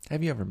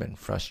Have you ever been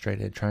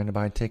frustrated trying to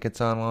buy tickets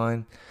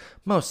online?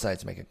 Most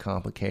sites make it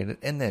complicated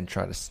and then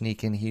try to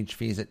sneak in huge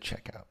fees at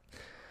checkout.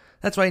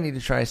 That's why you need to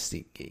try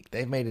SeatGeek.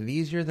 They've made it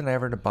easier than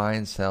ever to buy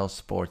and sell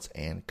sports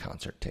and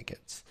concert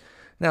tickets.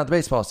 Now, the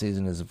baseball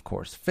season is, of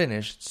course,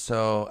 finished,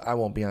 so I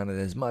won't be on it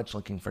as much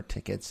looking for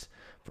tickets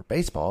for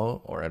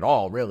baseball, or at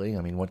all, really.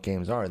 I mean, what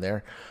games are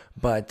there?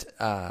 But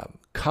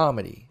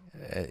comedy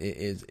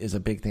is a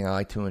big thing I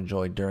like to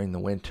enjoy during the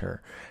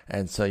winter,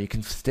 and so you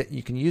can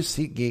use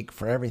SeatGeek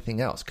for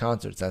everything else.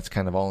 Concerts, that's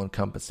kind of all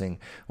encompassing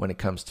when it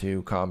comes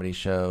to comedy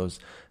shows,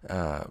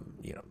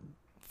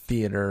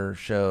 theater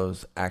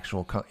shows,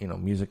 actual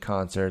music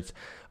concerts,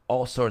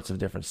 all sorts of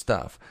different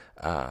stuff.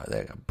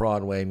 They got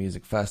Broadway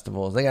music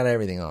festivals. They got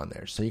everything on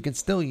there, so you can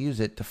still use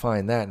it to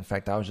find that. In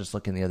fact, I was just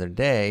looking the other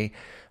day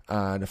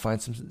to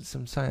find some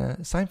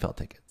Seinfeld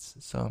tickets.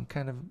 So I'm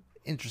kind of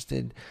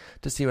interested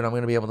to see what I'm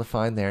going to be able to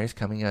find there. He's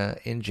coming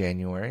in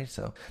January.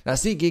 So now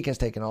SeatGeek has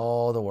taken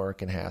all the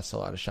work and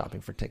hassle out of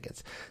shopping for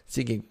tickets.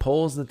 SeatGeek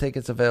pulls the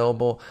tickets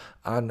available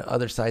on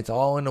other sites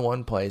all into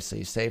one place, so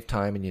you save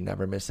time and you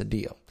never miss a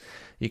deal.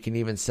 You can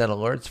even set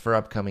alerts for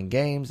upcoming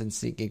games, and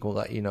SeatGeek will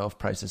let you know if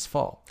prices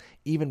fall.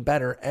 Even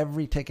better,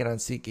 every ticket on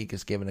SeatGeek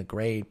is given a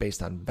grade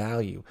based on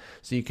value,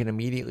 so you can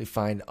immediately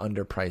find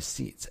underpriced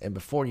seats. And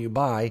before you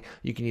buy,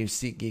 you can use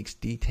SeatGeek's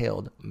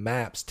detailed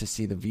maps to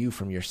see the view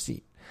from your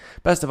seat.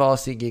 Best of all,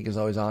 SeatGeek is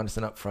always honest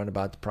and upfront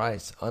about the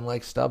price.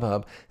 Unlike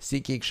StubHub,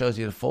 SeatGeek shows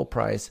you the full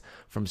price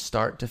from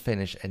start to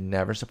finish and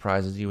never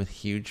surprises you with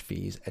huge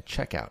fees at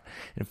checkout.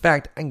 In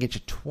fact, I can get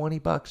you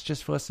 $20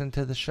 just for listening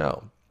to the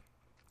show.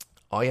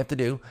 All you have to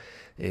do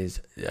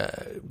is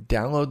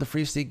download the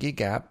free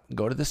SeatGeek app,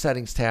 go to the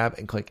settings tab,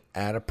 and click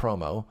add a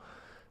promo.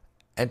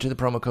 Enter the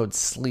promo code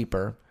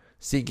SLEEPER.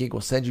 SeatGeek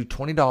will send you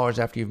 $20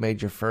 after you've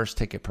made your first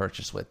ticket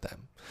purchase with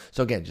them.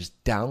 So again,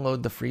 just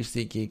download the free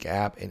SeatGeek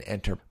app and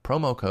enter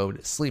promo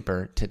code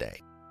SLEEPER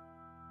today.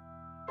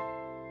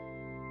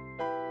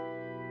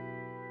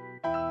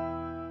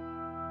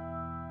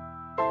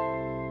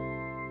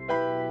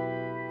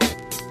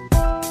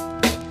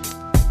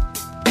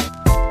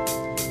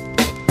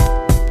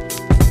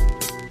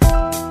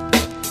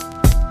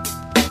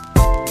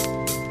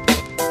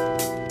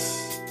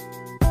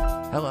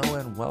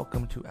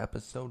 Welcome to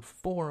episode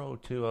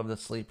 402 of The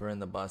Sleeper in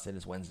the Bus. It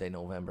is Wednesday,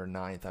 November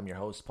 9th. I'm your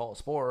host, Paul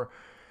Sporer,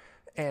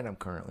 and I'm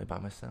currently by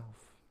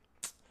myself.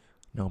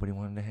 Nobody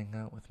wanted to hang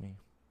out with me.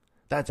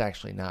 That's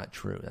actually not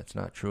true. That's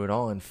not true at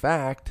all. In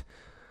fact,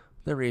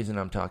 the reason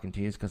I'm talking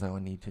to you is because I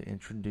need to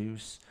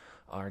introduce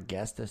our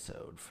guest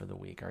episode for the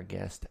week. Our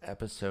guest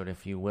episode,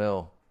 if you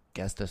will.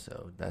 Guest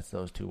episode. That's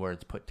those two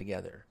words put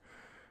together.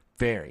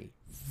 Very,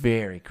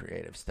 very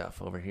creative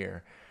stuff over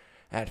here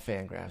at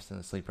Fangraphs and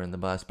The Sleeper in the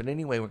Bus. But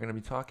anyway, we're going to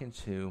be talking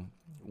to,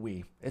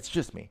 it's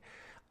just me.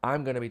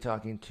 I'm going to be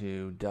talking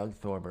to Doug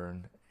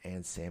Thorburn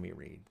and Sammy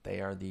Reed. They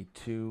are the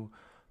two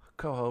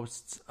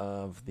co-hosts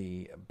of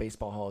the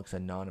Baseballholics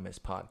Anonymous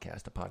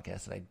podcast, a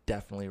podcast that I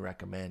definitely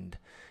recommend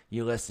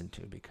you listen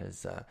to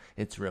because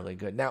it's really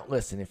good. Now,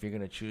 listen, if you're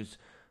going to choose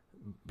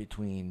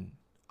between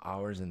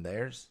ours and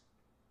theirs,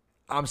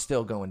 I'm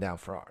still going down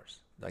for ours.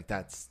 Like,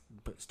 that's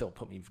still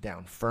put me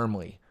down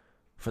firmly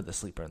for The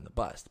Sleeper in the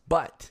Bus.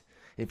 But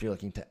if you're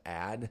looking to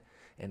add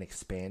and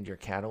expand your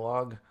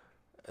catalog,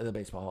 the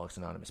Baseballholics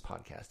Anonymous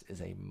podcast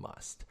is a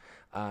must.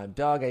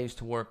 Doug, I used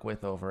to work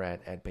with over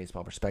at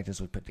Baseball Perspectives.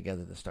 We put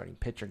together the starting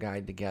pitcher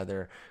guide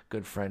together.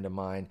 Good friend of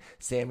mine.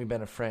 Sammy,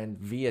 been a friend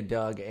via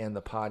Doug and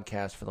the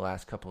podcast for the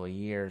last couple of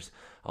years,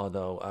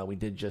 although we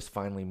did just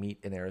finally meet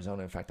in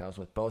Arizona. In fact, I was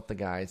with both the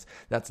guys.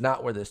 That's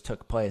not where this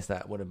took place.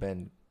 That would have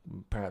been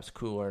perhaps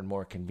cooler and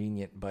more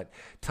convenient, but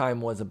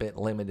time was a bit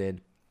limited,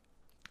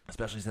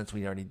 especially since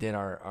we already did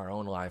our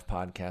own live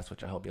podcast,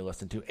 which I hope you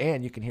listen to,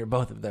 and you can hear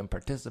both of them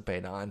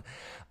participate on.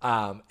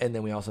 And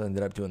then we also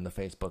ended up doing the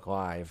Facebook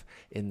Live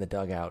in the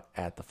dugout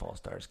at the Fall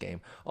Stars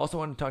game. Also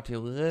wanted to talk to you a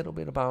little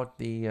bit about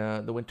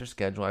the winter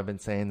schedule. I've been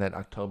saying that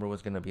October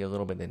was going to be a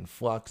little bit in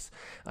flux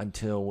and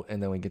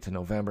then we get to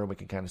November, we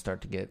can kind of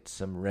start to get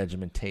some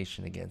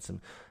regimentation again.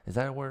 Is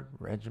that a word?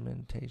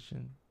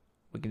 Regimentation?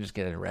 We can just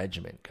get a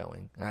regiment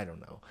going. I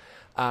don't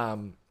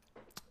know.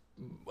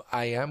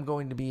 I am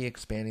going to be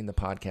expanding the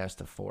podcast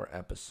to 4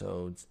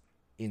 episodes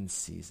in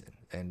season.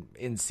 And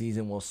in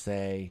season, we'll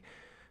say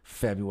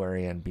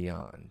February and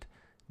beyond.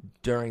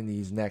 During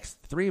these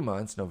next 3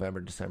 months,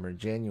 November, December,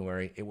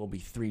 January, it will be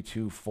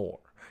 3-2-4.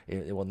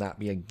 It will not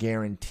be a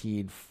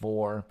guaranteed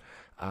 4.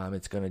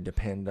 It's going to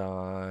depend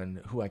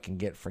on who I can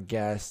get for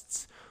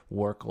guests,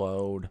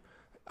 workload,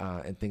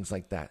 and things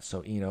like that.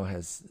 So Eno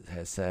has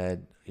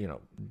said,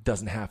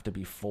 doesn't have to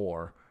be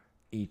 4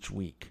 each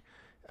week.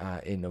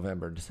 In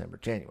November, December,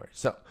 January.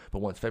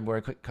 But once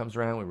February comes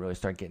around, we really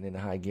start getting into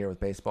high gear with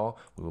baseball.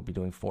 We will be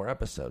doing 4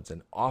 episodes,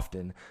 and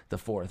often the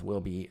 4th will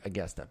be a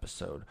guest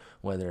episode,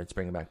 whether it's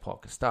bringing back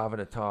Paul Costava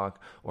to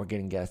talk or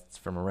getting guests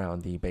from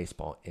around the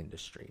baseball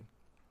industry.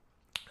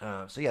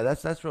 So yeah,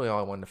 that's really all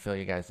I wanted to fill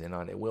you guys in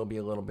on. It will be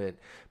a little bit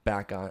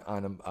back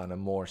on a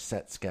more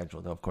set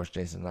schedule, though. Of course,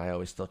 Jason and I are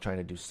always still trying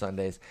to do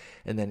Sundays,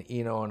 and then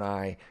Eno and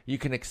I, you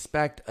can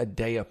expect a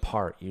day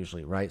apart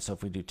usually, right? So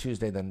if we do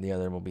Tuesday, then the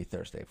other will be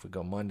Thursday. If we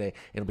go Monday,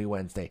 it'll be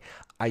Wednesday.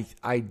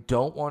 I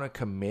don't want to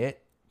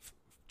commit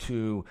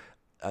to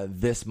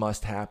this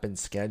must happen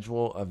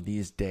schedule of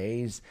these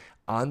days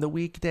on the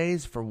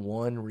weekdays for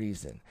one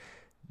reason.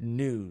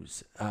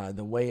 News,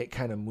 the way it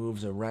kind of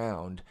moves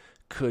around,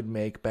 could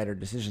make better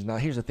decisions. Now,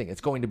 here's the thing.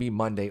 It's going to be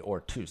Monday or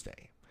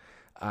Tuesday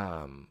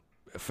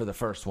for the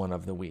first one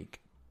of the week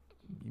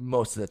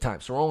most of the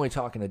time. So we're only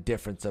talking a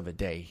difference of a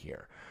day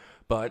here.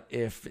 But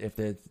if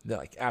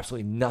like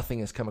absolutely nothing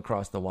has come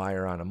across the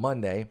wire on a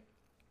Monday,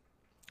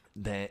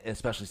 then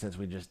especially since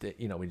we just did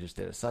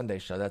a Sunday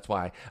show, that's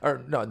why,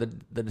 or no,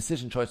 the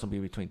decision choice will be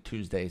between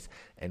Tuesdays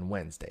and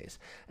Wednesdays.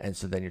 And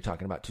so then you're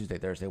talking about Tuesday,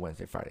 Thursday,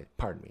 Wednesday, Friday.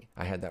 Pardon me.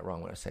 I had that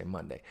wrong when I was saying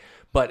Monday.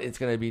 But it's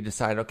going to be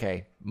decided,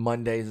 okay,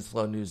 Monday's a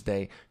slow news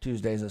day,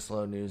 Tuesday's a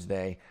slow news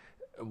day.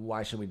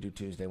 Why should we do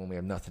Tuesday when we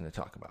have nothing to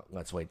talk about?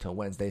 Let's wait till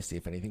Wednesday, see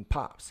if anything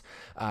pops.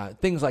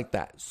 Things like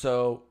that.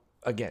 So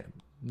again,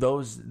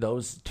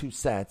 those two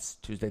sets,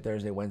 Tuesday,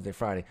 Thursday, Wednesday,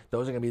 Friday,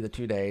 those are going to be the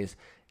 2 days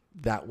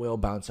that will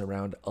bounce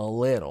around a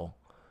little,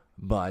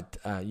 but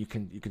you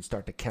can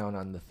start to count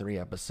on the 3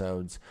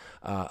 episodes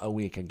a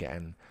week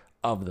again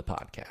of the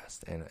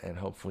podcast, and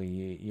hopefully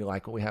you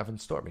like what we have in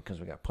store,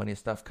 because we got plenty of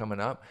stuff coming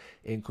up,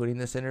 including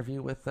this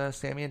interview with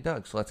Sammy and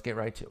Doug. So let's get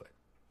right to it.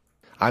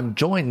 I'm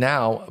joined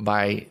now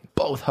by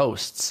both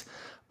hosts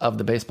of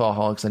the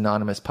Baseballholics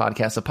Anonymous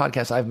podcast, a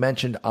podcast I've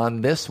mentioned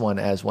on this one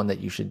as one that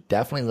you should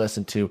definitely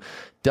listen to.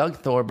 Doug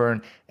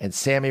Thorburn and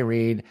Sammy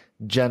Reed.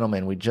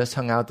 Gentlemen, we just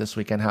hung out this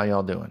weekend. How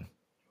y'all doing?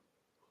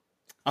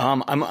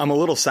 I'm a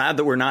little sad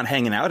that we're not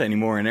hanging out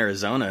anymore in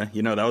Arizona.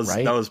 You know,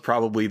 that was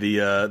probably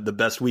the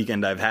best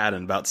weekend I've had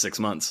in about 6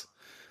 months.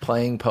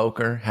 Playing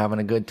poker, having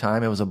a good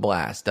time. It was a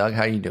blast. Doug,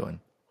 how you doing?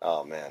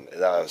 Oh man,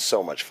 that was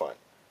so much fun.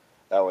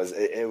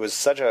 It was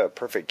such a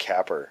perfect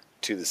capper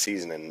to the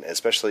season, and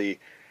especially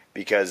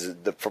because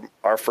from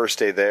our first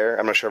day there,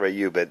 I'm not sure about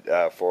you,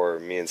 but for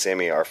me and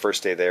Sammy, our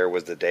first day there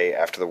was the day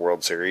after the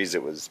World Series.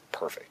 It was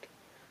perfect.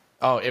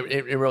 Oh,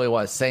 it really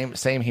was.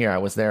 Same here. I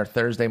was there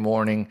Thursday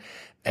morning,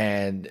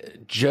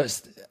 and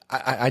just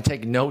I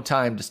take no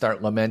time to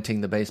start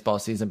lamenting the baseball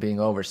season being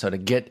over. So to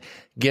get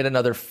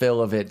another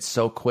fill of it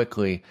so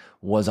quickly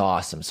was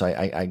awesome. So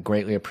I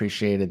greatly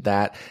appreciated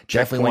that.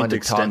 Definitely wanted to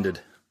extended.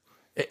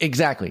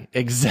 Exactly.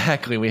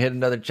 We hit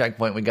another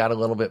checkpoint. We got a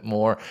little bit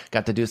more,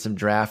 got to do some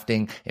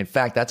drafting. In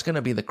fact, that's going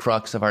to be the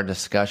crux of our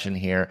discussion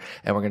here.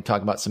 And we're going to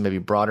talk about some maybe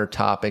broader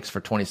topics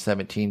for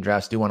 2017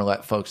 drafts. Do want to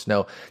let folks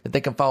know that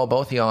they can follow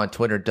both of y'all on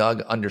Twitter,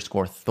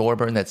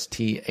 Doug_Thorburn. That's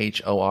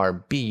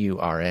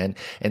THORBURN,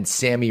 and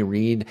Sammy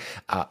Reed,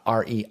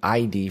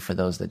 REID for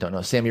those that don't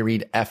know. Sammy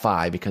Reed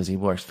FI, because he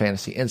works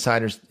Fantasy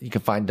Insiders. You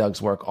can find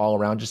Doug's work all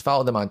around. Just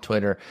follow them on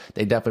Twitter.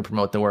 They definitely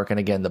promote the work. And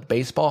again, the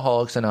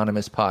Baseballholics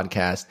Anonymous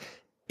podcast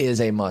is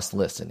a must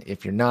listen.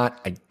 If you're not,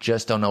 I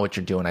just don't know what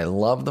you're doing. I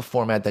love the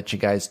format that you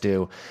guys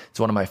do. It's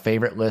one of my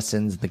favorite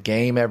listens. The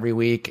game every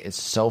week is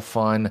so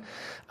fun.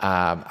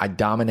 I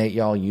dominate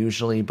y'all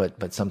usually,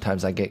 but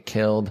sometimes I get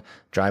killed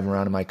driving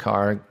around in my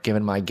car,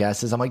 giving my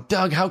guesses. I'm like,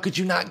 Doug, how could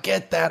you not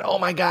get that? Oh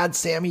my God,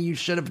 Sammy, you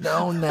should have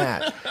known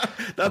that.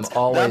 That's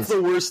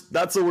the worst.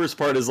 That's the worst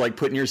part, is like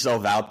putting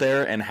yourself out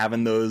there and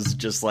having those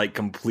just like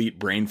complete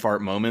brain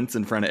fart moments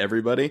in front of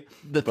everybody.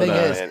 The thing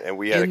is, and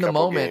we had in a the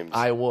couple moment, games.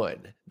 I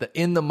would.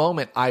 In the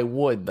moment, I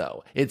would,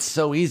 though. It's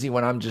so easy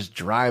when I'm just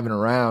driving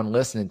around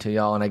listening to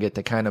y'all and I get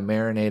to kind of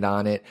marinate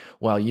on it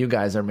while you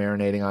guys are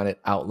marinating on it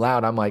out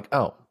loud. I'm like,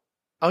 oh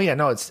yeah,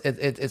 no,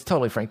 it's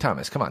totally Frank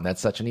Thomas. Come on, that's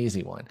such an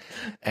easy one.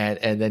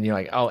 And then you're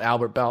like, oh,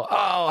 Albert Bell.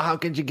 Oh, how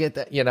could you get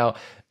that? You know,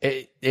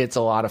 it's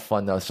a lot of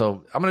fun though.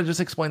 So I'm going to just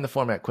explain the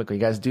format quickly.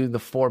 You guys do the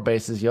 4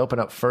 bases. You open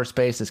up first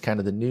base as kind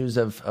of the news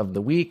of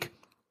the week.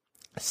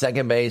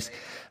 Second base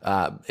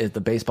is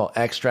the baseball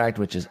extract,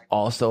 which is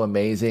also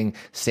amazing.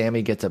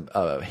 Sammy gets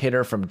a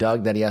hitter from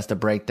Doug that he has to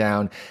break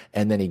down,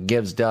 and then he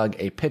gives Doug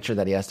a pitcher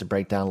that he has to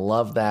break down.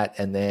 Love that.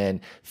 And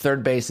then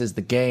third base is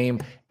the game,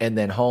 and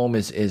then home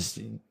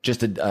is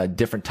just a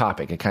different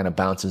topic. It kind of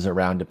bounces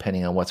around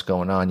depending on what's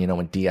going on. You know,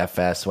 when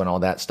DFS, when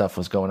all that stuff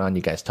was going on,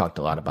 you guys talked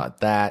a lot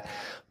about that.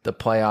 The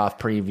playoff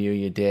preview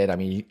you did. I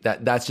mean,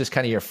 that's just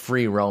kind of your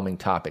free roaming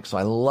topic. So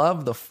I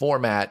love the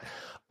format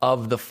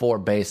of the 4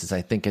 bases.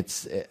 I think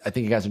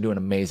you guys are doing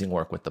amazing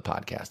work with the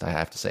podcast. I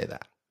have to say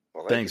that.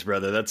 Well, thanks,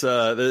 brother. That's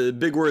the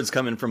big words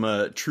coming from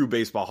a true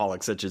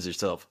baseballholic such as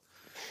yourself.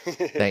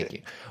 Thank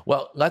you.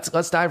 Well,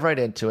 let's dive right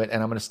into it.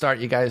 And I'm going to start.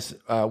 You guys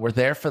were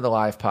there for the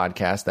live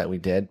podcast that we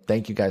did.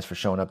 Thank you guys for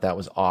showing up. That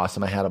was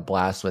awesome. I had a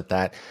blast with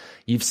that.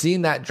 You've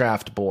seen that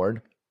draft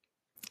board,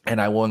 and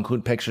I will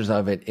include pictures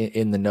of it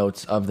in the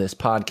notes of this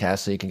podcast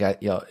so you can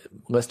get,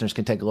 listeners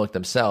can take a look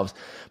themselves.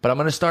 But I'm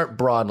going to start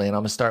broadly, and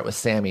I'm going to start with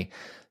Sammy.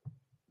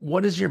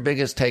 what is your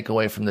biggest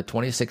takeaway from the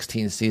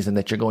 2016 season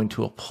that you're going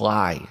to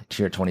apply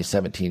to your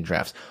 2017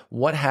 drafts?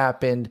 What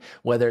happened,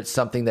 whether it's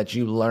something that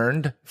you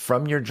learned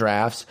from your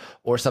drafts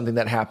or something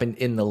that happened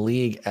in the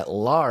league at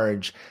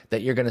large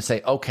that you're going to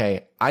say,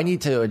 okay, I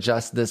need to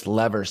adjust this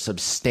lever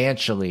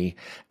substantially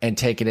and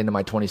take it into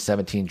my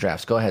 2017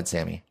 drafts? Go ahead,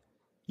 Sammy.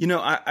 You know,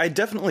 I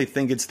definitely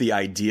think it's the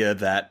idea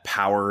that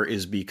power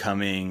is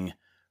becoming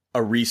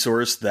a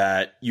resource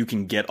that you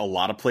can get a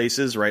lot of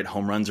places, right?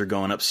 Home runs are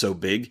going up so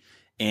big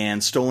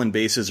and stolen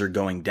bases are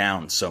going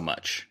down so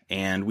much.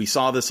 And we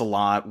saw this a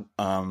lot,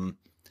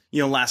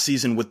 last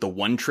season with the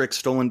one-trick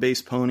stolen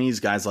base ponies,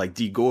 guys like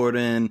Dee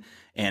Gordon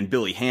and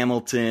Billy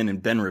Hamilton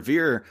and Ben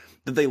Revere,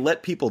 that they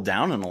let people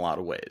down in a lot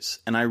of ways.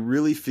 And I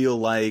really feel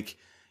like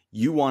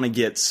you want to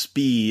get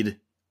speed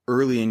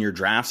early in your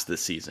drafts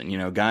this season. You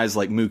know, guys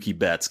like Mookie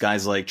Betts,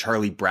 guys like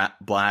Charlie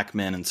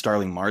Blackmon and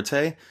Starling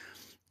Marte,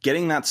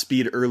 getting that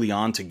speed early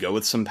on to go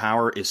with some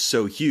power is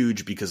so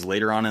huge because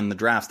later on in the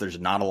drafts, there's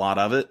not a lot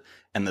of it.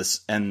 And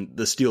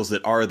the steals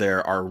that are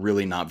there are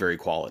really not very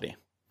quality.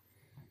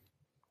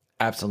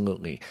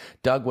 Absolutely.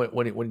 Doug,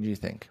 what did you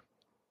think?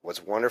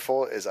 What's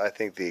wonderful is I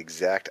think the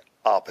exact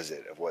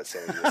opposite of what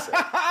Sandy just said.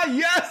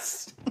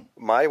 Yes!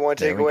 My one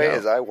takeaway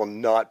is I will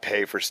not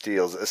pay for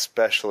steals,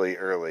 especially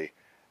early.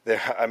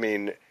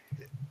 It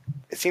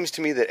seems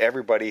to me that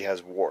everybody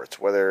has warts,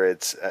 whether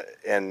it's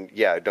don't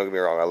get me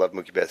wrong, I love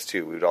Mookie Betts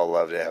too. We would all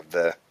love to have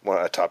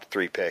a top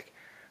 3 pick,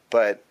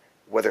 but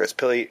whether it's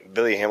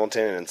Billy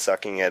Hamilton and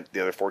sucking at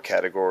the other 4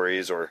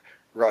 categories, or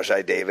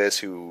Rajai Davis,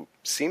 who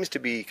seems to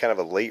be kind of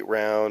a late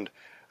round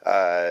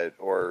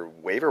or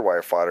waiver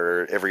wire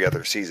fodder every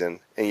other season,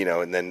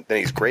 and then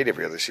he's great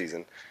every other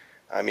season.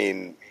 I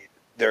mean,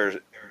 there's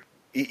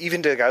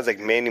even to guys like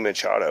Manny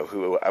Machado,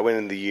 who I went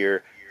in the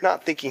year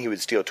not thinking he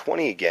would steal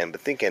 20 again, but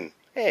thinking,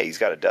 hey, he's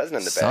got a dozen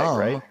in the bag,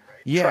 right?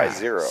 Yeah, try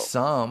 0.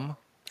 Some.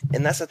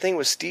 And that's the thing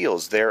with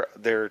steals.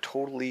 They're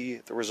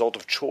totally the result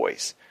of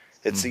choice.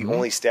 It's the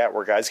only stat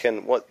where guys they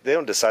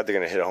don't decide they're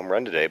going to hit a home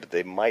run today, but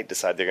they might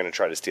decide they're going to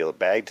try to steal a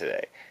bag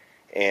today.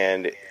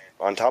 And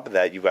on top of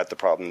that, you've got the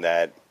problem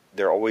that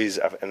they're always,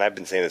 and I've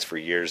been saying this for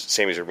years,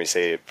 Sammy's heard me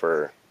say it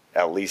for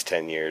at least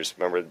 10 years.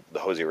 Remember the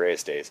Jose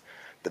Reyes days?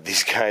 But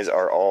these guys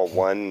are all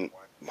one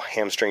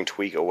hamstring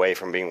tweak away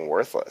from being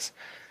worthless.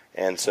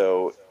 And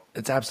so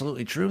it's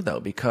absolutely true, though,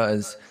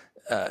 because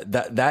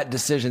that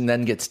decision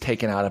then gets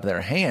taken out of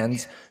their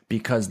hands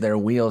because their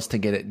wheels to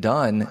get it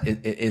done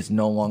is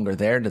no longer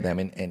there to them.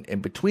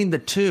 And between the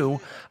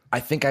two, I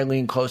think I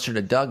lean closer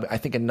to Doug. But I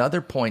think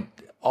another point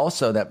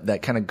also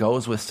that kind of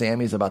goes with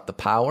Sammy's about the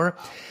power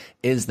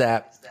is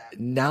that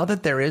now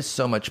that there is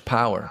so much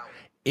power,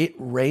 it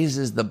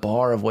raises the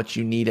bar of what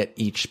you need at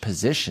each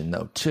position,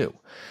 though, too.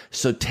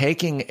 So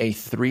taking a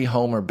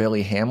 3-homer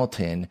Billy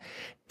Hamilton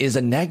is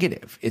a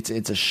negative. It's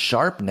a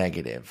sharp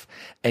negative,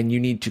 and you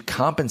need to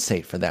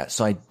compensate for that.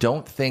 So I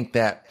don't think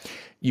that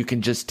you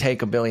can just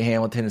take a Billy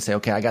Hamilton and say,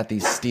 okay, I got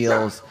these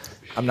steals.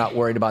 I'm not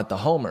worried about the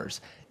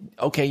homers.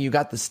 Okay, you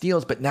got the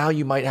steals, but now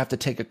you might have to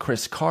take a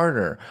Chris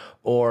Carter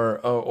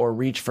or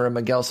reach for a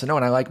Miguel Sano.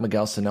 And I like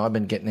Miguel Sano. I've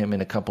been getting him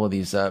in a couple of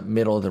these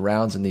middle of the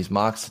rounds in these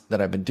mocks that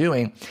I've been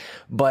doing.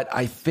 But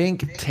I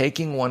think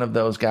taking one of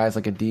those guys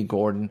like a Dee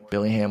Gordon,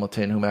 Billy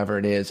Hamilton, whomever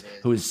it is,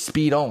 who is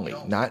speed only,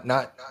 not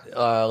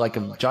like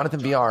a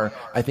Jonathan VR,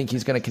 I think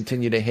he's going to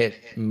continue to hit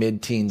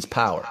mid-teens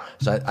power.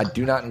 So I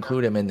do not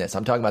include him in this.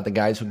 I'm talking about the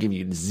guys who give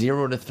you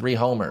 0 to 3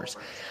 homers.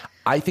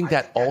 I think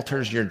that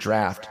alters your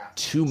draft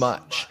too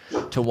much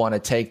to want to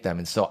take them.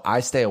 And so I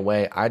stay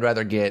away. I'd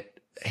rather get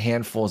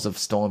handfuls of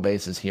stolen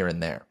bases here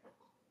and there.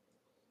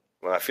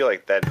 Well, I feel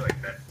like that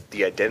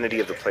the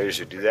identity of the players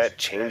who do that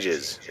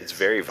changes. It's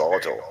very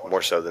volatile,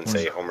 more so than,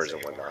 say, homers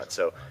and whatnot.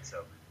 So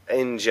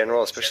in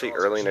general, especially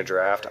early in a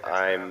draft,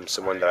 I'm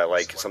someone that I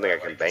like something I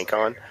can bank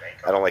on.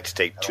 I don't like to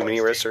take too many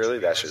risks early.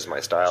 That's just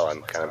my style.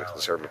 I'm kind of a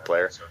conservative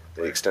player.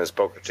 The extent is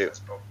poker too.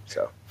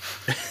 So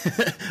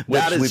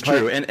that is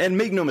true. And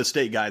make no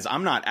mistake, guys,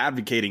 I'm not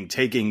advocating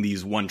taking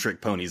these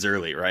one-trick ponies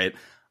early, right?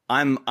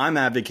 I'm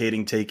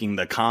advocating taking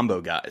the combo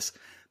guys.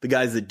 The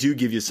guys that do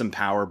give you some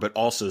power but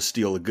also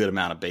steal a good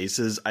amount of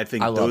bases. I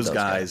think those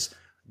guys,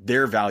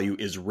 their value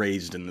is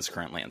raised in this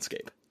current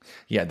landscape.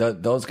 Yeah,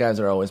 those guys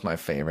are always my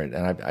favorite.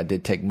 And I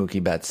did take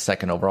Mookie Betts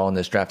 2nd overall in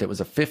this draft. It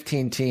was a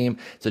 15-team.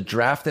 It's a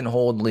draft and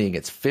hold league.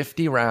 It's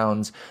 50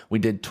 rounds. We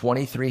did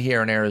 23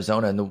 here in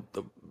Arizona. And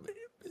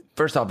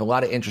first off, a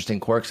lot of interesting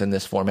quirks in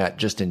this format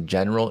just in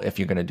general if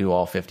you're going to do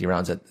all 50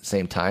 rounds at the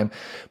same time.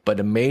 But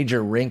a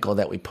major wrinkle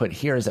that we put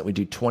here is that we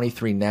do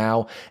 23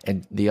 now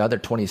and the other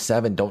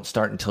 27 don't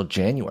start until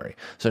January.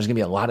 So there's going to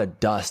be a lot of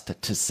dust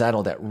to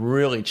settle that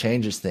really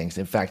changes things.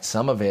 In fact,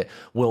 some of it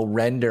will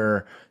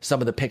render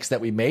some of the picks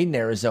that we made in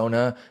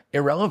Arizona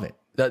irrelevant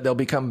they'll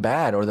become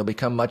bad or they'll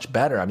become much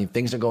better. I mean,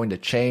 things are going to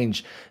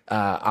change,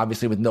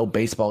 obviously, with no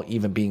baseball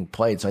even being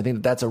played. So I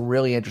think that's a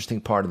really interesting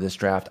part of this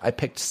draft. I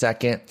picked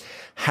second,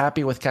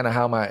 happy with kind of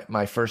how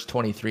my first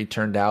 23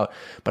 turned out.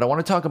 But I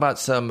want to talk about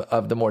some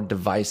of the more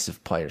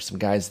divisive players, some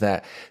guys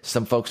that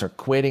some folks are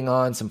quitting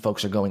on, some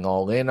folks are going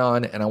all in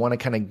on, and I want to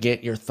kind of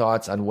get your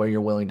thoughts on where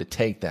you're willing to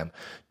take them.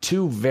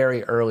 Two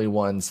very early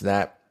ones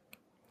that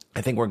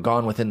I think we're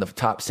gone within the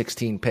top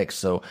 16 picks.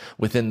 So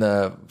within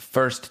the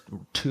first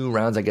 2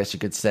 rounds, I guess you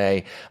could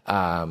say,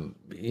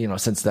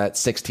 since that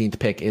 16th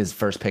pick is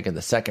first pick in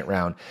the second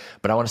round.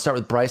 But I want to start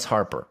with Bryce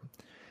Harper.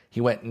 He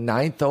went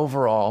 9th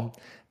overall,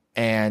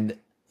 and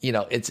he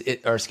went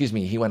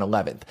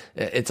 11th.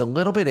 It's a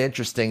little bit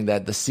interesting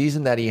that the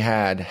season that he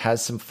had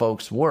has some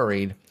folks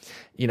worried,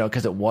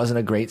 because it wasn't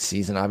a great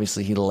season.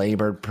 Obviously, he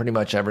labored pretty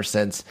much ever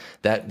since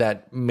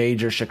that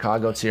major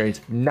Chicago series.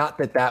 Not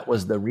that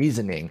was the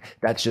reasoning.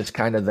 That's just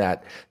kind of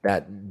that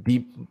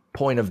deep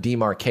point of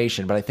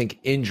demarcation. But I think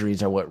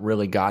injuries are what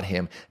really got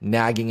him.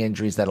 Nagging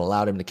injuries that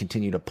allowed him to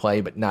continue to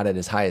play, but not at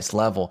his highest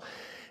level.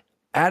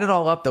 Add it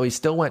all up, though, he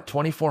still went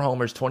 24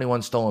 homers,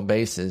 21 stolen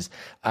bases,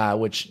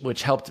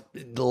 which helped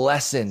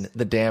lessen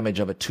the damage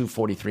of a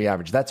 243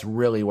 average. That's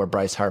really where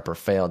Bryce Harper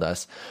failed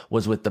us,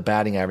 was with the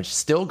batting average.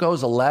 Still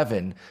goes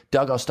 11.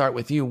 Doug, I'll start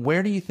with you.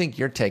 Where do you think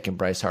you're taking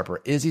Bryce Harper?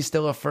 Is he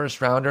still a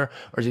first rounder,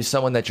 or is he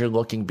someone that you're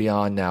looking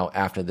beyond now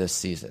after this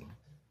season?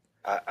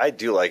 I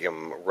do like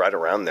him right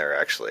around there,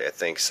 actually. I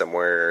think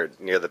somewhere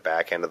near the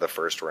back end of the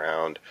first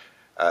round,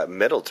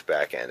 middle to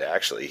back end,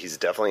 actually. He's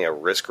definitely a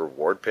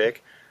risk-reward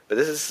pick. But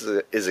this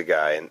is a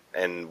guy,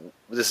 and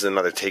this is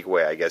another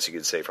takeaway, I guess you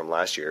could say, from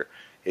last year,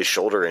 his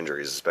shoulder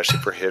injuries, especially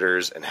for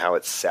hitters, and how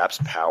it saps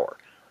power.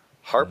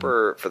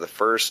 Harper, for the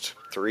first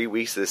 3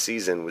 weeks of the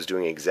season, was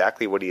doing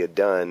exactly what he had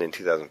done in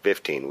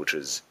 2015, which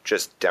was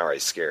just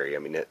downright scary. I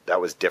mean, that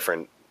was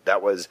different.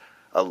 That was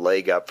a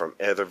leg up from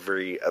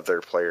every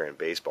other player in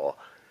baseball.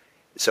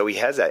 So he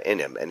has that in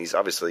him, and he's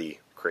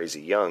obviously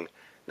crazy young.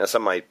 Now,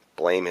 some might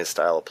blame his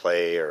style of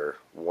play or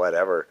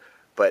whatever,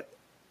 but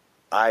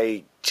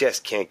I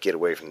just can't get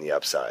away from the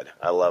upside.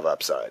 I love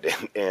upside,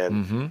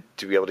 and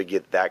to be able to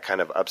get that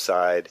kind of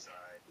upside,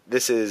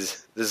 this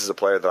is a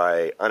player that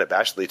I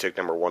unabashedly took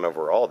number 1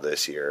 overall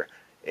this year,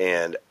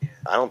 and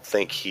I don't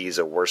think he's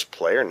a worse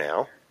player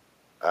now.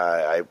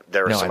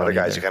 There are some other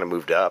guys who kind of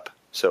moved up,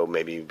 so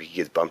maybe he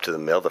gets bumped to the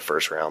middle of the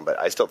first round, but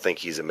I still think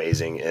he's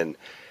amazing. And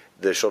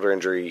the shoulder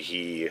injury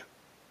he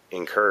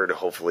incurred,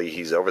 hopefully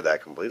he's over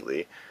that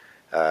completely.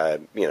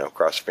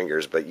 Cross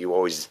fingers, but you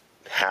always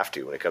have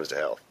to when it comes to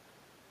health.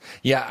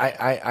 Yeah,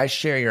 I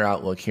share your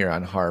outlook here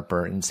on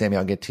Harper, and Sammy,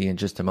 I'll get to you in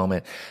just a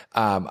moment.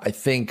 I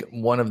think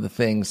one of the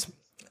things,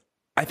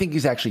 I think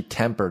he's actually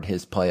tempered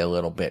his play a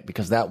little bit,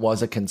 because that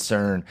was a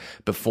concern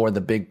before the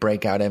big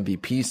breakout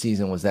MVP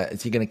season, was that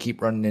is he going to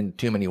keep running into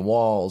too many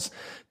walls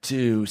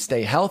to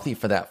stay healthy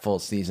for that full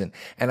season?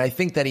 And I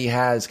think that he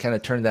has kind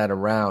of turned that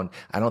around.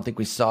 I don't think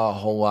we saw a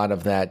whole lot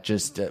of that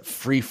just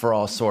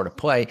free-for-all sort of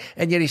play,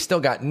 and yet he still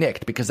got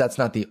nicked, because that's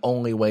not the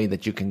only way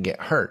that you can get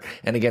hurt.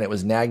 And again, it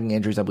was nagging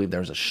injuries. I believe there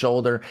was a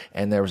shoulder,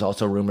 and there was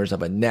also rumors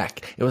of a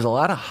neck. It was a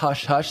lot of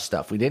hush-hush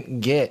stuff. We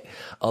didn't get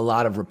a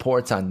lot of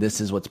reports on this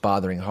is what's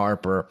bothering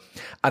Harper.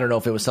 I don't know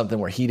if it was something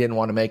where he didn't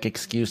want to make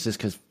excuses,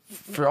 because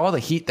for all the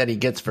heat that he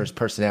gets for his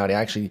personality,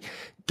 I actually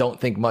don't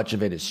think much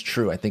of it is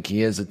true. I think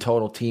he is a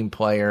total team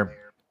player.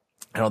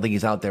 I don't think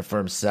he's out there for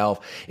himself.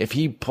 If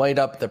he played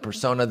up the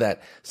persona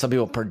that some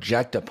people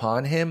project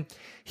upon him,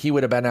 he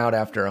would have been out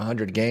after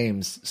 100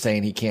 games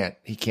saying he can't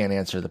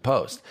answer the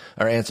post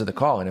or answer the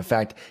call. And in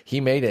fact, he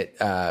made it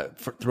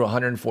through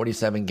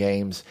 147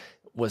 games,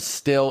 was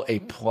still a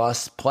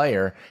plus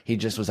player. He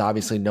just was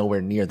obviously nowhere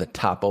near the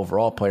top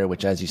overall player,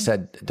 which, as you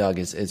said, Doug,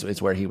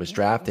 is where he was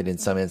drafted in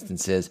some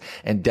instances,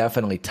 and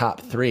definitely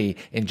top 3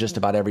 in just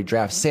about every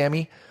draft.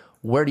 Sammy,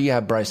 where do you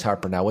have Bryce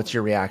Harper now? What's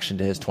your reaction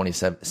to his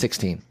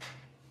 2016?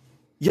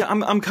 Yeah,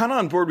 I'm kind of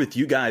on board with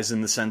you guys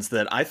in the sense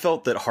that I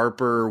felt that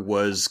Harper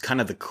was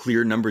kind of the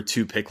clear number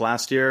 2 pick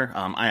last year.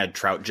 I had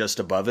Trout just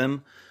above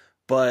him,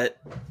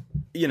 but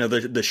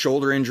the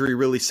shoulder injury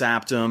really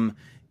sapped him.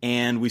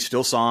 And we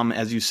still saw him,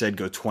 as you said,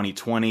 go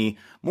 20-20.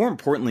 More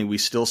importantly, we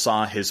still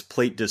saw his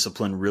plate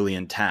discipline really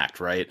intact,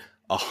 right?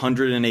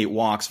 108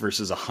 walks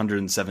versus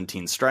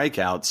 117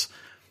 strikeouts.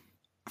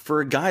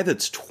 For a guy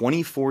that's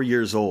 24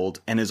 years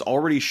old and has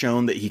already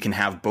shown that he can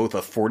have both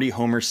a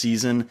 40-homer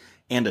season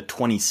and a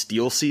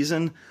 20-steal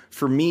season,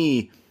 for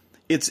me,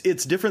 it's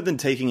different than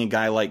taking a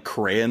guy like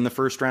Correa in the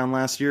first round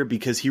last year,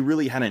 because he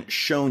really hadn't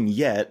shown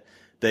yet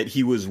that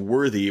he was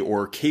worthy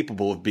or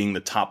capable of being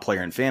the top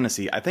player in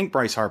fantasy. I think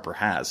Bryce Harper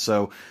has.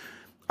 So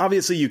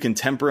obviously you can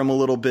temper him a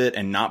little bit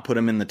and not put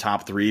him in the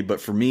top 3.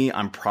 But for me,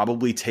 I'm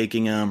probably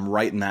taking him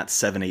right in that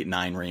 7, 8,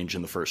 9 range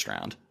in the first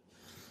round.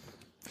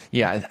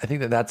 Yeah, I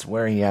think that's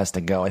where he has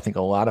to go. I think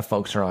a lot of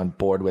folks are on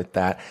board with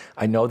that.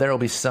 I know there will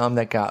be some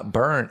that got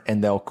burnt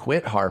and they'll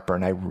quit Harper,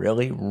 and I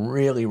really,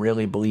 really,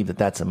 really believe that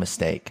that's a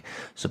mistake.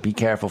 So be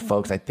careful,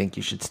 folks. I think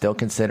you should still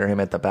consider him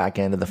at the back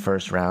end of the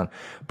first round.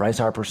 Bryce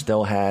Harper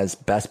still has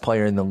best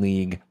player in the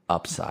league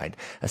upside,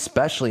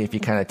 especially if you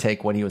kind of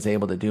take what he was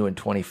able to do in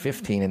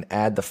 2015 and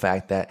add the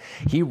fact that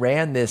he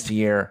ran this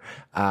year,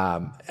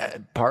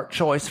 part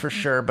choice for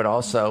sure, but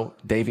also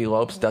Davey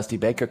Lopes, Dusty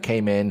Baker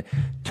came in,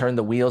 turned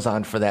the wheels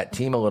on for that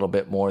team a little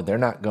bit more. They're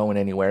not going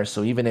anywhere.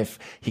 So even if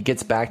he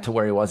gets back to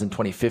where he was in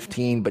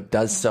 2015, but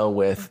does so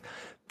with,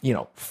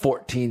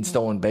 14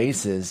 stolen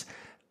bases,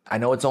 I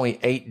know it's only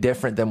 8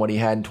 different than what he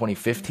had in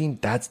 2015.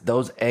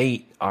 Those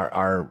 8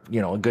 are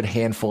a good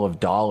handful of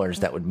dollars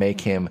that would make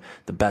him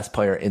the best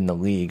player in the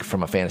league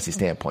from a fantasy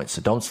standpoint.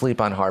 So don't sleep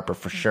on Harper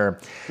for sure.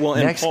 Well,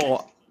 and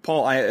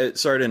Paul, I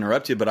sorry to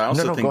interrupt you, but I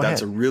also think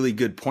that's a really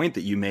good point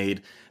that you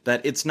made,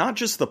 that it's not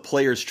just the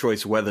player's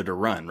choice whether to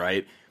run,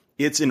 right?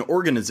 It's an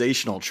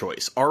organizational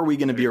choice. Are we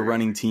going to be a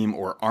running team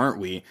or aren't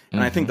we?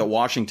 And I think that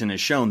Washington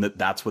has shown that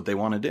that's what they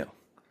want to do.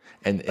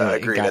 And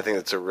agreed. I think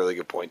that's a really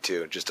good point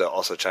too. Just to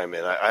also chime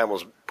in, I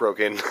almost broke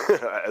in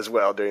as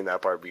well during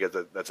that part because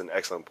that's an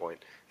excellent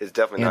point. It's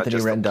definitely not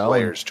just the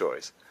player's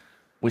choice.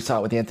 We saw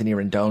it with Anthony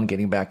Rendon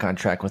getting back on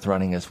track with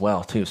running as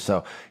well too.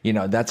 So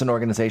that's an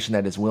organization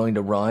that is willing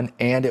to run,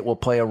 and it will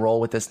play a role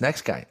with this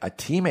next guy, a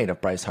teammate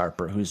of Bryce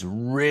Harper, who's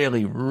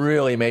really,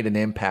 really made an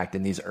impact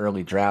in these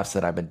early drafts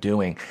that I've been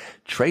doing.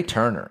 Trey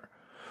Turner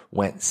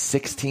went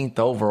 16th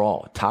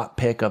overall, top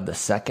pick of the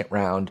second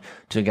round,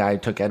 to a guy who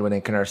took Edwin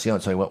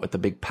Encarnacion. So he went with the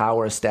big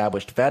power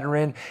established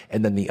veteran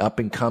and then the up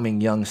and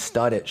coming young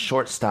stud at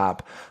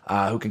shortstop,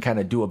 who can kind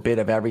of do a bit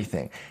of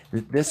everything.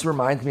 This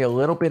reminds me a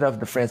little bit of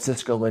the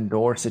Francisco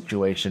Lindor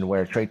situation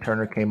where Trey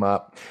Turner came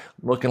up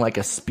looking like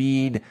a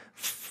speed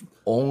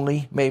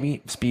only,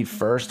 maybe speed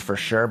first for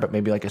sure, but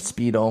maybe like a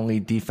speed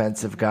only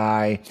defensive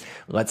guy.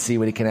 Let's see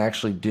what he can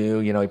actually do.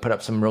 He put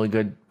up some really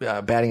good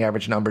batting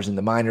average numbers in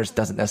the minors.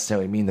 Doesn't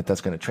necessarily mean that that's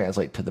going to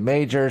translate to the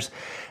majors.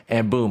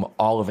 And boom,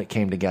 all of it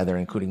came together,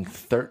 including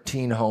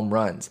 13 home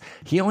runs.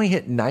 He only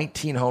hit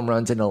 19 home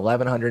runs in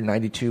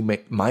 1,192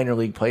 minor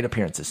league plate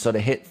appearances. So to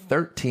hit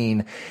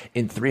 13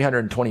 in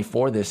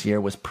 324 this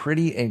year was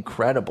pretty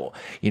incredible.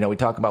 We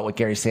talk about what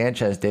Gary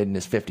Sanchez did in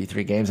his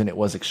 53 games, and it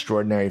was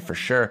extraordinary for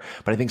sure.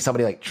 But I think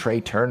somebody like Trey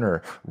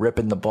Turner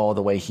ripping the ball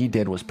the way he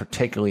did was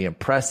particularly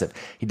impressive.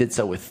 He did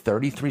so with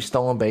 33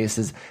 stolen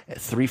bases at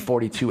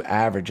 342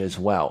 average as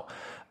well.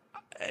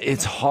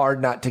 It's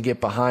hard not to get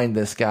behind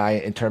this guy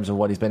in terms of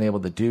what he's been able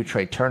to do,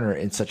 Trey Turner,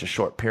 in such a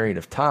short period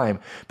of time.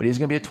 But he's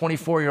going to be a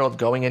 24-year-old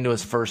going into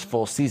his first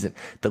full season.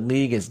 The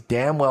league is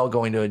damn well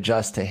going to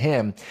adjust to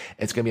him.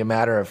 It's going to be a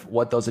matter of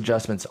what those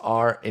adjustments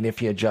are and if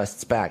he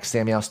adjusts back.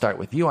 Sammy, I'll start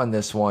with you on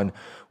this one.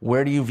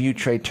 Where do you view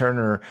Trey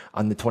Turner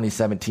on the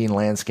 2017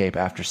 landscape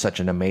after such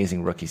an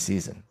amazing rookie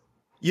season?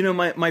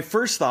 My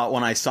first thought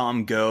when I saw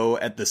him go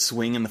at the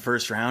swing in the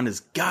first round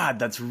is, God,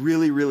 that's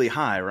really, really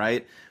high,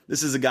 right?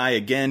 This is a guy,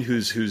 again,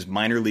 whose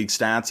minor league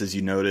stats, as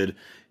you noted,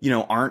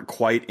 aren't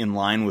quite in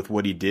line with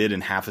what he did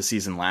in half a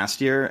season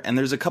last year. And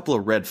there's a couple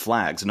of red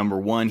flags. Number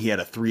one, he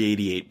had a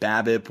 388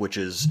 BABIP, which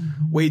is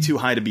way too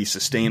high to be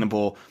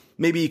sustainable.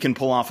 Maybe he can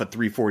pull off a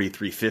 340,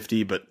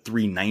 350, but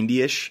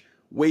 390-ish,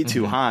 way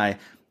too high.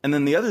 And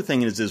then the other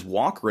thing is his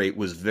walk rate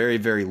was very,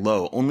 very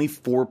low, only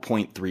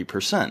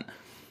 4.3%.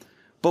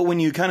 But when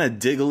you kind of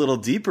dig a little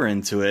deeper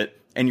into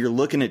it and you're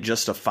looking at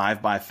just a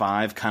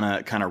 5x5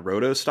 kind of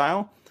roto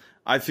style,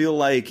 I feel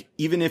like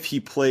even if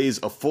he plays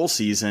a full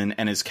season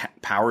and his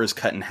power is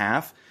cut in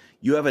half,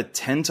 you have a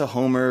 10 to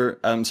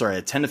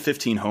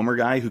 15 homer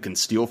guy who can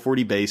steal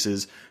 40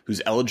 bases,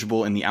 who's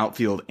eligible in the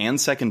outfield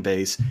and second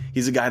base.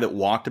 He's a guy that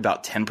walked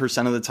about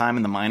 10% of the time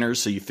in the minors,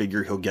 so you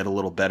figure he'll get a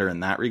little better in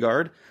that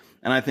regard.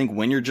 And I think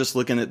when you're just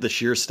looking at the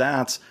sheer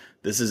stats,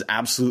 this is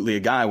absolutely a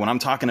guy. When I'm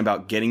talking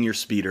about getting your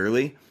speed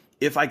early,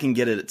 if I can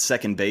get it at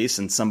second base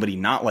and somebody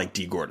not like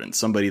D. Gordon,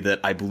 somebody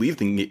that I believe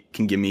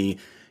can give me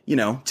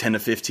 10 to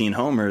 15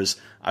 homers,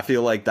 I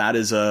feel like that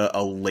is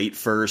a late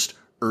first,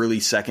 early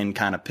second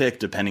kind of pick,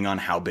 depending on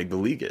how big the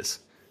league is.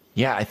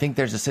 Yeah, I think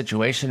there's a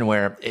situation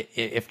where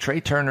if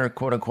Trey Turner,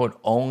 quote unquote,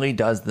 only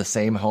does the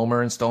same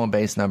homer and stolen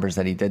base numbers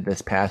that he did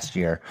this past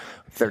year,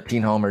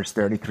 13 homers,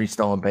 33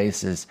 stolen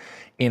bases,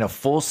 in a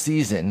full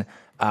season,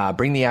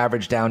 bring the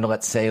average down to,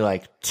 let's say,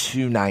 like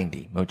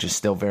 290, which is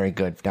still very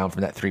good, down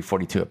from that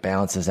 342. It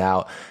balances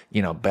out.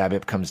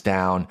 BABIP comes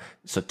down.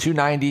 So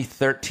 290,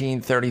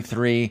 13,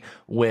 33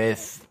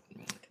 with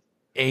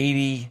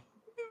 80,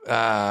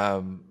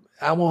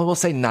 we'll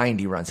say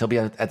 90 runs. He'll be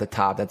at the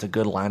top. That's a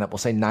good lineup. We'll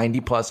say 90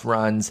 plus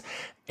runs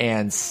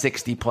and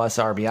 60 plus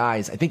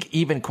RBIs. I think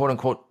even, quote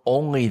unquote,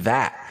 only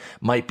that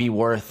might be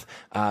worth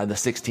the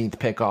 16th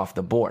pick off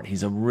the board.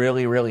 He's a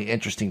really, really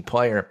interesting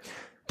player.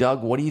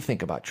 Doug, what do you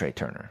think about Trey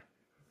Turner?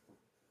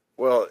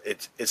 Well,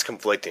 it's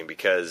conflicting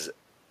because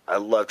I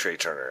love Trey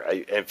Turner.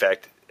 In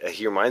fact,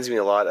 he reminds me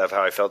a lot of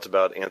how I felt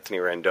about Anthony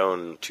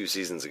Rendon 2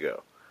 seasons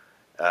ago,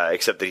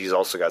 except that he's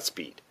also got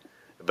speed.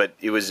 But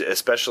it was,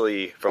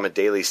 especially from a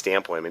daily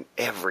standpoint, I mean,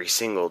 every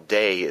single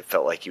day it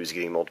felt like he was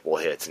getting multiple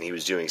hits and he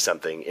was doing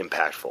something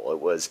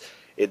impactful.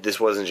 This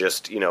wasn't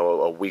just,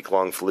 a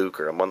week-long fluke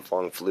or a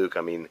month-long fluke.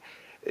 I mean,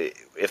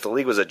 if the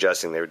league was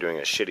adjusting, they were doing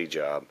a shitty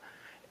job.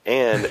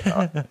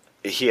 And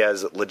he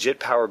has legit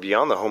power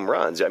beyond the home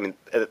runs. I mean,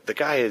 the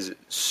guy is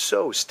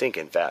so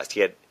stinking fast. He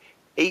had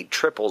 8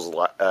 triples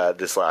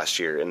this last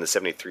year in the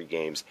 73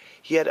 games.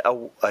 He had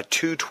a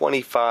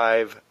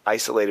 225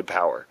 isolated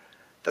power.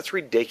 That's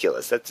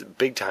ridiculous. That's a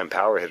big-time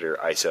power hitter,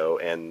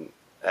 ISO. And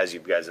as you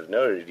guys have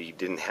noted, he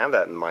didn't have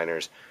that in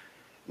minors.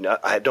 No,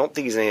 I don't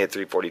think he's going to hit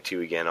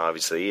 342 again,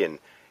 obviously. And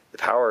the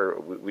power,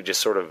 we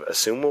just sort of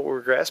assume will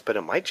regress, but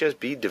it might just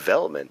be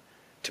development.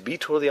 To be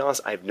totally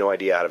honest, I have no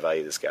idea how to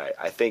value this guy.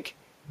 I think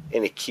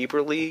in a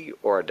keeper league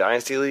or a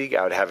dynasty league,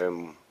 I would have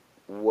him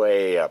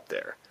way up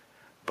there.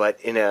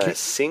 But in a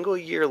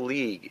single-year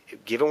league,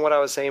 given what I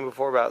was saying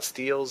before about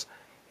steals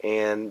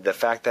and the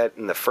fact that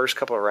in the first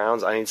couple of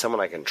rounds I need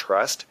someone I can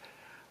trust,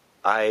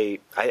 I'm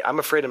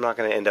afraid I'm not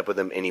going to end up with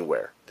him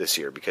anywhere this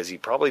year because he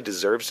probably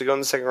deserves to go in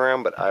the second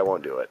round, but I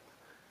won't do it.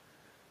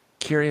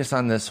 Curious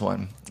on this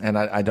one, and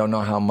I don't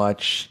know how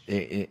much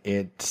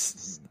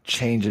it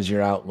changes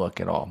your outlook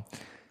at all.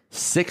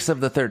 6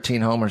 of the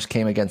 13 homers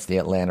came against the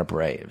Atlanta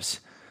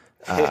Braves.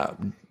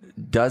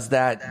 Does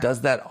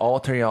that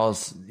alter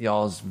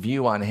y'all's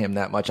view on him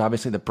that much?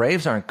 Obviously, the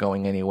Braves aren't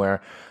going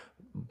anywhere,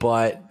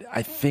 but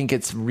I think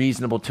it's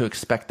reasonable to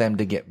expect them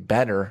to get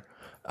better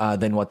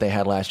than what they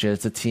had last year.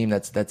 It's a team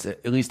that's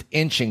at least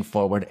inching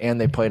forward, and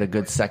they played a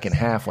good second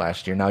half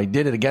last year. Now, he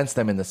did it against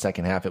them in the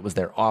second half. It was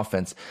their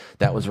offense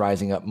that was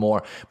rising up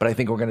more. But I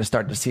think we're going to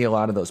start to see a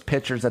lot of those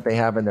pitchers that they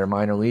have in their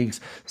minor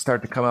leagues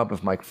start to come up.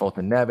 If Mike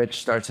Foltynewicz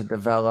starts to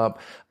develop,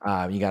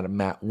 you got a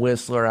Matt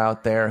Whistler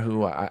out there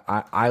who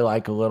I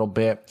like a little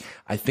bit.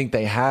 I think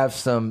they have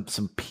some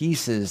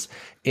pieces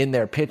in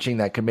their pitching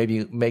that could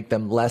maybe make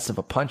them less of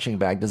a punching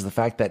bag. Does the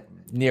fact that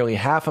nearly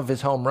half of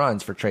his home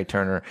runs for Trey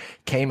Turner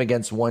came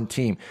against one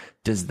team,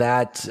 does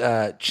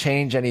that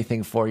change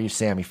anything for you,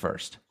 Sammy,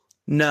 first?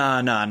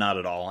 Nah, not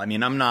at all. I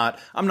mean, I'm not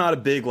a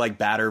big like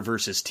batter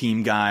versus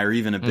team guy or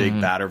even a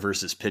big batter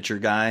versus pitcher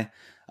guy.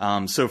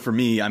 So for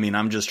me, I mean,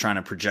 I'm just trying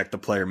to project the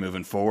player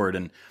moving forward,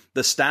 and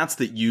the stats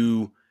that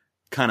you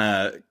kind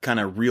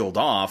of reeled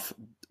off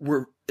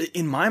were,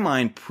 in my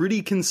mind,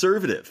 pretty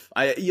conservative.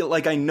 I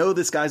know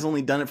this guy's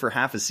only done it for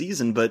half a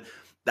season, but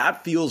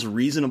that feels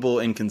reasonable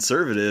and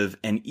conservative.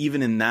 And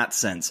even in that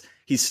sense,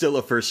 he's still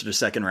a first or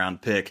second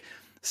round pick.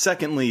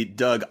 Secondly,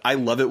 Doug, I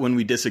love it when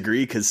we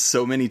disagree because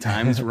so many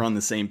times we're on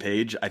the same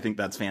page. I think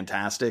that's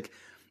fantastic.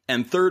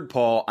 And third,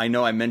 Paul, I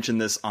know I mentioned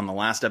this on the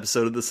last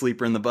episode of The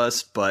Sleeper in the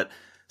Bus, but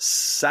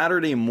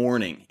Saturday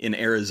morning in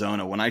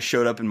Arizona, when I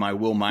showed up in my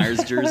Will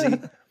Myers jersey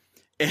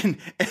and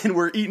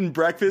we're eating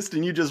breakfast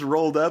and you just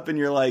rolled up and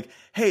you're like,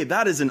 hey,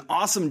 that is an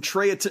awesome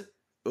tray.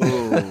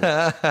 Oh,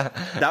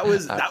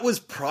 that was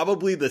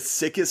probably the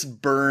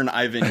sickest burn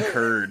I've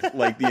incurred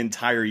like the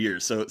entire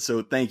year. So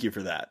thank you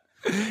for that.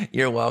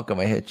 You're welcome.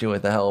 I hit you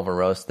with a hell of a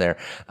roast there.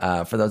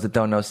 For those that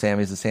don't know,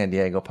 Sammy's a San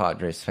Diego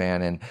Padres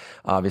fan and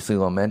obviously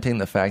lamenting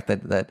the fact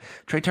that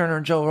Trey Turner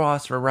and Joe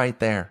Ross were right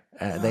there.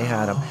 They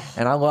had him.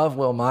 And I love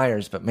Will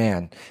Myers, but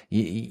man,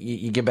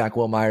 you get back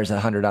Will Myers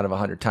 100 out of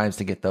 100 times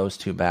to get those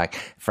two back.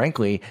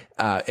 Frankly,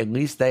 at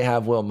least they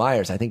have Will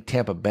Myers. I think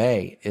Tampa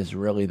Bay is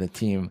really the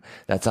team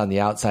that's on the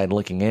outside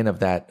looking in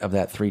of that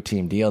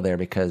 3-team deal there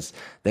because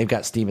they've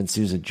got Steven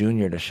Souza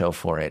Jr. to show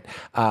for it.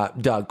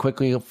 Doug,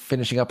 quickly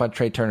finishing up on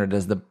Trey Turner,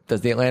 does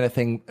the Atlanta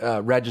thing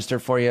register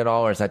for you at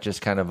all, or is that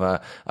just kind of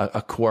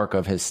a quirk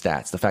of his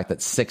stats, the fact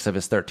that 6 of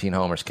his 13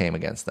 homers came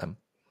against them?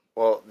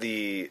 Well,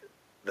 the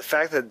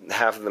fact that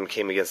half of them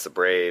came against the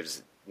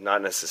Braves,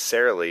 not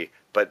necessarily,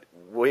 but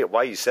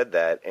while you said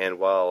that, and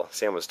while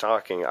Sam was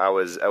talking, I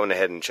went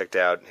ahead and checked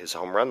out his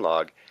home run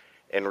log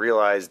and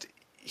realized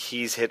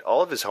he's hit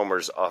all of his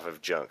homers off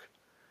of junk.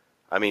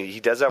 I mean,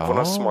 he does have one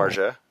off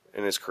Samardzija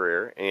in his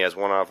career, and he has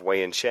one off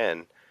Wei-Yin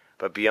Chen.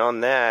 But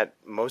beyond that,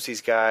 most of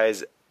these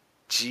guys,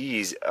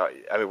 I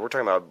mean, we're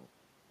talking about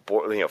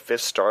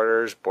fifth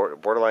starters,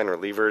 borderline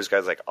relievers,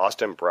 guys like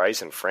Austin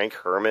Brice and Frank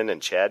Herman and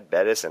Chad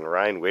Bettis and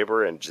Ryan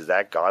Weber and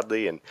Zach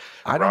Godley and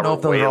I don't know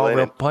if those are all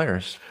real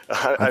players.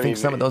 I think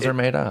some of those are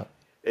made up.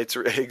 It's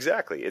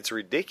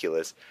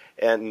ridiculous,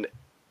 and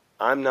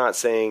I'm not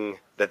saying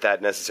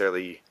that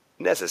necessarily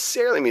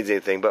means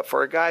anything. But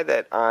for a guy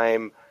that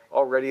I'm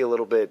already a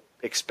little bit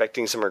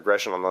expecting some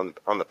regression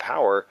on the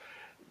power,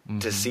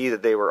 to see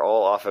that they were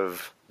all off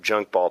of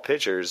junk ball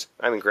pitchers.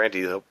 I mean, granted,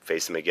 he'll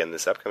face them again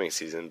this upcoming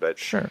season, but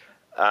sure,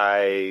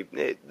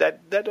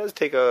 that does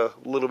take a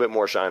little bit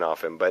more shine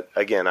off him. But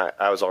again,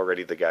 I was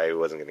already the guy who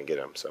wasn't going to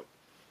get him. So,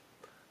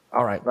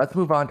 All right, let's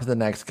move on to the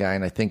next guy,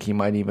 and I think he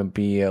might even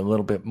be a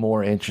little bit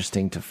more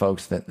interesting to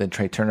folks than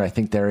Trey Turner. I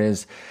think there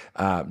is,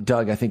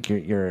 Doug. I think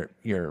your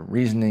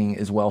reasoning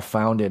is well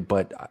founded,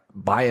 but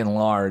by and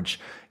large,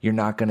 you're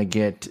not going to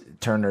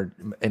get Turner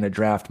in a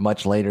draft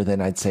much later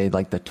than I'd say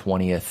like the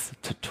 20th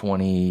to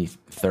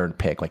 23rd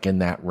pick, like in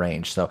that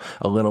range. So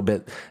a little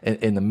bit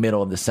in the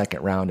middle of the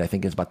second round, I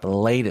think is about the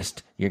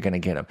latest you're going to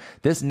get him.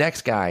 This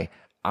next guy,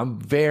 I'm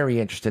very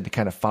interested to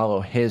kind of follow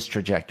his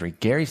trajectory.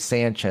 Gary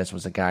Sanchez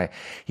was a guy,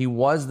 he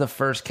was the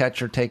first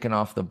catcher taken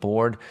off the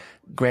board.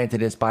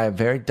 Granted, it's by a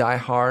very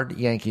diehard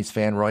Yankees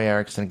fan, Roy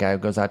Erickson, a guy who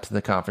goes out to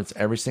the conference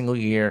every single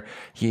year.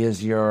 He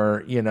is your,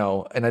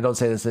 and I don't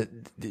say this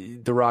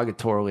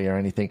derogatorily or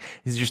anything.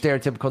 He's your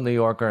stereotypical New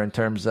Yorker in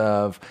terms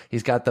of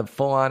he's got the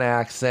full-on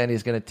accent.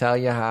 He's going to tell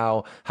you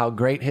how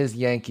great his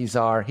Yankees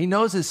are. He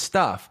knows his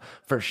stuff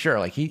for sure.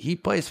 Like he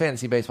plays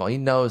fantasy baseball. He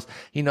knows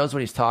what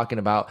he's talking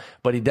about,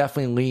 but he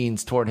definitely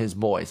leans toward his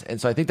boys.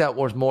 And so I think that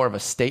was more of a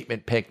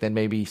statement pick than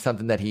maybe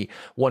something that he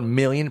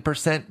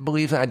 1,000,000%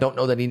 believes in. I don't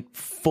know that he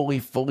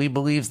fully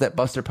believes that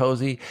Buster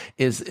Posey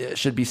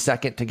should be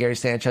second to Gary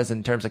Sanchez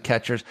in terms of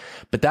catchers,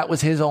 but that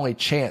was his only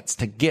chance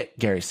to get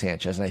Gary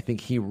Sanchez. And I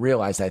think he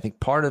realized that. I think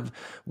part of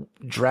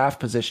draft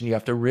position, you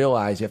have to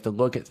realize, you have to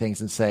look at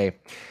things and say,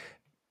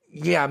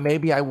 yeah,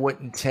 maybe I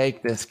wouldn't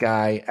take this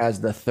guy as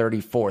the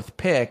 34th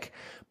pick,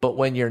 but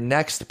when your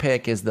next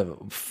pick is the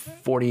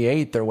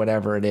 48th or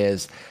whatever it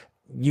is,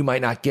 you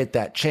might not get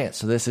that chance.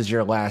 So this is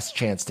your last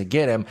chance to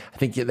get him. I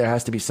think there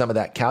has to be some of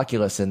that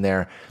calculus in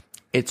there.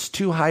 It's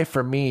too high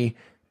for me.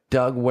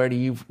 Doug, where do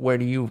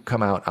you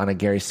come out on a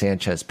Gary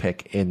Sanchez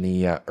pick in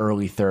the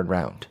early third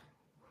round?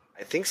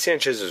 I think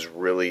Sanchez is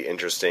really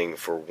interesting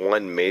for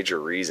one major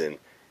reason,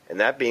 and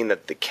that being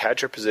that the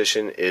catcher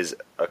position is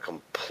a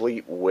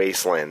complete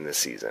wasteland this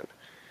season.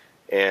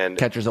 And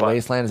catcher's a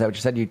wasteland? Is that what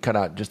you said? You cut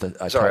out just a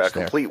touch there.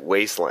 Complete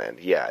wasteland.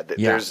 Yeah.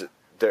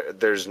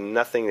 There's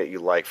nothing that you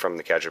like from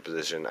the catcher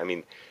position. I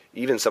mean,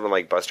 even someone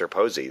like Buster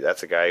Posey,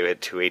 that's a guy who had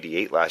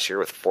 288 last year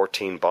with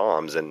 14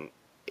 bombs and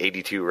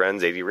 82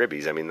 runs, 80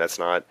 ribbies. I mean, that's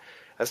not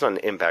an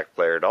impact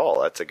player at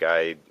all. That's a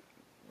guy.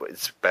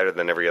 It's better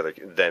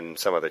than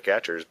some other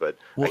catchers, but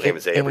I can't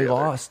even say. And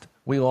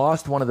we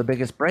lost one of the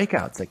biggest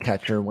breakouts at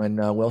catcher when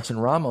Wilson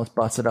Ramos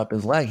busted up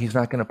his leg. He's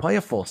not going to play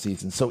a full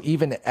season. So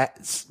even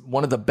at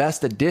one of the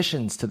best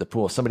additions to the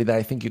pool, somebody that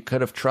I think you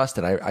could have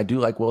trusted. I do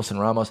like Wilson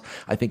Ramos.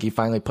 I think he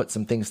finally put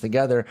some things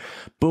together.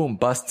 Boom,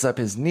 busts up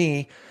his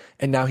knee.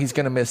 And now he's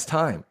going to miss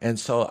time. And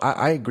so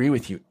I agree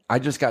with you. I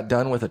just got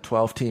done with a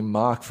 12-team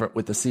mock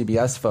with the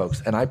CBS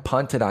folks, and I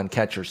punted on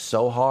catchers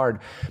so hard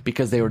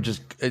because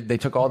they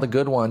took all the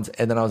good ones.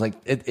 And then I was like,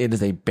 it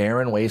is a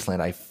barren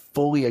wasteland. I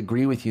fully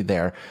agree with you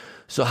there.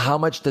 So how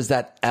much does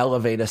that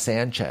elevate a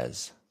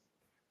Sanchez?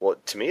 Well,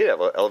 to me, it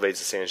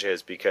elevates a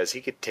Sanchez because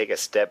he could take a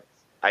step.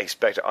 I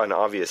expect an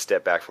obvious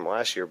step back from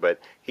last year,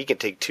 but he can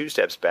take 2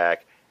 steps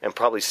back and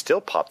probably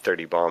still pop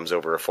 30 bombs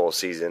over a full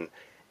season.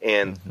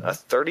 And a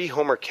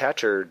 30-homer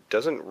catcher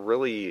doesn't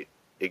really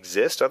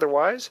exist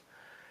otherwise.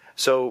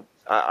 So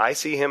I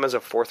see him as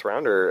a 4th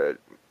rounder,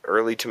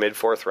 early to mid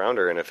 4th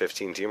rounder in a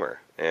 15-teamer.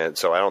 And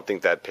so I don't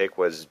think that pick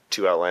was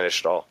too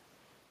outlandish at all.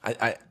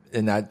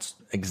 And that's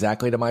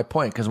exactly to my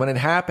point. Because when it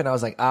happened, I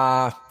was like,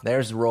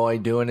 there's Roy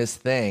doing his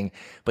thing.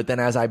 But then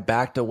as I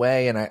backed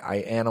away and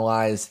I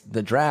analyzed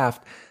the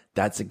draft,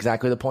 that's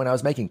exactly the point I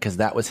was making, because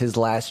that was his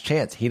last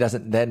chance. He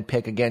doesn't then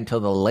pick again till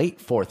the late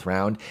 4th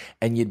round,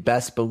 and you'd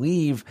best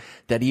believe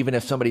that even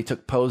if somebody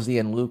took Posey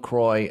and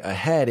Lucroy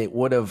ahead, it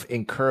would have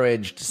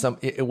encouraged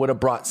it would have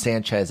brought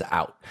Sanchez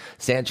out.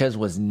 Sanchez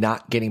was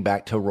not getting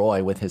back to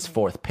Roy with his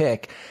 4th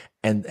pick,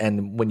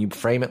 and when you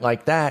frame it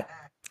like that,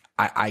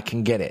 I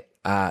can get it.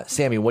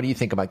 Sammy, what do you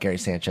think about Gary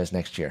Sanchez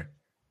next year?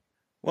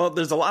 Well,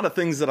 there's a lot of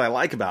things that I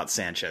like about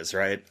Sanchez,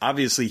 right?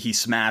 Obviously, he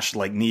smashed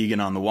like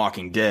Negan on The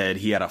Walking Dead.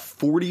 He had a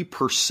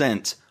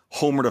 40%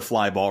 homer to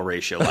fly ball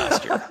ratio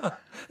last year.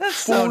 That's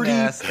so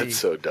nasty. That's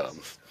so dumb.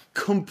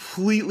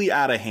 Completely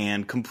out of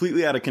hand,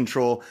 completely out of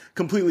control,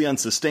 completely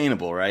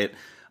unsustainable, right?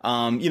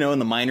 In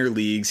the minor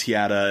leagues, he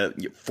had a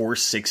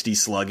 460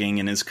 slugging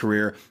in his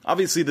career.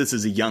 Obviously, this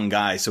is a young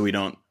guy, so we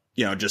don't,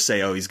 just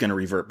say, he's going to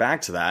revert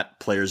back to that.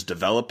 Players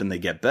develop and they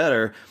get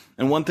better.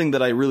 And one thing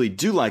that I really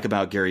do like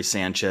about Gary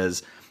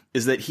Sanchez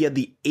is that he had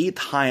the 8th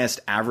highest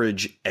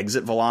average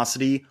exit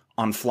velocity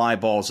on fly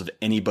balls of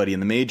anybody in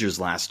the majors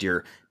last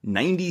year,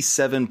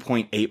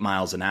 97.8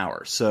 miles an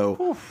hour.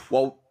 So,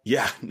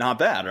 not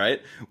bad,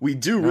 right? We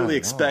do really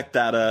expect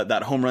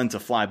that home run to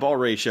fly ball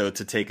ratio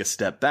to take a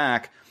step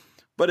back.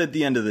 But at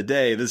the end of the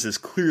day, this is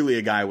clearly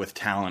a guy with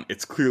talent.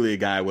 It's clearly a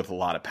guy with a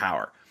lot of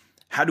power.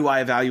 How do I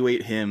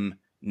evaluate him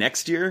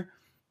next year?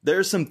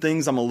 There's some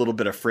things I'm a little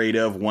bit afraid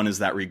of. One is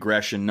that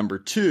regression. Number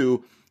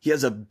 2, he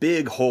has a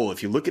big hole.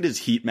 If you look at his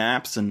heat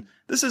maps, and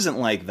this isn't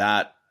like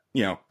that,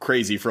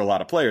 crazy for a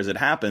lot of players. It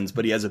happens,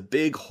 but he has a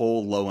big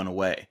hole low and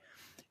away.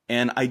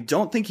 And I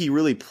don't think he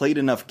really played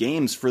enough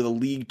games for the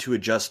league to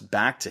adjust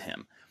back to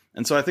him.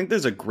 And so I think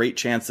there's a great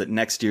chance that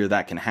next year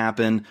that can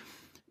happen.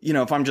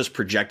 If I'm just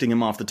projecting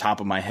him off the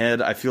top of my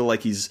head, I feel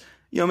like he's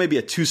maybe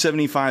a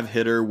 275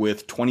 hitter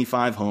with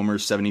 25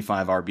 homers,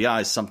 75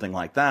 RBIs, something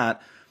like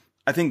that.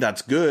 I think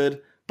that's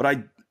good,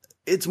 but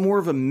it's more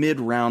of a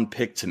mid-round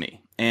pick to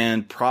me.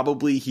 And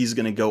probably he's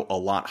going to go a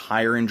lot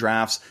higher in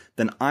drafts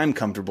than I'm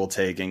comfortable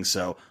taking.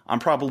 So I'm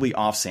probably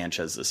off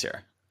Sanchez this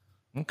year.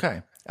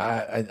 Okay.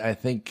 I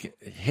think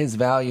his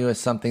value is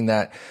something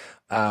that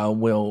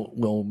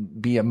will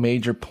be a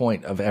major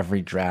point of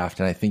every draft.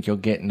 And I think you'll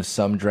get into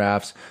some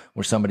drafts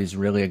where somebody's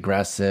really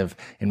aggressive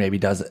and maybe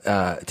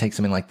takes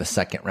him in like the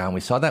second round.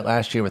 We saw that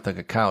last year with like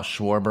a Kyle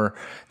Schwarber.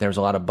 There was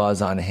a lot of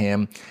buzz on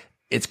him.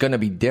 It's going to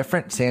be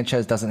different.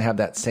 Sanchez doesn't have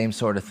that same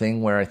sort of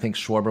thing where I think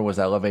Schwarber was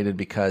elevated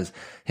because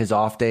his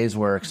off days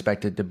were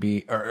expected to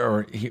be,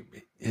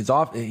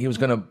 he was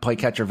going to play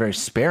catcher very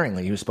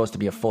sparingly. He was supposed to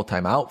be a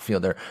full-time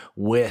outfielder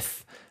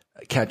with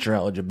catcher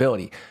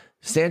eligibility.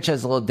 Sanchez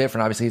is a little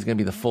different. Obviously, he's going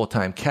to be the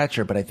full-time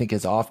catcher, but I think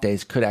his off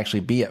days could actually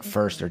be at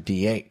first or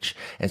DH.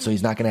 And so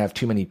he's not going to have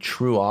too many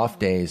true off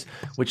days,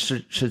 which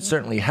should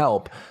certainly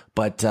help.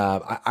 But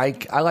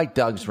I like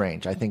Doug's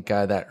range. I think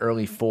that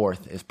early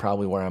fourth is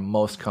probably where I'm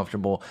most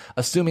comfortable,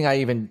 assuming I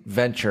even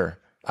venture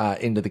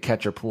into the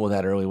catcher pool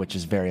that early, which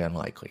is very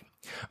unlikely.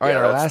 All right,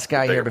 our last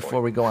guy here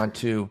before we go on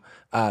to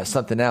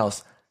something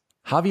else,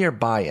 Javier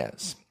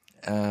Baez.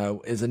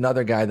 Is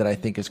another guy that I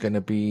think is going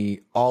to be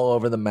all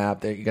over the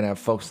map. You're going to have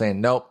folks saying,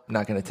 nope,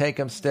 not going to take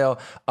him still.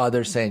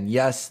 Others saying,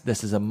 yes,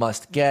 this is a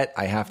must get.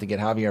 I have to get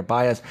Javier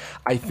Baez.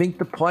 I think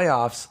the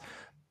playoffs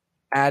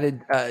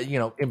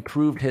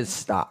improved his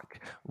stock.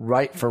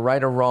 Right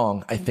or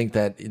wrong, I think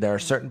that there are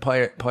certain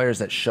players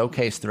that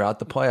showcase throughout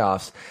the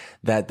playoffs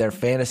that their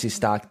fantasy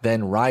stock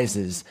then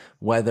rises,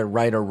 whether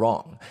right or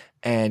wrong.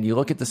 And you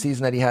look at the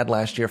season that he had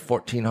last year,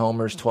 14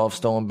 homers, 12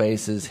 stolen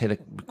bases, hit a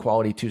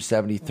quality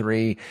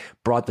 273,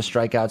 brought the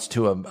strikeouts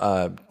to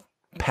a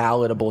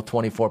palatable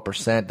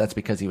 24%. That's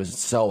because he was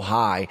so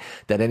high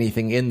that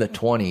anything in the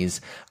 20s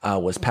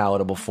was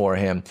palatable for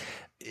him.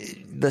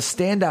 The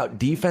standout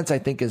defense, I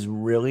think, is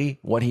really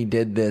what he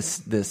did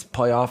this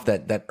playoff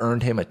that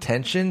earned him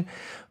attention.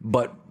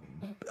 But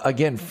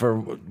again, for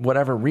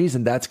whatever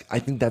reason, I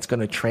think that's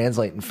going to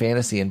translate in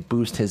fantasy and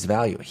boost his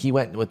value. He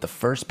went with the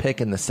first pick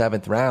in the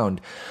 7th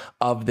round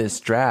of this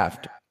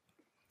draft.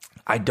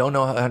 I don't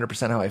know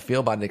 100% how I feel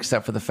about it,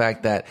 except for the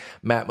fact that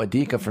Matt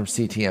Modica from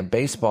CTM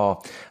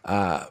Baseball,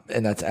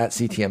 and that's at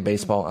CTM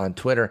Baseball on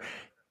Twitter,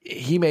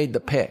 he made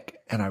the pick.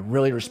 And I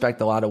really respect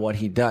a lot of what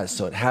he does.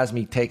 So it has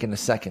me taking a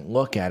second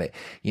look at it.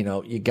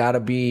 You got to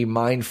be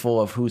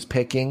mindful of who's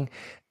picking.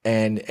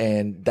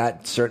 And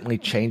that certainly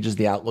changes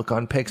the outlook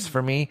on picks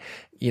for me.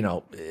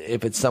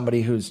 If it's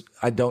somebody who's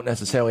I don't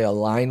necessarily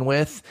align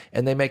with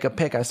and they make a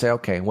pick, I say,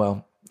 okay,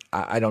 well,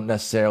 I don't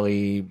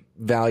necessarily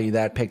value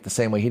that pick the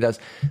same way he does.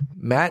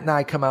 Matt and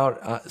I come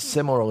out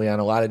similarly on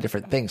a lot of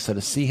different things. So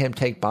to see him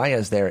take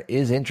Baez there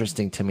is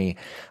interesting to me.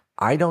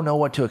 I don't know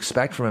what to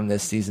expect from him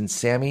this season.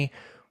 Sammy,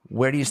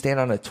 where do you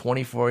stand on a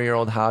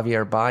 24-year-old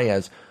Javier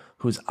Baez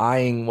who's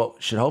eyeing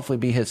what should hopefully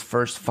be his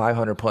first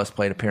 500-plus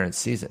plate appearance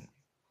season?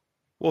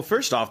 Well,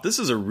 first off, this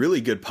is a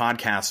really good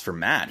podcast for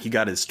Matt. He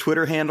got his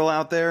Twitter handle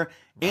out there,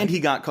 and he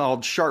got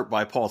called Sharp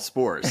by Paul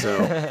Spohr.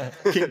 So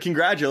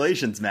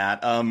congratulations,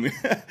 Matt.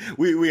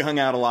 We hung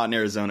out a lot in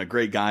Arizona.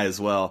 Great guy as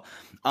well.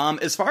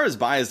 As far as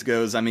Baez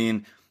goes, I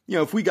mean,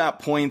 if we got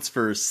points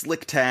for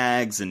slick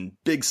tags and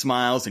big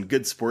smiles and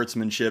good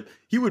sportsmanship,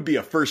 he would be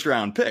a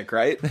first-round pick,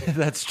 right?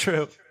 That's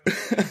true.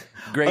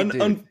 Great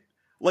dude.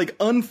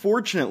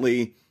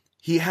 Unfortunately,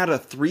 he had a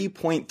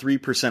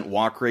 3.3%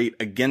 walk rate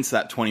against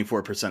that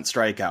 24%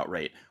 strikeout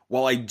rate.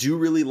 While I do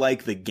really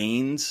like the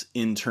gains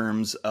in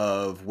terms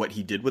of what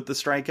he did with the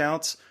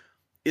strikeouts,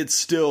 he's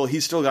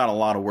still got a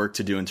lot of work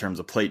to do in terms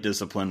of plate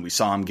discipline. We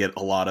saw him get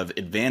a lot of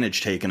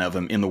advantage taken of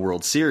him in the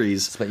World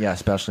Series. But yeah,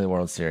 especially the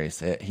World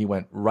Series. He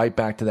went right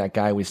back to that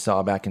guy we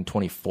saw back in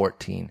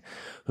 2014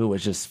 who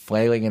was just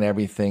flailing and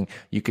everything.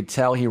 You could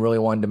tell he really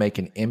wanted to make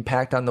an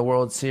impact on the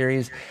World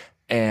Series.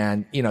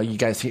 And, you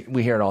guys,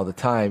 we hear it all the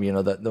time,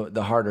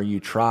 the harder you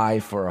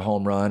try for a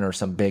home run or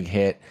some big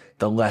hit,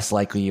 the less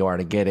likely you are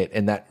to get it.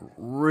 And that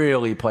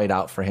really played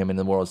out for him in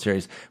the World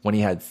Series when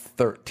he had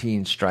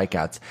 13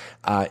 strikeouts.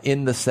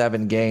 In the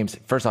 7 games,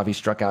 first off, he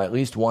struck out at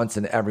least once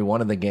in every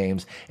one of the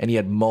games, and he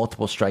had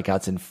multiple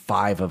strikeouts in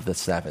 5 of the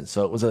 7.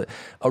 So it was a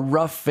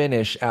rough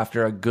finish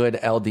after a good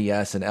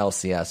LDS and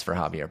LCS for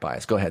Javier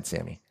Baez. Go ahead,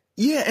 Sammy.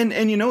 Yeah, and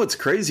what's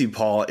crazy,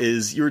 Paul,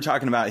 is you were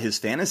talking about his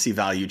fantasy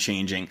value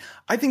changing.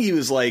 I think he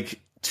was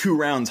like 2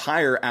 rounds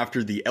higher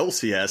after the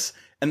LCS,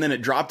 and then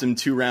it dropped him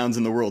 2 rounds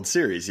in the World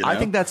Series. I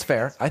think that's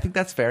fair.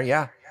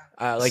 Yeah.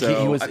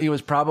 He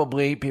was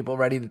probably people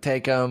ready to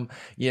take him,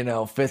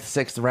 5th,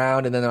 6th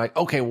round. And then they're like,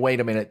 okay, wait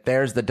a minute.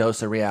 There's the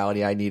dose of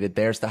reality I needed.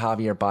 There's the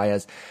Javier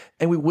Baez.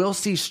 And we will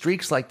see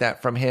streaks like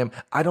that from him.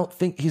 I don't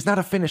think he's not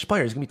a finished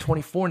player. He's going to be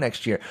 24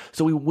 next year.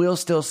 So we will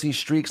still see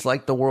streaks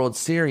like the World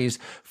Series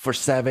for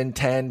 7,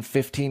 10,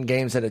 15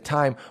 games at a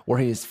time where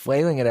he's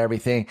flailing at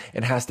everything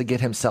and has to get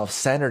himself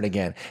centered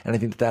again. And I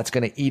think that's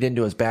going to eat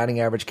into his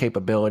batting average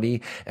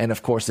capability. And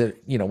of course, when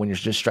you're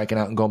just striking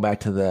out and going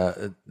back to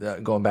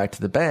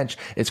the bench,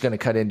 bench, it's going to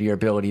cut into your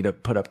ability to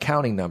put up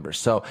counting numbers.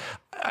 So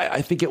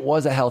I think it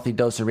was a healthy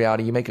dose of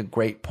reality. You make a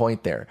great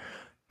point there.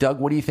 Doug,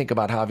 what do you think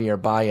about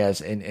Javier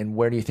Baez, and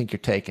where do you think you're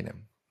taking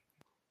him?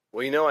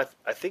 Well,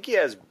 I think he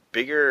has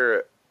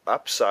bigger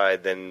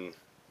upside than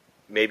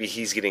maybe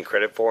he's getting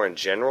credit for in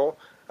general.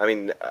 I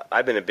mean,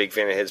 I've been a big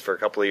fan of his for a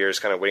couple of years,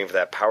 kind of waiting for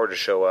that power to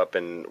show up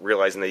and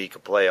realizing that he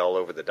could play all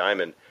over the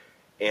diamond.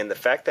 And the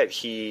fact that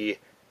he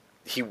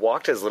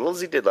walked as little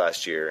as he did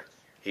last year,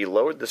 he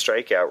lowered the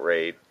strikeout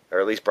rate, or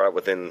at least brought it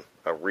within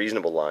a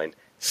reasonable line,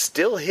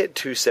 still hit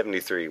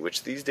 273,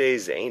 which these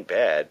days ain't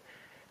bad.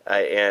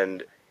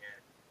 And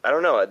I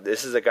don't know.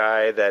 This is a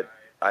guy that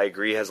I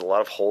agree has a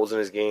lot of holes in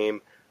his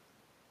game.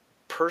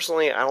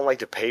 Personally, I don't like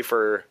to pay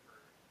for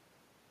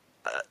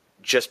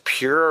just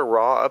pure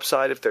raw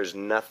upside if there's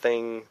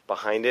nothing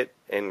behind it.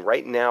 And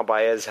right now,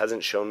 Baez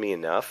hasn't shown me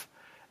enough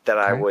that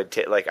I would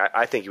take. Like,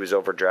 I think he was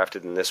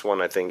overdrafted in this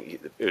one. I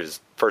think it was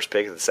first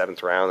pick of the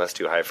 7th round. That's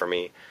too high for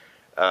me.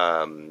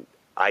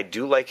 I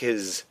do like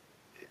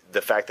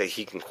the fact that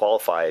he can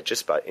qualify at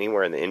just about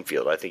anywhere in the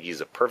infield. I think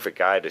he's a perfect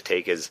guy to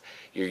take as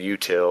your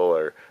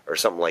util or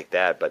something like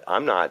that. But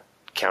I'm not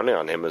counting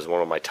on him as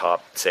one of my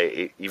top,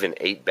 say, even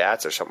 8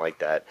 bats or something like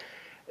that.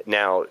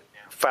 Now,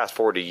 fast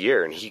forward a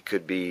year, and he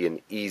could be an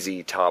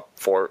easy top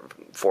four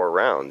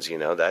rounds,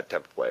 that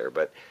type of player.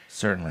 But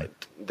certainly,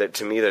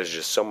 to me, there's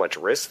just so much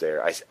risk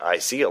there. I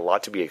see a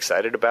lot to be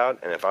excited about,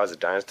 and if I was a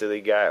Dynasty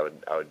League guy,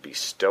 I would be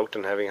stoked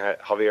on having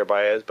Javier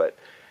Baez, but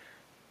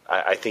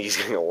I think he's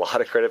getting a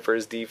lot of credit for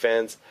his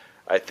defense.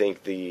 I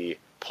think the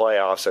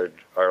playoffs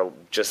are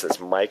just this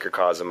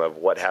microcosm of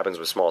what happens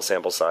with small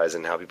sample size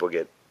and how people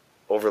get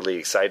overly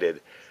excited,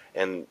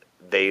 and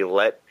they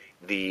let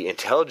the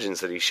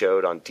intelligence that he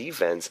showed on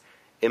defense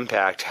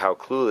impact how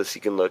clueless he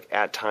can look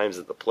at times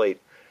at the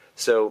plate.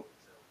 So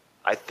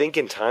I think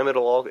in time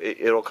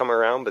it'll come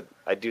around, but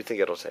I do think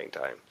it'll take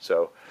time.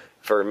 So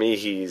for me,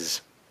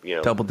 he's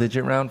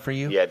double-digit round for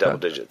you? Yeah, double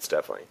digits,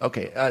 definitely.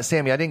 Okay.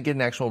 Sammy, I didn't get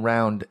an actual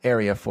round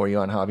area for you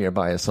on Javier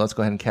Baez, so let's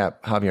go ahead and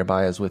cap Javier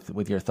Baez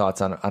with your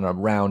thoughts on a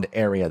round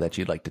area that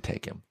you'd like to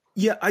take him.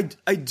 Yeah,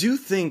 I do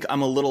think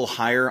I'm a little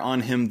higher on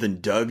him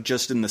than Doug,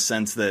 just in the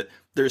sense that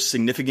there's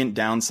significant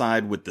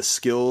downside with the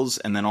skills,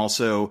 and then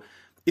also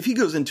if he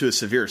goes into a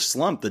severe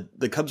slump,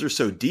 the Cubs are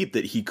so deep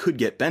that he could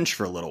get benched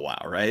for a little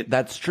while, right?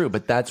 That's true,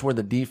 but that's where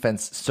the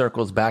defense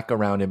circles back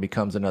around and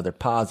becomes another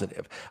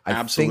positive. I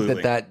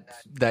Absolutely. think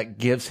that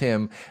gives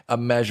him a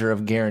measure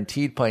of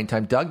guaranteed playing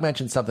time. Doug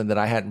mentioned something that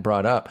I hadn't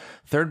brought up.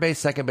 Third base,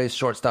 second base,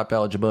 shortstop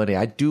eligibility.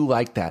 I do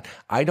like that.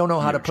 I don't know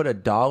how to put a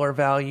dollar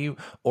value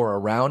or a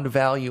round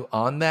value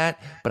on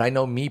that, but I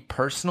know me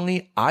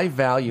personally, I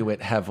value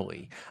it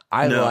heavily.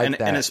 I like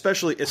that. And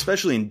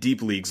especially in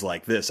deep leagues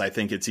like this, I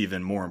think it's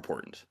even more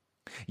important.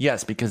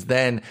 Yes, because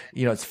then,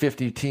 it's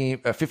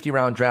 50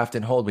 round draft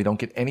and hold. We don't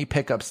get any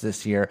pickups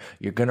this year.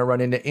 You're going to run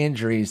into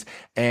injuries,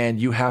 and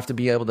you have to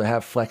be able to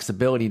have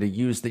flexibility to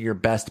use your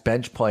best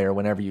bench player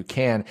whenever you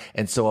can.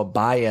 And so a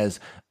Baez,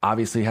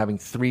 obviously having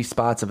 3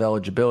 spots of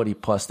eligibility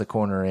plus the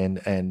corner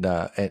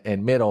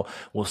and middle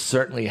will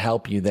certainly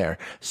help you there.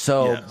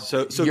 So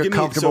you're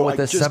comfortable with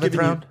this 7th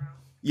round?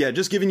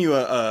 Just giving you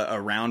a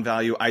round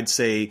value, I'd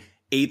say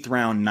 8th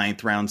round,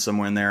 9th round,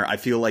 somewhere in there. I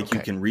feel like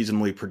you can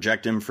reasonably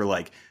project him for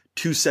like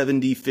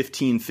 270,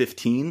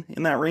 15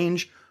 in that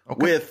range,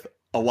 with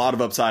a lot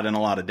of upside and a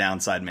lot of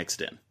downside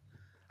mixed in.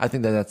 I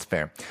think that's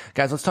fair.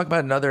 Guys, let's talk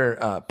about another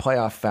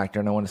playoff factor,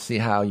 and I want to see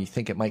how you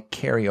think it might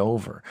carry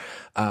over.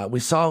 We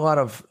saw a lot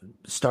of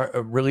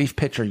relief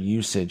pitcher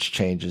usage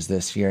changes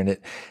this year, and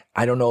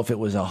I don't know if it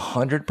was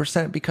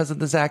 100% because of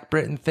the Zach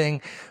Britton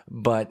thing,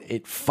 but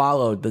it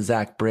followed the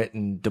Zach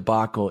Britton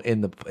debacle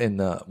in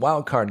the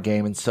wild card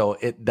game, and so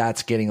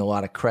that's getting a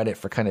lot of credit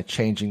for kind of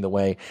changing the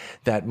way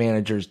that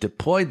managers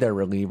deployed their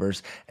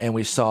relievers, and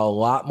we saw a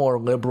lot more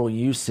liberal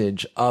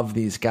usage of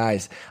these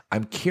guys.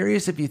 I'm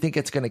curious if you think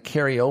it's going to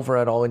carry over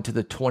at all into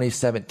the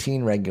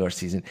 2017 regular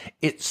season.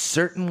 It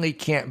certainly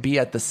can't be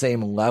at the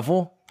same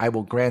level. I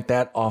will grant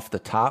that off the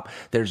top.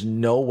 There's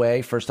no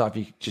way. First off,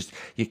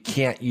 you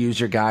can't use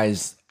your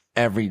guys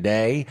every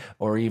day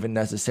or even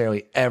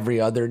necessarily every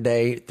other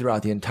day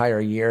throughout the entire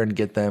year and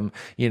get them,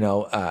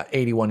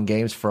 81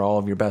 games for all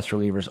of your best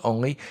relievers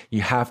only.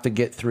 You have to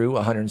get through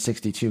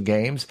 162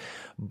 games.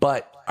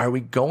 But are we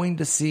going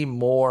to see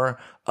more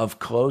of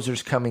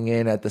closers coming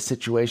in at the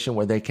situation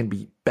where they can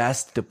be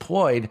best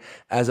deployed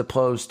as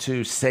opposed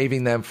to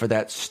saving them for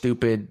that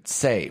stupid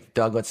save?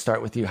 Doug, let's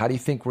start with you. How do you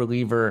think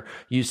reliever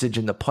usage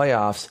in the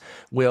playoffs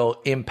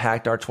will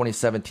impact our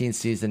 2017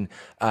 season,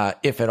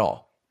 if at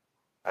all?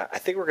 I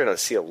think we're going to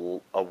see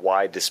a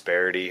wide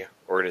disparity,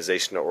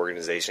 organization to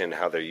organization,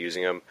 how they're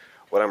using them.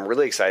 What I'm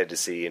really excited to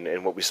see,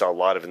 and what we saw a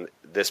lot of in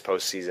this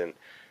postseason,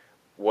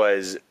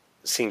 was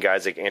seeing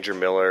guys like Andrew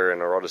Miller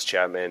and Aroldis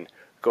Chapman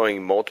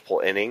going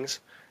multiple innings.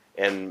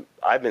 And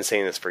I've been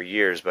saying this for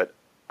years, but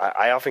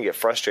I often get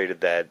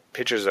frustrated that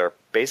pitchers are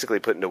basically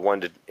put into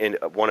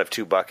one of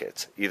 2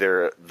 buckets,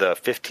 either the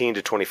 15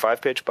 to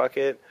 25 pitch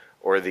bucket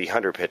or the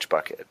 100 pitch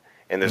bucket.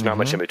 and there's not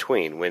much in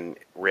between. When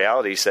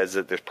reality says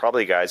that there's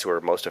probably guys who are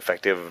most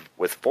effective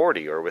with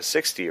 40 or with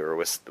 60 or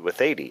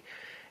with 80.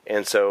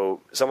 And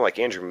so someone like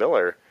Andrew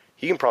Miller,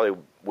 he can probably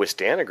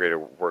withstand a greater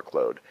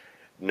workload.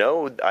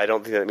 No, I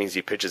don't think that means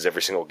he pitches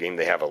every single game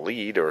they have a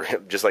lead, or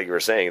just like you were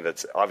saying,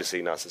 that's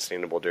obviously not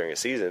sustainable during a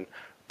season.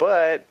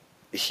 But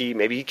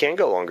maybe he can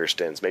go longer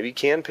stints. Maybe he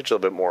can pitch a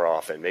little bit more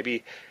often.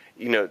 Maybe,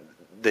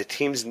 the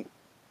teams,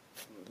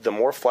 the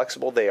more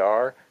flexible they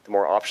are, the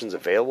more options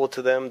available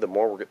to them, the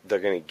more they're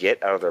going to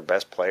get out of their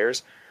best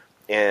players.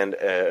 And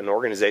an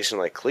organization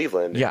like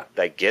Cleveland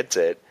that gets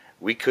it,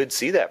 we could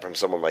see that from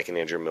someone like an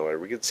Andrew Miller.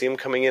 We could see him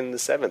coming in the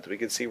 7th. We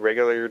could see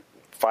regular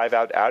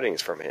 5-out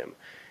outings from him.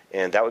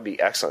 And that would be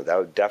excellent. That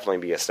would definitely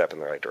be a step in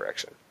the right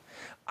direction.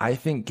 I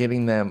think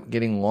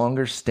getting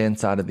longer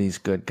stints out of these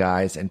good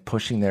guys and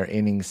pushing their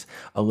innings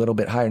a little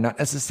bit higher, not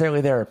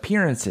necessarily their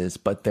appearances,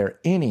 but their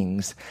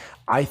innings,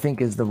 I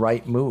think is the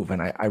right move.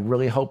 And I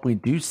really hope we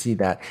do see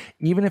that,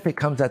 even if it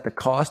comes at the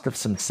cost of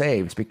some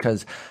saves,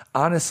 because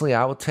honestly,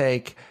 I will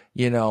take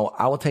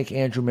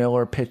Andrew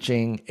Miller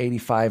pitching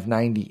 85,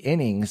 90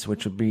 innings,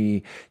 which would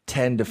be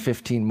 10 to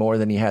 15 more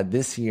than he had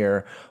this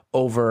year,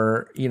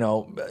 over,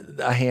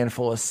 a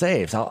handful of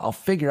saves. I'll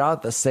figure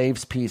out the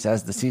saves piece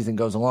as the season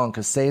goes along,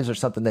 because saves are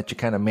something that you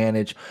kind of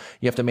manage.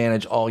 You have to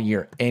manage all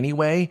year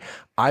anyway.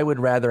 I would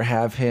rather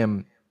have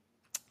him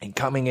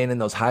coming in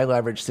those high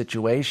leverage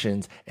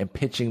situations and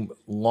pitching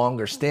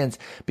longer stints,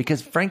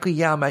 because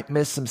frankly, I might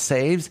miss some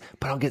saves,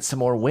 but I'll get some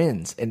more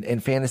wins,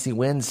 and fantasy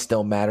wins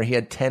still matter. He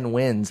had 10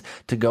 wins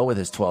to go with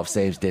his 12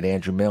 saves, did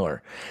Andrew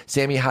Miller.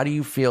 Sammy, how do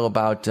you feel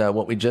about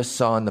what we just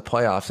saw in the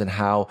playoffs and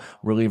how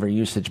reliever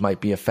usage might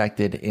be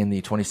affected in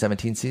the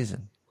 2017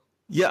 season?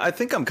 Yeah, I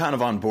think I'm kind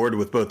of on board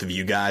with both of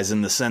you guys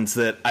in the sense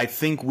that I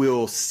think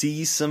we'll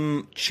see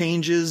some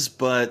changes,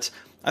 but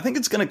I think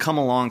it's going to come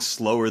along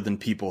slower than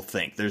people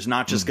think. There's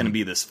not just going to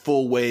be this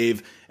full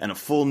wave and a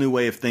full new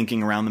way of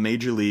thinking around the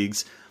major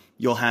leagues.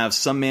 You'll have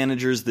some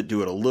managers that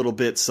do it a little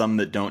bit, some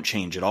that don't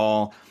change at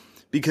all.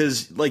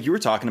 Because, like you were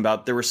talking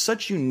about, there were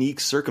such unique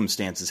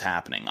circumstances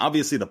happening.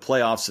 Obviously, the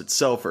playoffs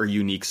itself are a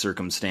unique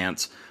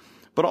circumstance.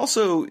 But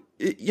also,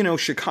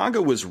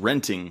 Chicago was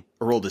renting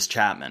Aroldis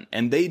Chapman,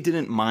 and they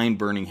didn't mind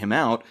burning him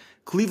out.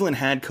 Cleveland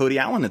had Cody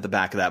Allen at the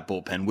back of that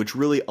bullpen, which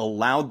really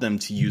allowed them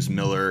to use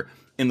Miller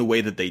in the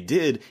way that they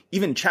did.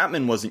 Even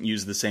Chapman wasn't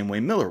used the same way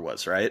Miller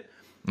was, right?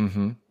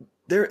 Mm-hmm.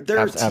 There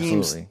are teams.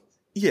 Absolutely.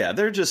 Yeah,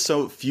 there are just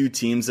so few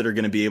teams that are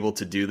going to be able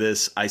to do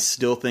this. I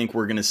still think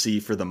we're going to see,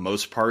 for the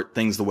most part,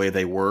 things the way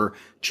they were,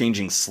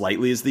 changing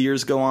slightly as the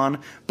years go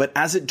on. But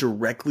as it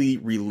directly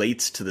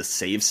relates to the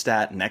save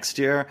stat next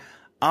year,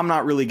 I'm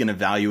not really going to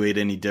evaluate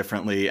any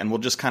differently, and we'll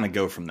just kind of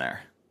go from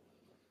there.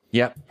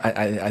 Yep,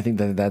 I think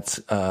that's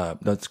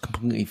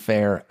completely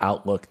fair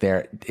outlook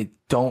there.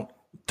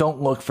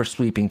 Don't look for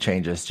sweeping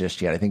changes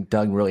just yet. I think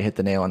Doug really hit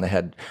the nail on the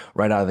head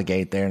right out of the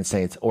gate there and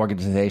say it's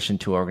organization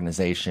to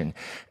organization.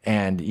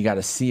 And you got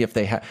to see if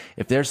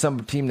there's some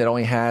team that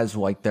only has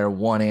like their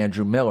one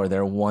Andrew Miller,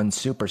 their one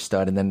super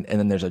stud, and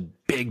then there's a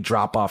big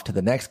drop off to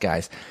the next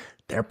guys,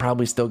 they're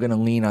probably still going to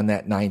lean on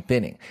that 9th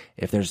inning.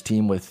 If there's a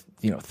team with,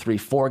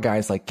 3-4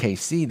 guys like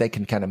KC, they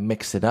can kind of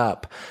mix it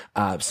up.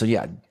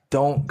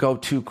 Don't go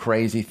too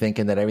crazy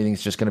thinking that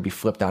everything's just going to be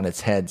flipped on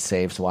its head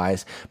saves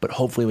wise, but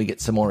hopefully we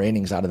get some more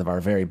innings out of our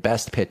very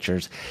best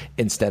pitchers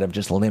instead of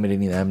just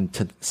limiting them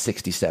to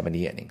 60,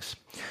 70 innings.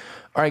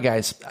 All right,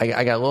 guys,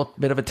 I got a little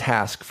bit of a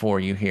task for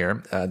you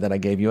here that I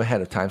gave you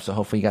ahead of time, so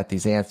hopefully you got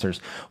these answers.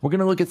 We're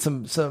going to look at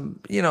some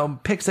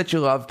picks that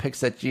you love, picks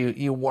that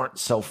you weren't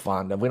so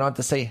fond of. We don't have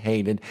to say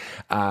hated.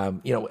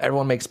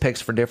 Everyone makes picks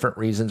for different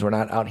reasons. We're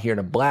not out here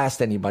to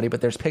blast anybody, but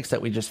there's picks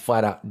that we just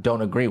flat out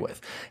don't agree with.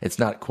 It's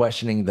not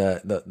questioning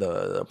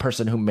the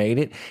person who made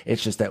it.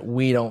 It's just that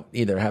we don't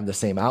either have the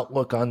same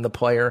outlook on the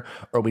player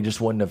or we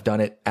just wouldn't have done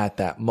it at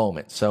that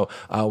moment. So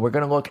we're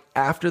going to look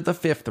after the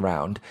 5th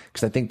round,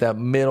 because I think the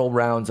middle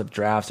rounds of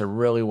drafts are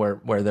really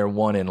where they're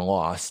won and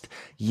lost.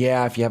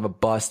 Yeah, if you have a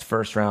bust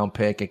first round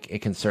pick,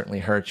 it can certainly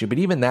hurt you. But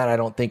even that, I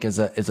don't think is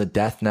a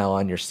death knell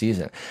on your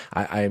season.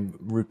 I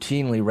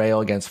routinely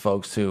rail against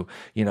folks who,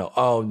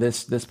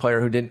 this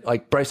player who didn't,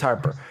 like Bryce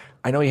Harper.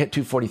 I know he hit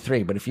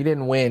 243, but if you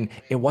didn't win,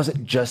 it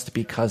wasn't just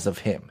because of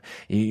him.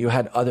 You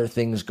had other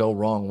things go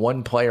wrong.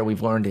 One player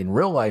we've learned in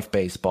real life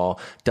baseball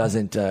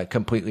doesn't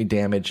completely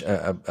damage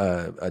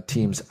a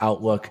team's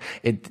outlook.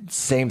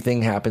 Same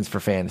thing happens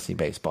for fantasy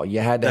baseball. You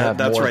had to have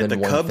more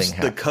than one thing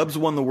happen. The Cubs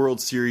won the World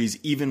Series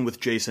even with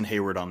Jason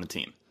Hayward on the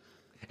team.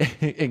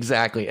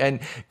 Exactly. And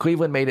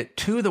Cleveland made it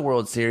to the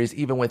World Series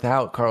even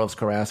without Carlos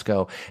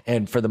Carrasco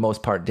and, for the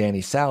most part,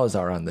 Danny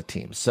Salazar on the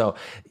team. So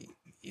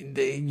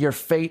your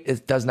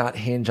fate does not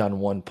hinge on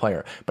one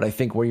player, but I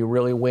think where you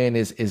really win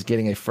is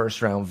getting a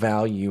first round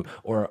value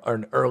or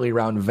an early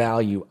round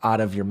value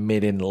out of your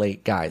mid and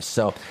late guys.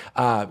 So,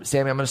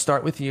 Sammy, I'm going to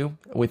start with you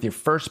with your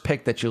first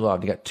pick that you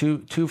loved. You got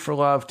two for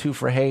love, 2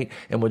 for hate,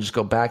 and we'll just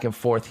go back and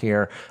forth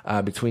here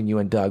between you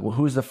and Doug. Well,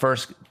 who's the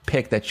first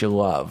pick that you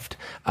loved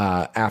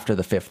after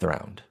the 5th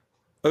round?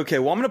 Okay,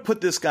 well, I'm going to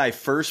put this guy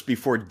first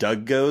before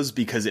Doug goes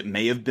because it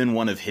may have been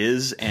one of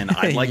his, and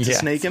I'd like to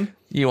snake him.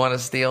 You want to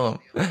steal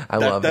him? I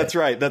love that's it.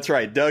 Right. That's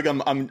right. Doug,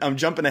 I'm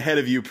jumping ahead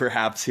of you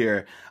perhaps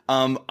here.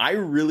 I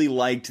really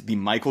liked the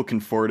Michael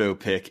Conforto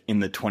pick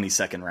in the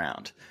 22nd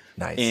round.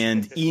 Nice.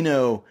 And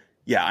Eno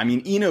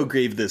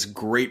gave this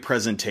great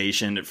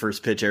presentation at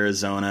First Pitch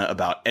Arizona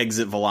about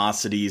exit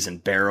velocities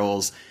and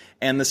barrels.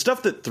 And the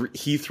stuff that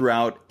he threw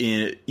out,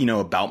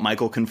 about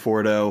Michael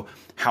Conforto,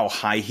 how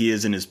high he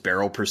is in his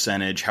barrel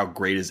percentage, how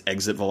great his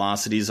exit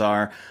velocities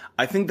are,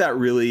 I think that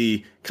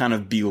really kind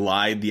of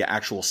belied the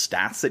actual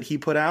stats that he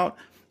put out.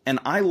 And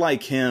I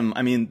like him.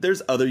 I mean,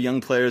 there's other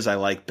young players I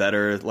like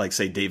better, like,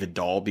 say, David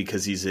Dahl,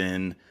 because he's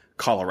in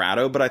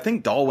Colorado. But I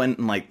think Dahl went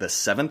in, like, the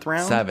 7th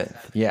round.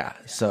 7th, yeah.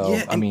 So,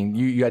 yeah, I mean,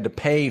 you had to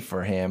pay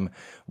for him,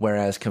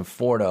 whereas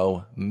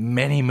Conforto,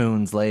 many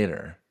moons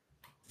later.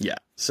 Yeah,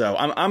 so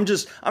I'm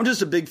just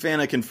a big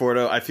fan of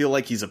Conforto. I feel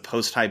like he's a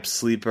post-hype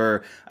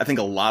sleeper. I think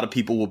a lot of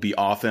people will be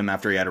off him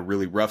after he had a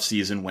really rough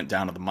season, went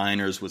down to the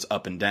minors, was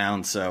up and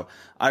down. So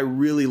I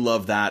really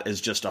love that as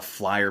just a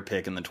flyer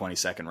pick in the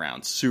 22nd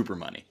round. Super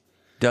money.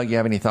 Doug, you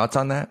have any thoughts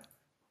on that?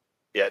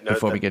 Yeah, no.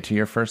 Before we get to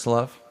your first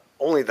love?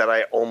 Only that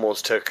I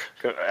almost took,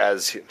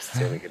 as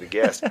Sammy could have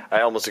guessed,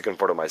 I almost took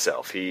Conforto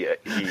myself. He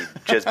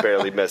just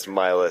barely missed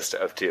my list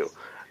of 2.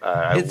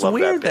 It's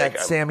weird that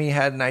Sammy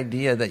had an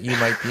idea that you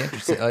might be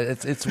interested.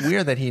 It's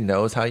weird that he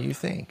knows how you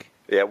think.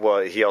 Yeah,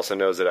 well, he also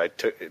knows that I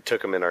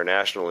took him in our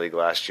National League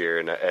last year,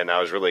 and I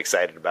was really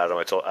excited about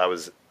him. I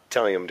was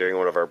telling him during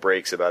one of our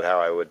breaks about how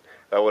I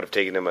would have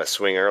taken him a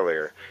swing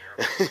earlier.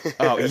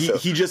 Oh,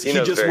 he just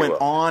went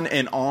on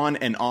and on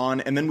and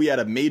on, and then we had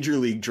a major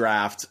league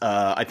draft.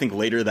 I think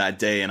later that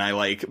day, and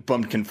I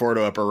bumped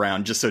Conforto up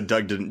around just so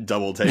Doug didn't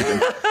double take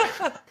him.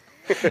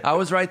 I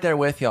was right there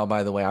with y'all,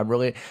 by the way. I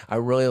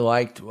really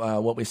liked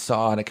what we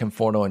saw out of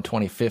Conforto in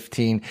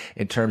 2015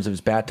 in terms of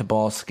his bat to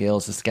ball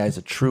skills. This guy's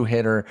a true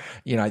hitter.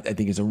 I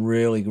think he's a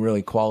really,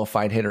 really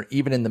qualified hitter.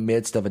 Even in the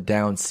midst of a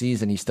down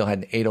season, he still had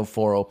an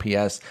 804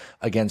 OPS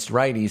against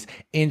righties.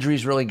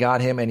 Injuries really got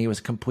him, and he was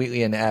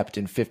completely inept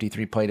in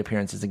 53 plate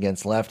appearances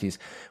against lefties,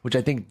 which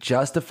I think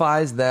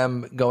justifies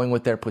them going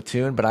with their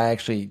platoon, but I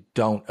actually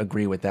don't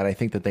agree with that. I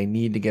think that they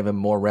need to give him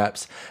more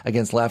reps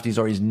against lefties,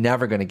 or he's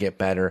never going to get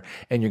better,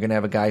 and you're going to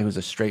have a guy who's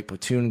a straight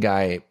platoon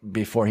guy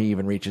before he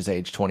even reaches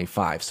age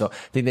 25. So I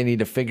think they need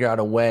to figure out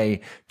a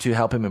way to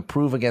help him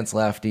improve against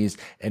lefties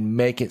and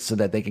make it so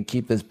that they can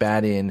keep this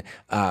bat in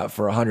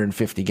for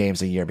 150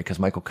 games a year, because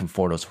Michael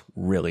Conforto's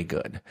really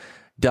good.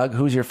 Doug,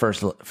 who's your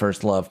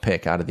first love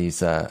pick out of these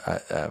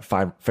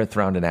fifth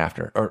round and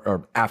after,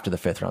 or after the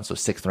 5th round, so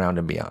 6th round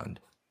and beyond?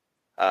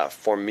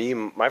 For me,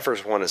 my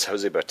first one is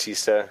Jose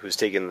Bautista, who's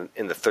taken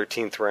in the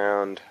 13th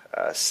round,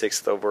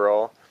 6th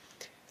overall.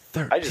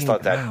 I just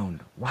thought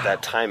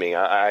that timing,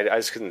 I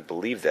just couldn't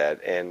believe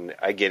that. And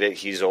I get it.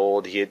 He's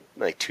old. He had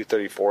like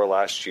 234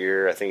 last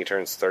year. I think he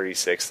turns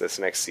 36 this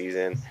next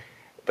season.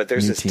 But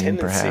there's this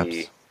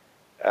tendency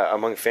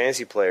among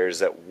fantasy players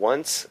that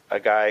once a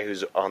guy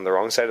who's on the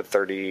wrong side of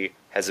 30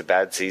 has a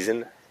bad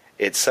season,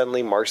 it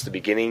suddenly marks the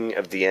beginning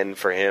of the end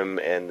for him,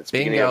 and it's the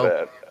beginning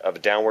of a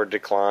downward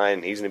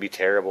decline. He's going to be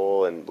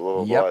terrible, and blah,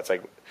 blah, blah. It's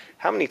like,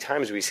 how many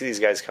times do we see these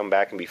guys come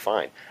back and be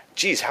fine?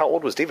 Geez, how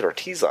old was David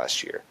Ortiz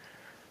last year?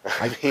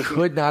 I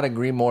could not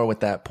agree more with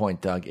that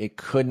point, Doug. It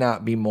could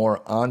not be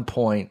more on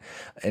point,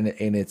 and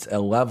it's a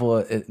level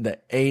of the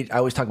age. I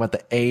always talk about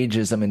the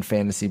ageism in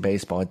fantasy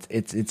baseball.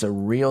 It's a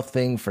real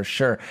thing for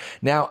sure.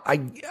 Now, I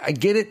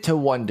get it to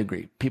one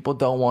degree. People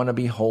don't want to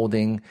be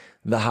holding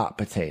the hot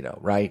potato,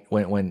 right?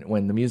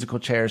 When the musical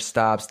chair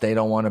stops, they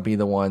don't want to be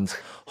the ones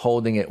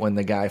holding it when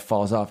the guy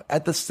falls off.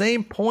 At the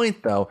same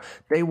point, though,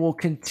 they will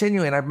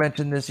continue, and I've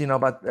mentioned this,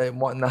 about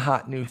wanting the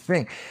hot new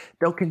thing.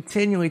 They'll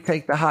continually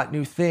take the hot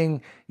new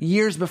thing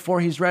years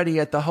before he's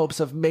ready at the hopes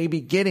of maybe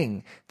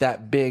getting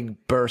that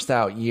big burst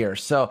out year.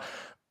 So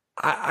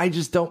I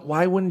just don't,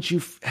 why wouldn't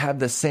you have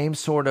the same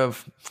sort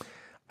of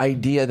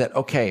idea that,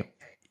 okay,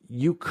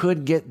 you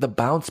could get the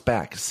bounce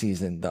back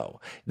season, though.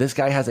 This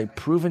guy has a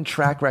proven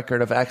track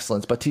record of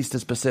excellence, Bautista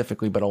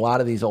specifically, but a lot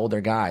of these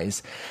older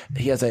guys,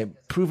 he has a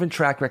proven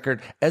track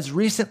record as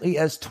recently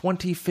as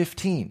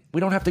 2015. We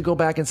don't have to go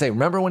back and say,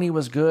 remember when he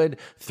was good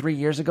 3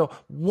 years ago?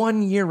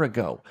 1 year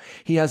ago.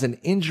 He has an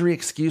injury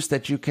excuse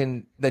that you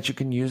can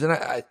use.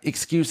 And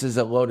excuse is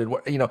a loaded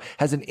word,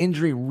 has an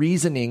injury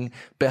reasoning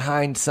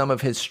behind some of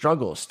his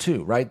struggles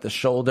too, right? The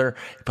shoulder,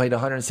 he played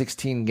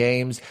 116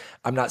 games.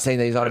 I'm not saying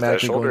that he's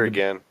automatically shoulder going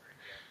again.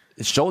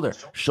 Shoulder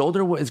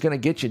is going to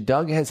get you.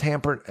 Doug has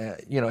hampered,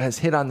 has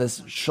hit on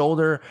this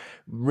shoulder,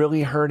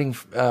 really hurting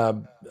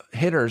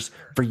hitters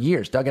for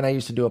years. Doug and I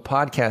used to do a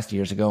podcast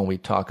years ago, and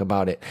we'd talk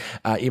about it.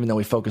 Even though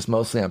we focus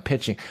mostly on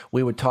pitching,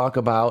 we would talk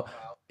about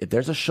if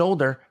there's a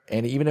shoulder,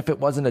 and even if it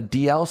wasn't a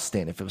DL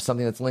stint, if it was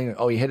something that's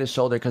lingering, he hit his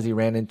shoulder because he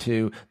ran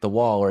into the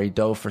wall or he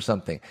dove for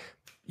something.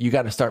 you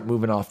got to start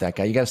moving off that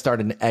guy. You got to start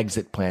an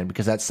exit plan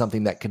because that's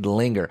something that could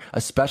linger,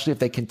 especially if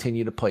they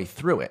continue to play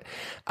through it.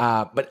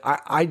 But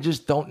I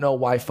just don't know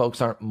why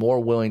folks aren't more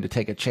willing to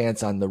take a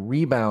chance on the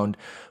rebound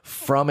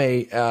from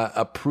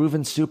a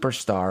proven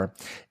superstar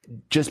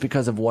just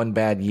because of one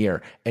bad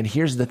year. And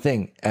here's the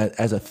thing,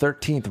 as a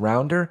 13th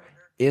rounder,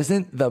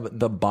 isn't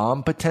the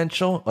bomb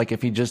potential, like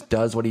if he just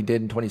does what he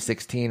did in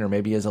 2016 or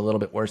maybe is a little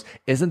bit worse,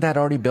 isn't that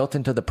already built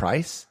into the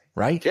price,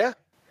 right? Yeah.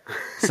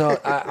 So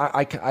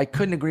I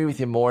couldn't agree with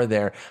you more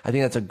there. I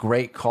think that's a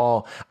great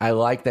call. I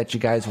like that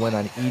you guys went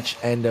on each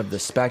end of the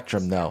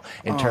spectrum, though,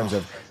 in terms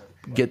of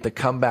get the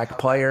comeback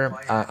player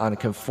on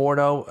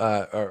Conforto,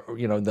 or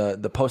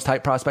the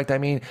post-hype prospect,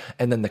 and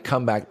then the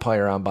comeback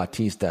player on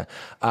Bautista.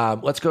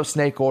 Let's go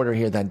snake order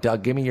here then.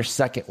 Doug, give me your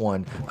second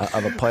one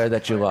of a player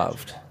that you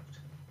loved.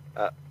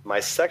 My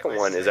second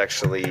one is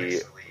actually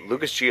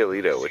Lucas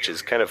Giolito, which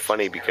is kind of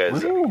funny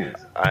because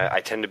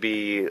I tend to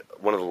be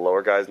one of the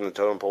lower guys in the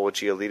totem pole with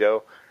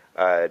Giolito.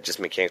 Just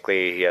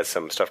mechanically, he has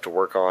some stuff to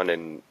work on,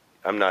 and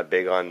I'm not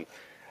big on.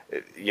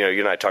 You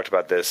and I talked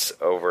about this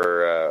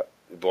over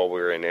while we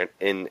were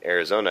in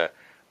Arizona.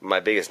 My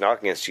biggest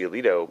knock against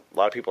Giolito, a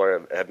lot of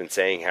people have been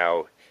saying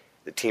how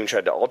the team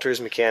tried to alter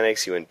his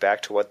mechanics. He went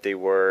back to what they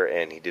were,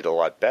 and he did a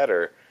lot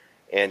better.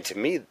 And to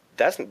me,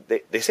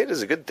 they say it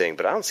as a good thing,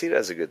 but I don't see it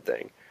as a good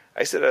thing.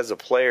 I see it as a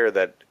player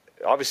that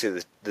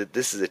obviously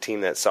this is a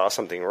team that saw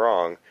something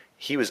wrong.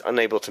 He was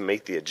unable to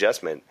make the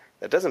adjustment.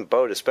 That doesn't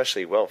bode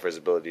especially well for his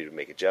ability to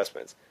make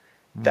adjustments.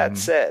 That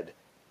said,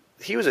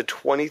 he was a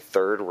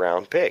 23rd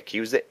round pick.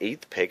 He was the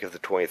 8th pick of the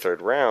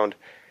 23rd round.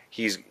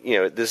 He's,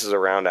 this is a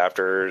round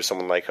after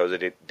someone like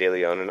Jose De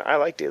Leon, and I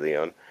like De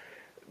Leon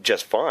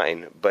just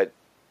fine, but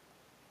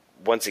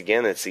once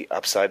again, it's the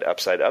upside.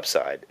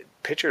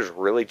 Pitchers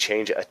really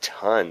change a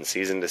ton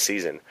season to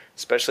season,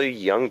 especially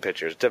young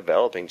pitchers,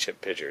 developing chip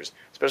pitchers,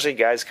 especially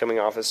guys coming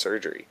off of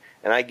surgery.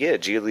 And I get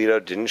it,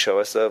 Giolito didn't show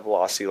us the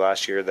velocity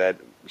last year that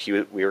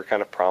we were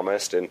kind of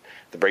promised, and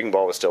the breaking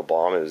ball was still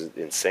bomb. It was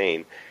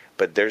insane.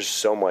 But there's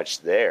so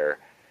much there.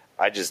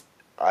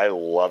 I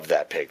love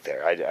that pick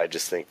there. I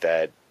just think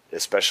that,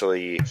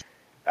 especially,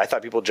 I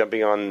thought people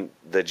jumping on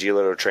the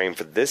Giolito train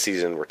for this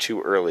season were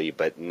too early,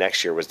 but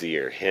next year was the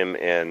year, him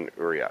and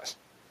Urias.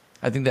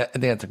 I think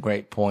that's a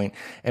great point.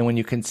 And when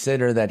you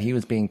consider that he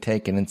was being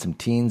taken in some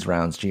teens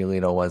rounds,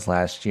 Giolito was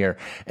last year,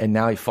 and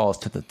now he falls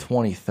to the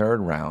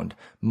 23rd round.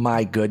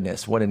 My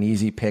goodness, what an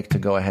easy pick to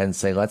go ahead and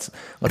say, let's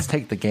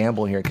take the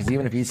gamble here, because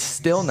even if he's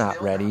still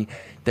not ready,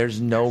 there's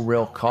no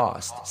real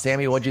cost.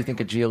 Sammy, what do you think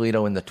of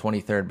Giolito in the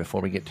 23rd before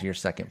we get to your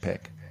second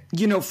pick?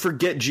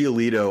 Forget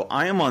Giolito.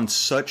 I am on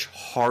such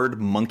hard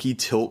monkey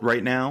tilt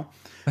right now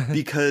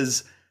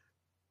because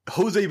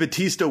Jose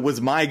Bautista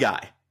was my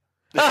guy.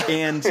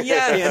 And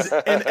yes,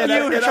 and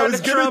I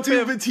was going to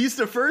do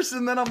Bautista first,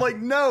 and then I'm like,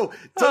 no,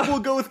 Doug will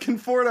go with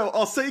Conforto.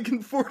 I'll say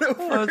Conforto first.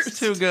 Oh, that's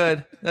too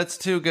good. That's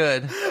too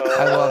good.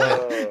 I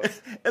love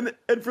it.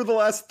 And for the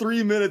last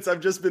 3 minutes, I've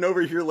just been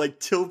over here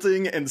like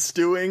tilting and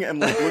stewing and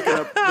like looking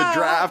up the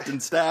draft and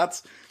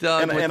stats.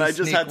 And I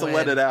just had to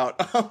let it out.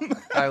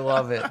 I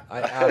love it.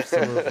 I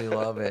absolutely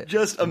love it.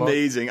 Just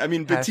amazing. I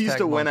mean,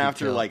 Bautista went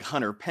after tilt. like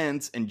Hunter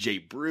Pence and Jay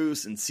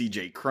Bruce and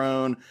CJ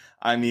Crone.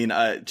 I mean,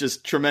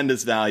 just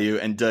tremendous value.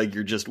 And Doug,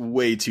 you're just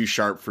way too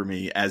sharp for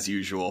me as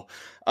usual.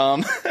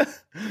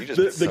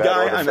 The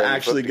guy I'm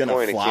actually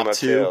going to flop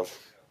to.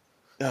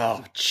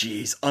 Oh,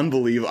 geez,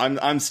 unbelievable!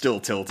 I'm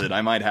still tilted.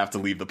 I might have to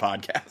leave the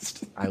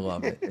podcast. I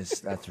love it.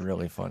 That's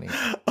really funny.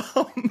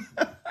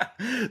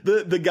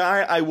 The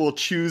guy I will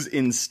choose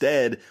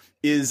instead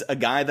is a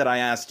guy that I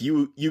asked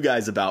you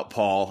guys about,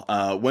 Paul,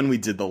 when we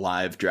did the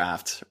live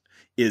draft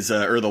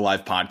or the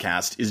live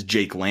podcast, is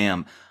Jake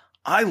Lamb.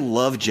 I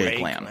love Jake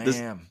Lamb.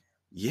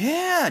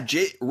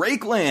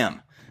 Rake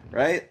Lamb,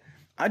 right?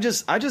 I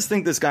just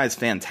think this guy's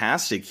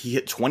fantastic. He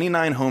hit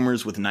 29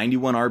 homers with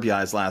 91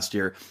 RBIs last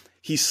year.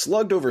 He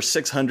slugged over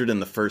 600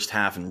 in the first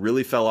half and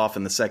really fell off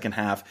in the second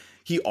half.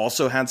 He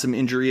also had some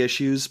injury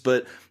issues,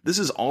 but this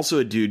is also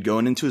a dude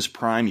going into his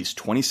prime. He's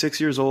 26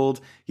 years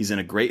old. He's in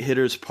a great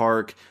hitter's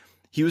park.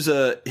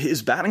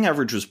 His batting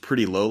average was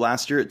pretty low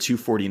last year at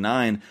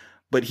 249,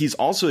 but he's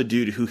also a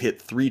dude who hit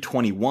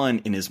 321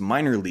 in his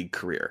minor league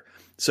career.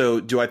 So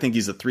do I think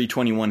he's a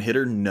 321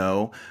 hitter?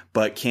 No,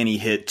 but can he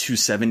hit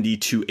 270,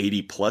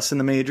 280 plus in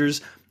the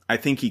majors? I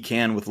think he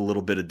can with a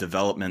little bit of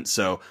development.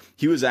 So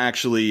he was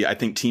actually, I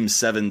think, Team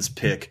 7's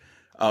pick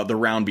the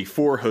round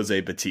before Jose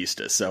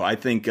Bautista. So I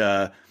think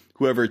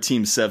whoever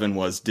Team 7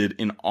 was did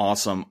an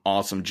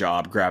awesome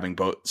job grabbing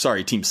both.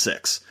 Sorry, Team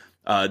 6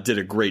 did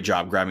a great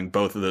job grabbing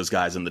both of those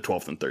guys in the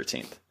 12th and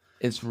 13th.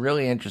 It's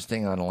really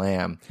interesting on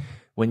Lamb.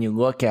 When you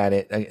look at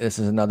it, this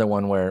is another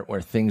one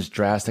where things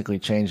drastically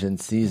changed in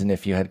season.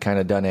 If you had kind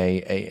of done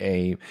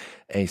a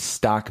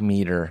stock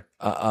meter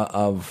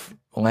of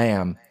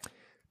Lamb,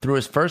 Through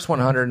his first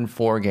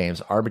 104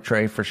 games,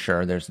 arbitrary for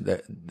sure. There's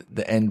the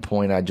end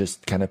point. I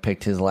just kind of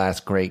picked his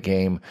last great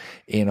game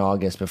in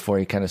August before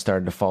he kind of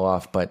started to fall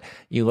off. But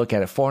you look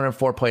at it,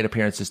 404 plate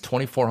appearances,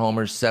 24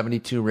 homers,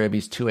 72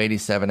 ribbies,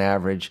 287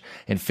 average,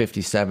 and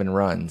 57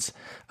 runs.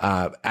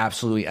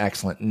 Absolutely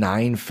excellent.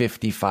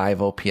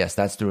 955 OPS.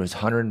 That's through his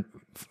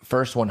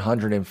first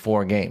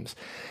 104 games.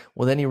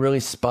 Well, then he really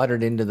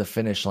sputtered into the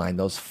finish line.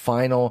 Those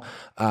final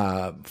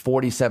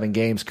 47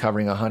 games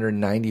covering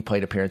 190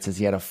 plate appearances,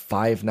 he had a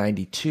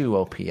 592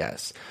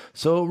 OPS.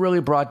 So it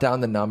really brought down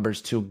the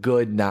numbers to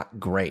good, not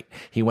great.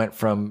 He went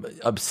from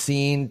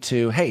obscene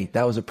to, hey,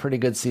 that was a pretty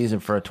good season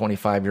for a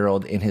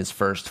 25-year-old in his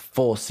first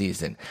full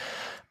season.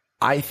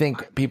 I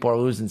think people are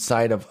losing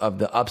sight of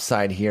the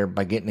upside here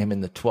by getting him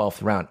in the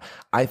 12th round.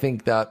 I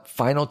think the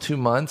final 2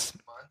 months,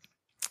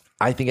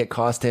 I think it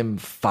cost him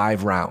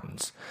 5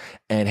 rounds.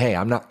 And hey,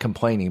 I'm not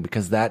complaining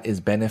because that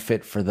is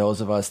benefit for those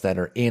of us that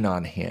are in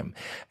on him.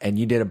 And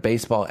you did a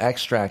baseball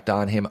extract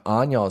on him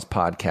on y'all's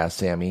podcast,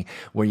 Sammy,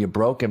 where you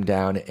broke him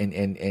down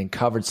and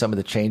covered some of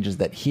the changes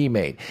that he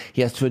made.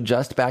 He has to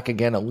adjust back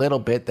again a little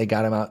bit. They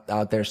got him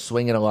out there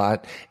swinging a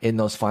lot in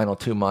those final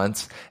 2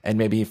 months, and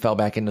maybe he fell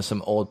back into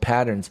some old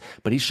patterns.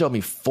 But he showed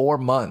me 4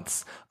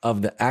 months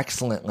of the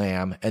excellent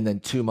Lamb and then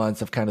 2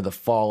 months of kind of the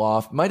fall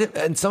off.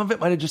 And some of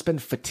it might have just been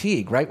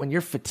fatigue, right? When you're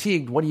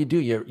fatigued, what do?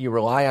 You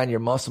rely on your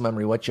muscle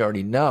memory, what you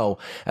already know,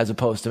 as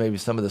opposed to maybe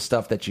some of the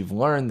stuff that you've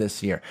learned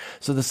this year.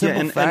 So the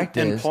simple fact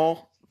is,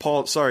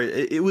 Paul, sorry,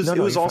 it was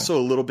also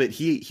fine. A little bit.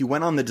 He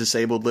went on the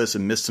disabled list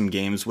and missed some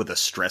games with a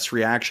stress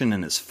reaction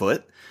in his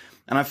foot,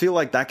 and I feel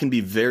like that can be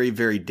very,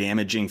 very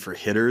damaging for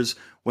hitters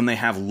when they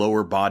have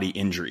lower body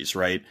injuries.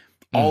 Right,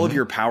 all of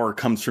your power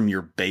comes from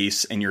your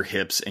base and your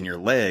hips and your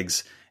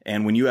legs,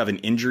 and when you have an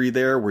injury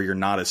there where you're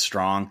not as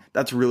strong,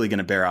 that's really going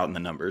to bear out in the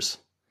numbers.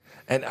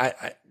 And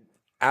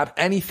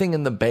anything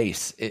in the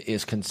base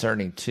is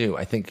concerning too.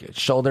 I think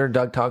shoulder,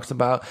 Doug talks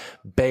about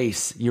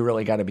base. You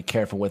really got to be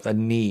careful with a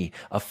knee,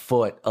 a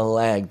foot, a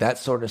leg, that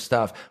sort of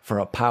stuff for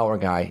a power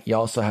guy. You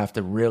also have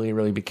to really,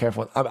 really be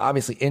careful with,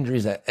 obviously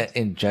injuries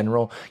in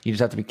general, you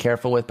just have to be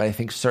careful with, but I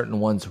think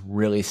certain ones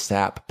really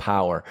sap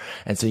power.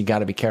 And so you got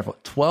to be careful.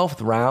 12th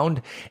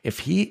round, if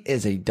he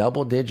is a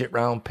double digit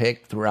round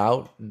pick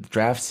throughout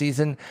draft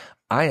season,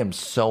 I am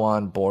so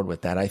on board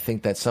with that. I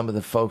think that some of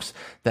the folks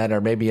that are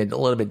maybe a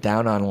little bit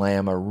down on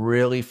Lamb are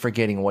really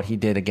forgetting what he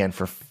did again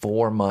for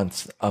 4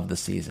 months of the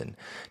season.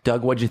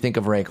 Doug, what'd you think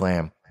of Rake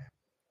Lamb?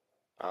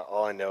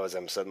 All I know is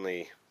I'm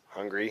suddenly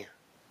hungry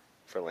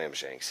for lamb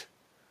shanks.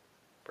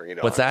 Bring it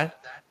on. What's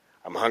that?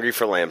 I'm hungry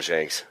for lamb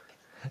shanks.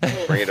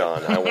 Bring it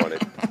on. I want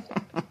it.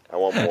 I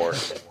want more.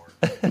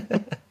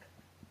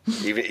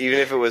 Even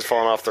if it was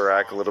falling off the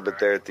rack a little bit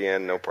there at the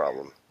end, no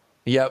problem.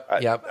 Yep.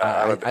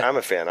 I'm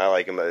a fan. I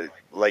like him.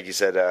 Like you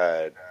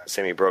said,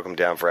 Sammy broke him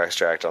down for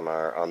extract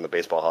on the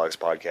Baseball Holics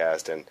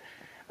podcast,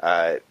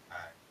 and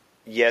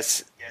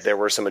yes, there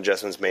were some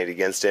adjustments made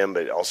against him,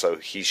 but also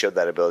he showed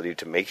that ability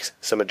to make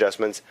some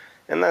adjustments,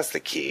 and that's the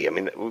key. I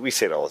mean, we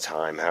say it all the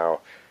time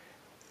how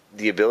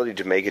the ability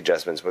to make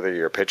adjustments, whether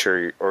you're a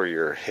pitcher or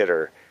you're a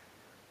hitter,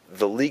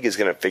 the league is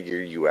going to figure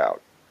you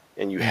out,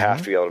 and you have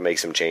to be able to make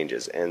some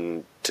changes,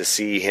 and to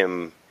see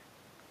him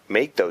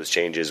make those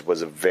changes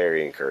was a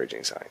very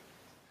encouraging sign.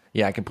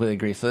 Yeah, I completely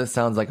agree. So this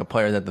sounds like a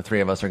player that the three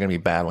of us are going to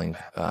be battling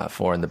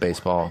for in the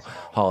Baseball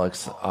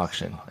Holics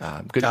auction.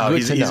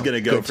 He's going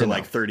to go for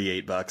like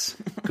 $38.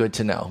 Good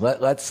to know.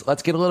 Let's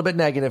get a little bit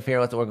negative here.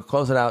 We're going to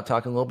close it out,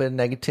 talking a little bit of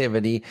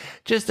negativity.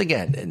 Just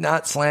again,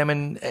 not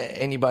slamming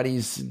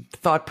anybody's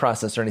thought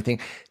process or anything.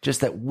 Just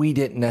that we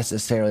didn't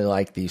necessarily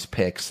like these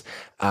picks.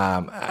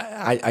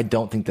 I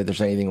don't think that there's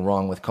anything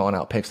wrong with calling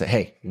out picks that,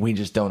 hey, we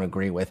just don't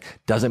agree with.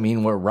 Doesn't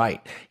mean we're right.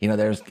 You know,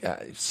 there's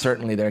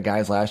certainly there are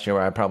guys last year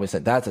where I probably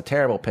said that's a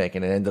terrible pick,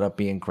 and it ended up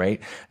being great.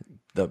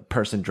 The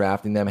person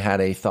drafting them had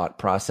a thought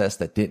process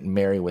that didn't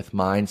marry with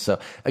mine. So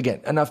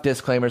again, enough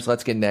disclaimers.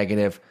 Let's get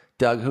negative.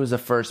 Doug, who's the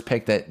first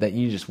pick that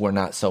you just were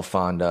not so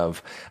fond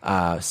of,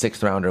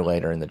 6th round or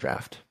later in the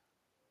draft?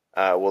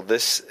 Well,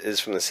 this is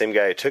from the same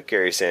guy who took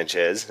Gary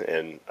Sanchez,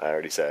 and I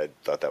already said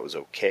I thought that was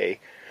okay.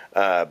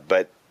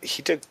 But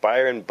he took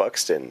Byron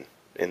Buxton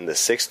in the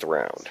 6th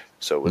round.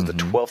 So it was the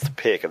 12th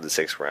pick of the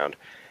 6th round.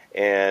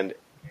 And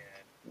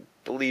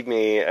believe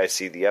me, I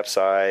see the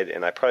upside,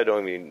 and I probably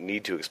don't even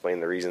need to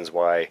explain the reasons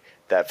why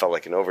that felt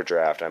like an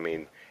overdraft. I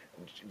mean,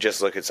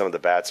 just look at some of the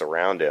bats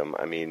around him.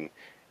 I mean,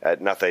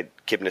 not that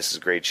Kipnis is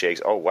great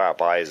shakes. Oh, wow,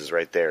 Baez is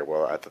right there.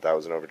 Well, I thought that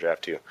was an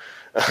overdraft too.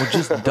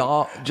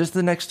 Well, just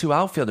the next two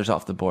outfielders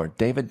off the board,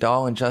 David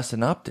Dahl and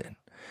Justin Upton.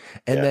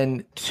 And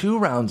then 2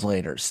 rounds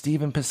later,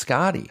 Stephen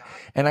Piscotty.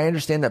 And I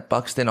understand that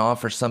Buxton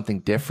offers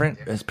something different,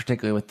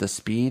 particularly with the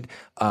speed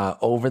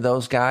over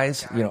those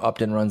guys. You know,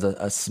 Upton runs a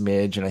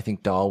smidge, and I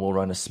think Dahl will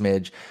run a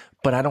smidge.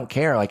 But I don't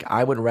care. Like,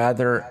 I would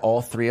rather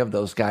all 3 of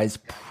those guys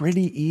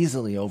pretty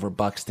easily over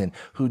Buxton,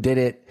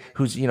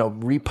 who's, you know,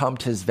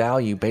 repumped his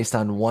value based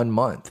on 1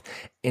 month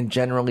and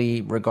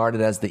generally regarded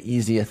as the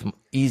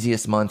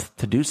easiest month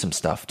to do some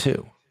stuff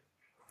too.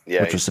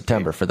 Yeah, which was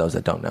September for those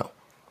that don't know.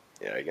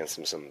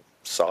 against some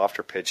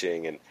softer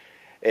pitching,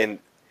 and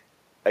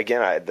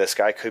again, the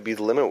sky could be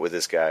the limit with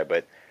this guy,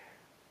 but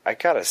I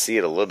gotta see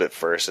it a little bit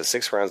first. The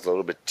 6th round's a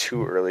little bit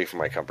too early for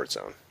my comfort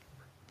zone.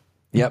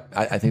 Yep,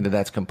 I think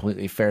that's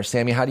completely fair.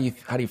 Sammy, how do you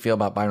feel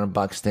about Byron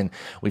Buxton?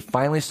 We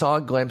finally saw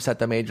a glimpse at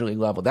the major league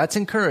level. That's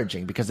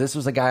encouraging because this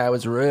was a guy I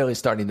was really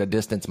starting to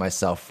distance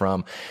myself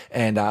from.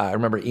 And I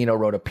remember Eno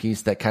wrote a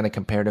piece that kind of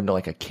compared him to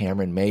like a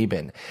Cameron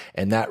Maybin,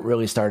 and that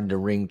really started to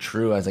ring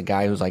true as a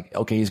guy who's like,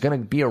 okay, he's going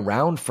to be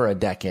around for a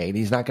decade.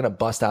 He's not going to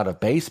bust out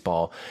of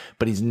baseball,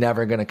 but he's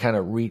never going to kind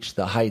of reach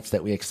the heights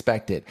that we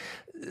expected.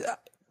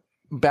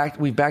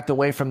 We backed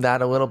away from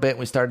that a little bit.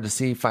 We started to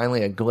see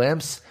finally a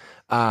glimpse.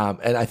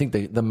 And I think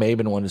the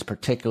Maybin one is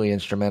particularly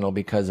instrumental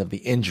because of the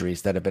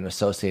injuries that have been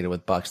associated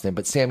with Buxton.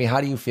 But Sammy,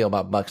 how do you feel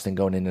about Buxton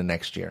going into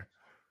next year?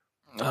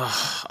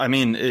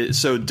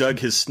 So Doug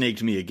has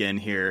snaked me again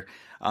here.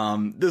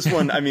 This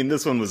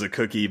one was a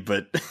cookie,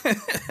 but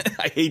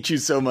I hate you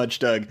so much,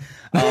 Doug.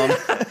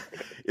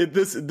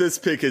 This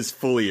pick is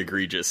fully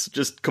egregious,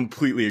 just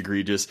completely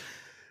egregious.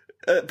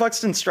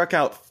 Buxton struck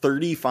out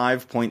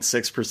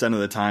 35.6% of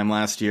the time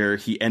last year.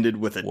 He ended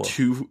with a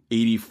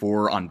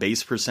 284 on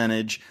base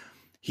percentage.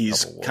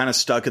 He's kind of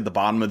stuck at the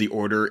bottom of the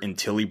order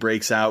until he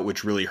breaks out,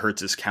 which really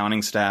hurts his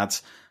counting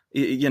stats.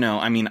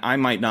 I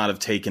might not have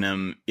taken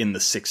him in the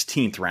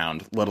 16th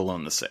round, let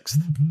alone the 6th.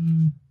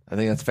 I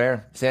think that's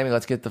fair. Sammy,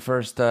 let's get the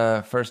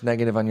first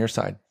negative on your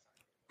side.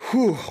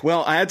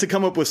 Well, I had to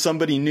come up with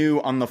somebody new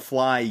on the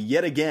fly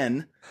yet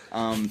again.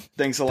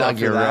 Thanks a lot Doug,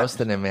 for you're that.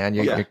 roasting him, man.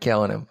 You're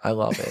killing him. I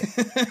love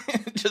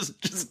it.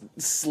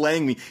 just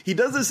slaying me. He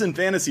does this in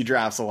fantasy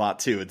drafts a lot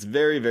too. It's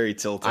very, very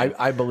tilting.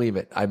 I believe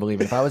it.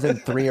 If I was in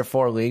 3 or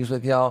 4 leagues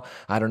with y'all,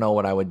 I don't know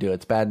what I would do.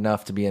 It's bad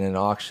enough to be in an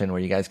auction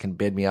where you guys can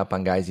bid me up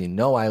on guys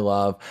I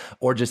love,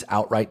 or just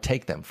outright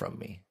take them from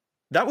me.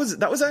 That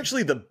was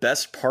actually the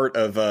best part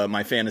of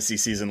my fantasy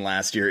season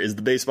last year, is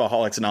the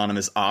Baseballholics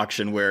Anonymous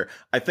auction, where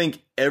I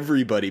think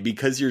everybody,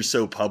 because you're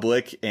so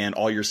public and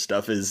all your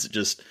stuff is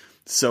just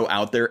so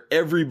out there,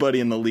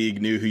 everybody in the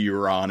league knew who you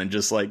were on and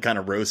just like kind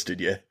of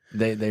roasted you.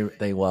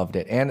 They loved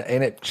it, and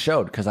it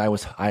showed because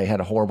I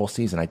had a horrible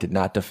season. I did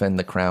not defend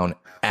the crown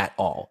at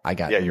all.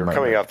 You were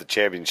coming off the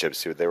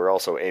championships too. They were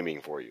also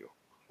aiming for you.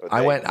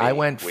 I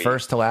went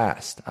first to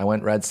last. I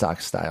went Red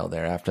Sox style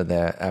there after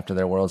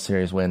their World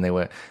Series win.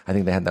 I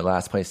think they had the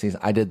last place season.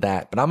 I did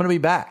that, but I'm going to be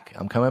back.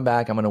 I'm coming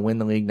back. I'm going to win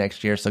the league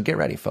next year. So get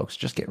ready, folks.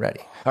 Just get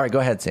ready. All right, go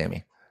ahead,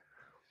 Sammy.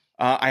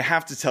 I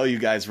have to tell you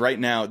guys right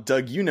now,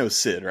 Doug, you know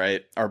Sid,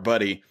 right? Our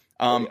buddy.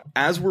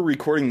 As we're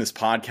recording this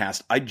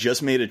podcast, I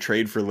just made a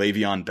trade for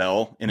Le'Veon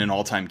Bell in an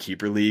all-time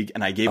keeper league,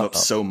 and I gave up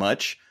so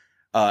much.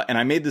 And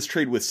I made this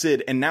trade with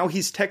Sid, and now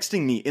he's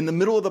texting me in the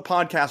middle of the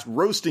podcast,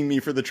 roasting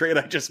me for the trade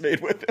I just made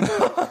with him.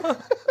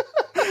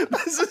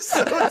 This is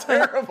so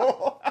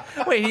terrible.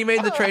 Wait, he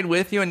made the trade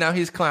with you, and now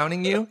he's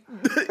clowning you?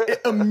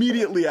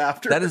 Immediately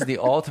after. That is the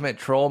ultimate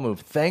troll move.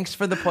 Thanks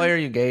for the player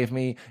you gave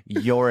me.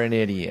 You're an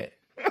idiot.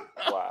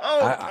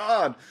 Wow.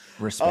 God.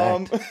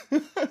 Respect.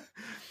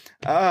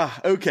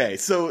 Okay.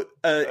 So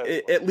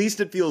at least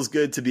it feels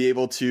good to be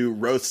able to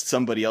roast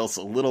somebody else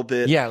a little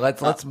bit. Yeah,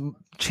 let's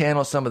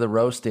channel some of the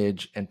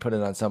roastage and put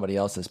it on somebody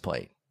else's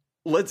plate.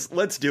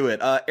 Let's do it.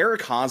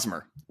 Eric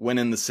Hosmer went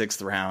in the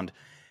 6th round,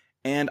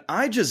 and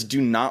I just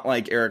do not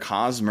like Eric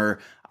Hosmer.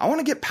 I want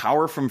to get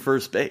power from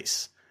first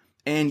base.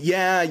 And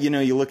yeah,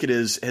 you look at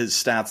his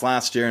stats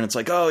last year and it's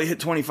like, oh, he hit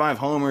 25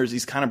 homers.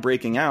 He's kind of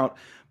breaking out.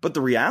 But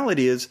the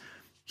reality is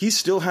he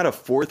still had a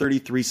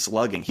 433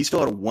 slugging. He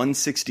still had a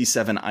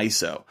 167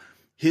 ISO.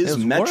 His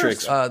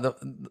metrics.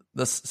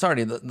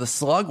 The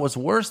slug was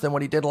worse than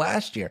what he did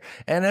last year.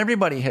 And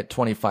everybody hit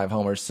 25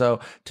 homers. So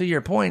to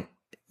your point,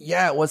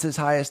 yeah, it was his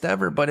highest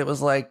ever, but it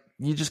was like,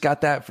 you just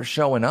got that for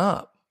showing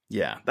up.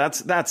 Yeah,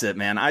 that's it,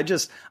 man. I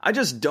just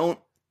don't,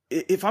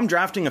 if I'm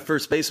drafting a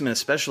first baseman,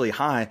 especially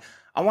high,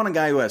 I want a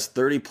guy who has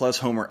 30 plus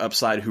homer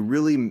upside, who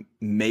really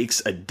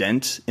makes a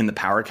dent in the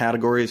power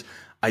categories.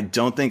 I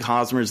don't think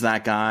Hosmer's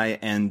that guy.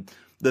 And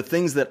the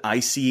things that I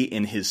see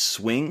in his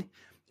swing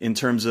in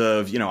terms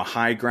of, a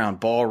high ground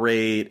ball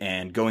rate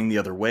and going the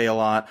other way a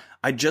lot,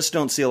 I just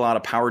don't see a lot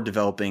of power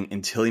developing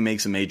until he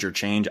makes a major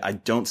change. I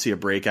don't see a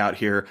breakout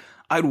here.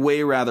 I'd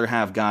way rather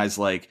have guys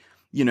like,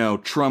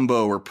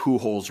 Trumbo or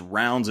Pujols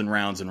rounds and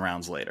rounds and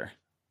rounds later.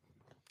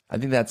 I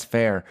think that's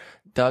fair.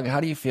 Doug,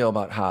 how do you feel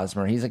about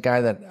Hosmer? He's a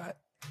guy that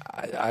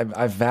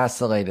I've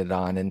vacillated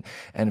on. And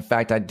in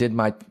fact, I did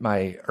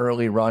my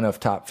early run of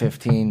top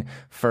 15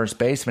 first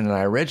baseman, and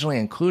I originally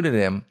included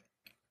him.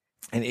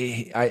 And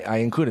I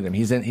included him.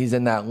 He's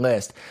in that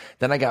list.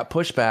 Then I got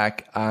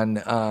pushback on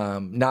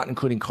not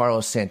including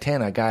Carlos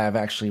Santana, a guy I've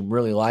actually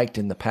really liked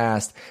in the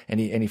past, and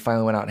he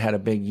finally went out and had a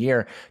big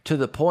year, to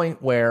the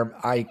point where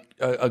I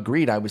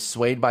agreed. I was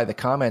swayed by the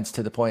comments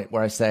to the point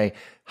where I say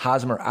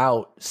Hosmer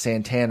out,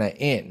 Santana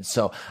in.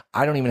 So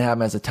I don't even have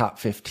him as a top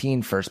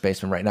 15 first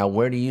baseman right now.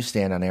 Where do you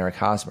stand on Eric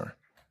Hosmer?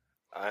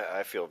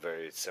 I feel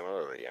very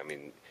similarly. I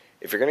mean,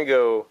 if you're going to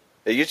go,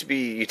 it used to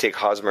be you take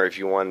Hosmer if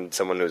you want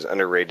someone who's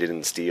underrated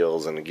in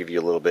steals and give you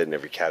a little bit in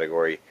every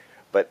category.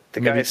 But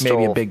the guy stole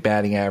maybe a big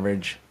batting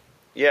average.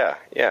 Yeah,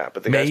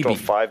 but the guy stole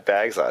 5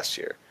 bags last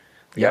year.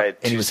 The guy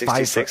had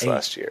 266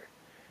 last year.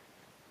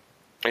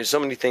 There's so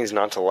many things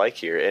not to like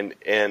here,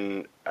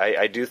 and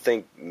I do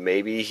think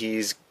maybe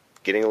he's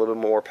getting a little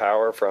bit more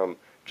power from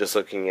just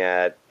looking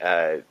at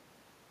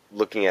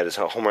his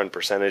home run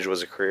percentage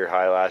was a career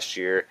high last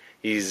year.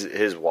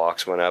 His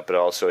walks went up, but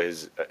also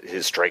his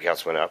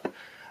strikeouts went up.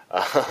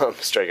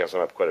 Strikeouts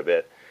went up quite a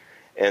bit,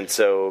 and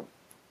so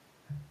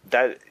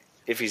that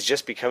if he's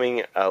just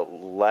becoming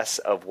less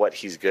of what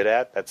he's good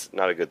at, that's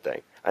not a good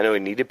thing. I know he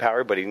needed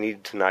power, but he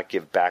needed to not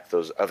give back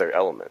those other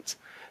elements.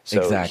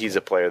 So exactly. He's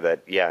a player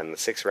that, in the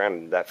 6th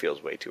round, that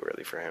feels way too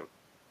early for him.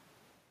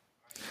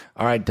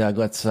 All right, Doug,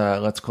 let's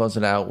close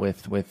it out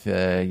with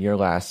your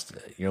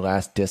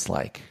last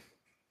dislike.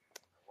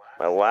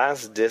 My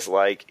last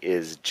dislike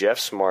is Jeff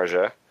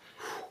Samardzija.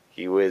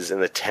 He was in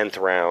the 10th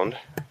round,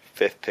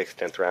 5th pick,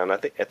 10th round. I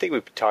think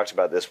we talked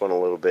about this one a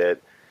little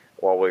bit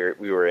while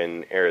we were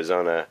in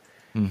Arizona.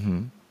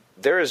 Mm-hmm.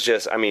 There is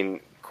just,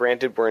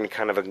 granted, we're in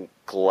kind of a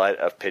glut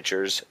of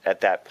pitchers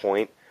at that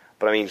point,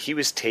 but he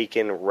was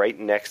taken right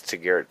next to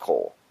Garrett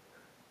Cole,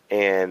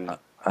 and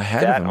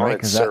ahead that of him, on right?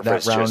 its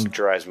surface that round just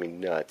drives me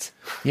nuts.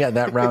 Yeah,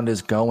 that round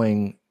is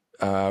going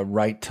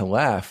right to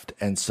left,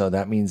 and so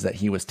that means that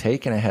he was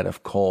taken ahead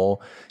of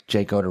Cole,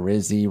 Jake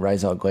Odorizzi,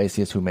 Raisel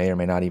Iglesias, who may or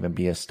may not even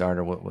be a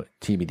starter, with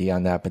TBD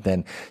on that. But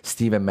then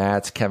Steven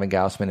Matz, Kevin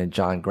Gausman, and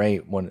John Gray,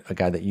 a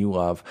guy that you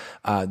love.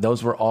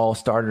 Those were all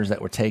starters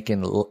that were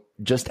taken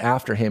just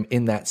after him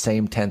in that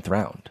same 10th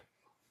round.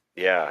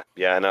 Yeah,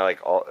 and I like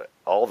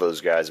all those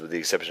guys with the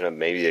exception of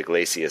maybe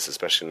Iglesias,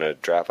 especially in a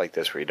draft like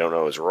this where you don't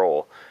know his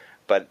role.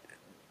 But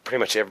pretty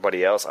much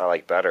everybody else I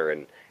like better,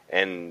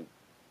 and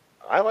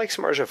I like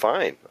Samardzija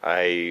fine.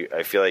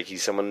 I feel like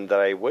he's someone that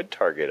I would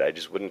target. I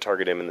just wouldn't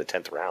target him in the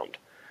 10th round.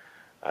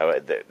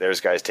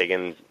 There's guys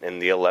taken in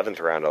the 11th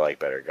round I like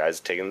better. Guys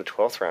taken in the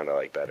 12th round I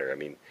like better.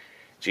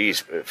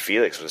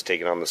 Felix was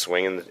taken on the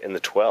swing in the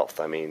 12th.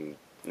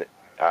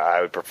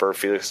 I would prefer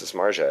Felix to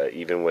Samardzija,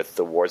 even with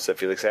the warts that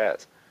Felix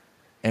has.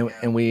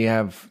 And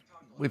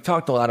we've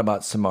talked a lot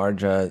about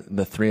Samardzija,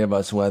 the three of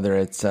us, whether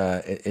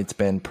it's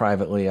been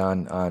privately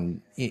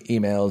on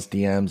emails,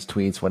 DMs,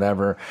 tweets,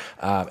 whatever,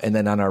 and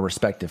then on our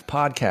respective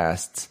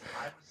podcasts.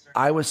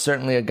 I was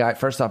certainly a guy.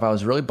 First off, I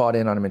was really bought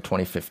in on him in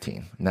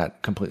 2015, and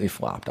that completely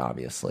flopped,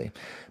 obviously.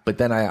 But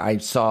then I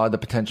saw the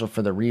potential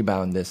for the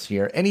rebound this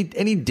year, and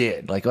he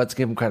did. Like, let's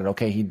give him credit.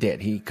 Okay, he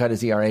did. He cut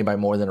his ERA by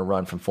more than a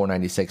run from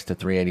 4.96 to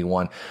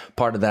 3.81.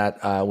 Part of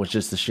that was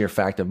just the sheer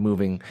fact of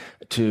moving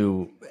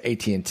to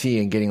AT&T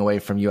and getting away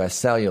from US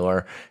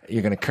Cellular.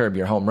 You're going to curb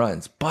your home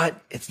runs, but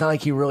it's not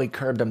like he really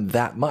curbed them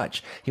that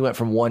much. He went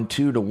from 1.2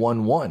 to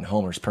 1.1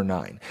 homers per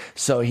 9.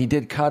 So he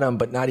did cut them,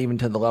 but not even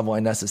to the level I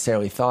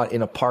necessarily thought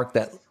in a park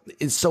that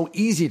is so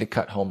easy to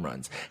cut home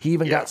runs. He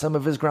even got some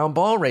of his ground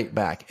ball rate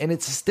back, and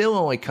it's still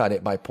only cut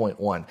it by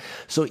 0.1.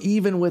 So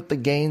even with the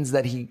gains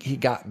that he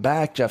got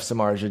back, Jeff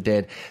Samardzija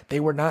did, they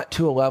were not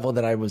to a level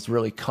that I was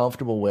really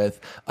comfortable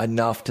with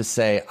enough to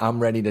say, I'm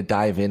ready to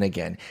dive in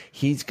again.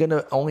 He's going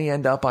to only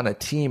end up on a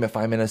team if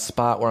I'm in a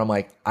spot where I'm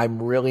like,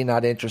 I'm really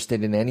not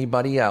interested in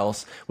anybody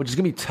else, which is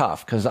going to be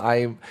tough because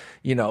I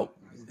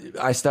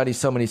study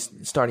so many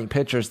starting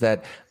pitchers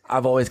that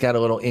I've always got a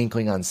little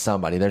inkling on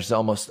somebody. There's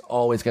almost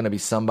always going to be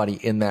somebody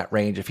in that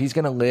range. If he's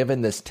going to live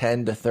in this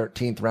 10 to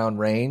 13th round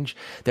range,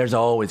 there's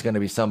always going to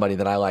be somebody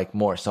that I like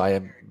more. So I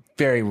have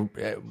very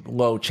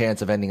low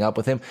chance of ending up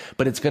with him,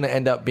 but it's going to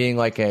end up being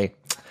like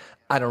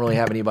I don't really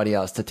have anybody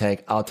else to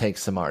take. I'll take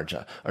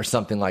Samardzija or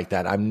something like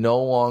that. I'm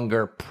no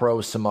longer pro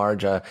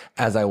Samardzija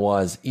as I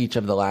was each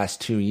of the last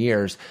 2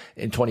 years.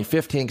 In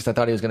 2015, because I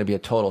thought he was going to be a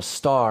total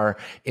star.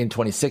 In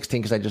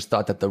 2016, because I just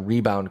thought that the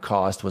rebound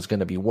cost was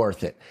going to be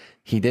worth it.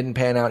 He didn't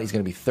pan out. He's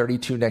going to be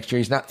 32 next year.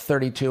 He's not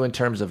 32 in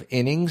terms of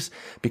innings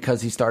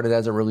because he started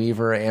as a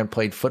reliever and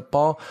played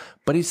football,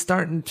 but he's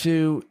starting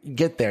to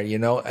get there,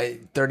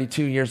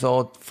 32 years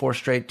old, 4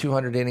 straight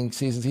 200 inning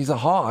seasons. He's a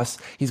hoss.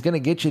 He's going to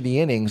get you the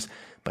innings.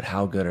 But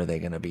how good are they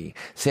going to be?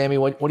 Sammy,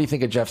 what do you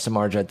think of Jeff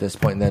Samardzija at this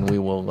point? And then we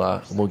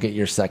will we'll get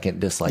your second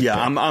dislike. Yeah,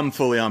 I'm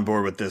fully on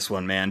board with this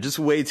one, man. Just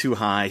way too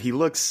high. He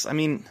looks.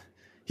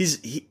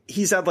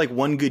 He's had like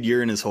one good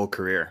year in his whole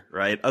career,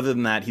 right? Other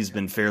than that, he's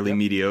been fairly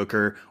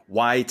mediocre.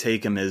 Why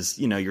take him as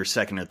your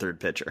second or third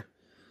pitcher?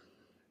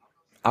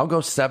 I'll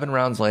go 7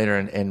 rounds later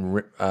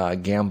and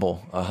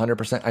gamble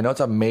 100%. I know it's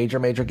a major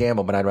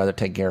gamble, but I'd rather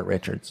take Garrett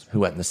Richards, who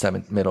went in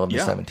the middle of the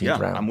 17th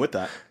round. I'm with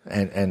that.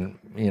 And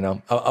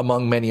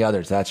among many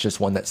others, that's just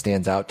one that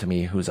stands out to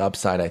me, whose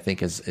upside I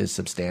think is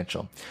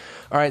substantial.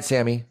 All right,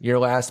 Sammy, your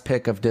last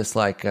pick of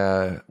dislike. What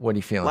are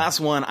you feeling? Last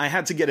one, I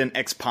had to get an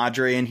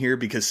ex-Padre in here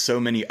because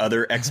so many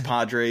other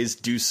ex-Padres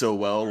do so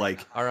well.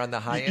 Like are on the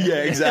high end.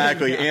 Yeah,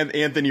 exactly. And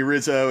Anthony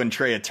Rizzo and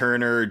Trea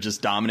Turner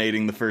just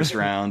dominating the first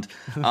round.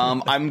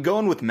 I'm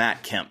going with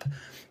Matt Kemp.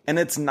 And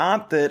it's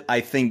not that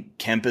I think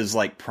Kemp is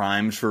like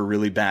primed for a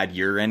really bad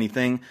year or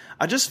anything.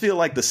 I just feel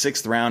like the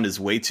 6th round is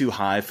way too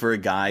high for a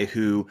guy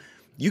who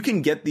you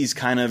can get these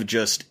kind of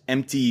just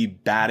empty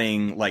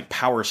batting like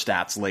power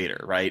stats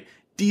later, right?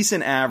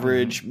 decent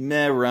average,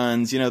 meh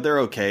runs, they're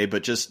okay,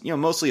 but just,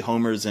 mostly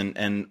homers and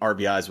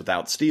RBIs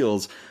without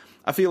steals.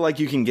 I feel like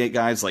you can get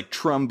guys like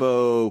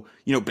Trumbo,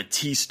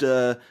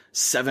 Batista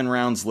 7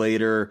 rounds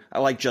later. I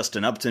like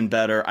Justin Upton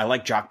better. I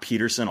like Jock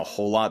Peterson a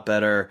whole lot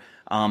better.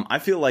 I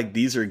feel like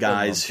these are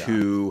guys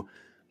who,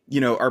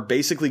 are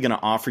basically going to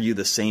offer you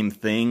the same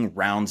thing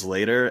rounds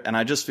later. And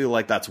I just feel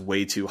like that's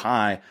way too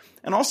high.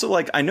 And also,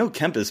 like, I know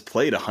Kemp has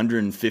played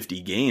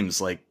 150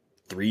 games, like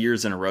 3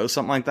 years in a row,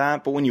 something like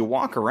that. But when you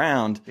walk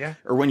around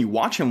or when you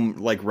watch him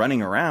like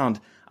running around,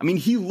 I mean,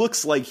 he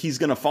looks like he's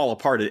going to fall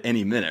apart at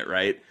any minute,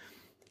 right?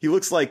 He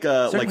looks like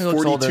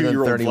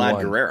 42-year-old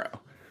Vlad Guerrero.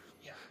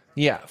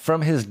 Yeah,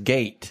 from his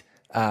gait,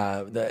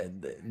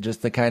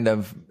 just the kind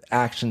of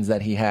actions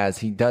that he has,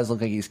 he does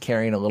look like he's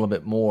carrying a little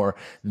bit more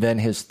than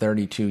his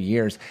 32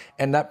 years.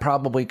 And that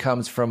probably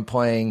comes from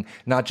playing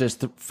not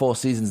just full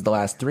seasons the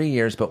last 3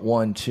 years, but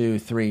 1, 2,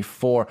 3,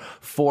 4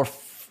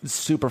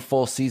 super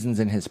full seasons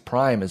in his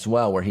prime as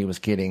well, where he was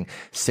getting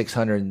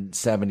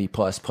 670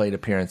 plus plate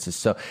appearances.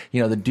 So,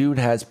 the dude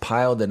has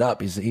piled it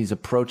up. He's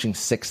approaching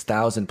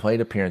 6,000 plate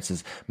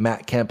appearances.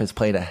 Matt Kemp has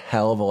played a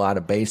hell of a lot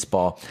of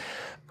baseball.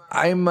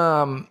 I'm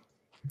a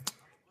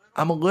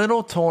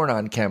little torn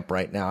on Kemp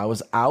right now. I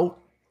was out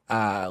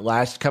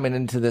coming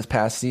into this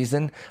past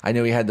season. I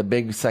knew he had the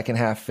big second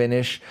half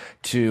finish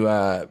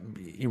to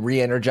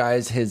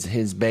re-energize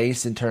his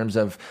base in terms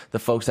of the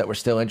folks that were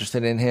still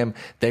interested in him.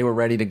 They were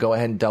ready to go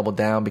ahead and double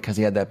down because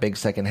he had that big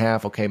second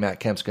half. Okay, Matt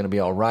Kemp's going to be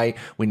all right.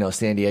 We know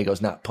San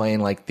Diego's not playing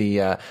like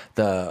the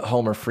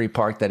homer free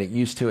park that it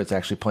used to. It's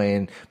actually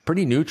playing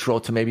pretty neutral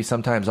to maybe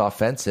sometimes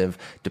offensive,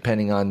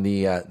 depending on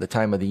the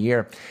time of the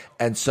year.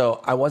 And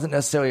so I wasn't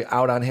necessarily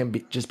out on him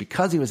just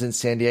because he was in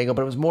San Diego,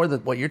 but it was more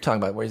what you're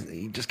talking about, where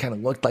he just kind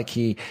of looked like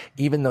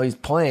even though he's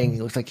playing,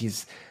 he looks like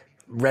he's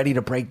ready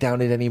to break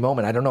down at any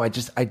moment. I don't know.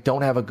 I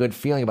don't have a good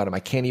feeling about him. I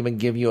can't even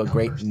give you a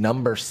great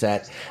number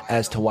set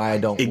as to why I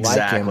don't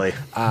like him.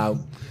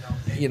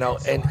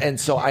 And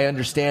so I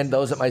understand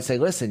those that might say,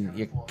 listen,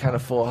 you're kind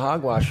of full of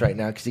hogwash right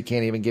now because you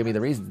can't even give me the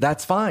reason.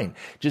 That's fine.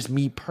 Just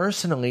me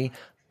personally,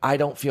 I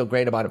don't feel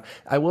great about him.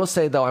 I will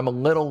say, though, I'm a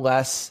little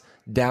less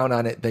down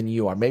on it than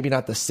you are. Maybe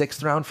not the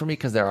 6th round for me,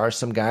 because there are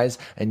some guys,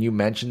 and you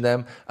mentioned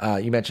them.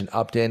 You mentioned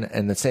Upton,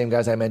 and the same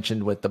guys I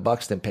mentioned with the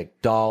Buxton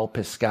pick, Dahl,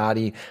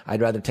 Piscotty.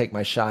 I'd rather take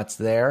my shots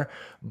there.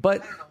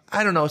 But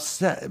I don't know,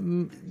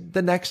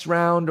 the next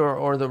round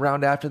or the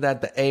round after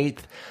that, the 8th,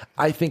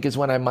 I think is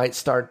when I might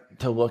start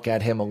to look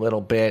at him a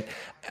little bit.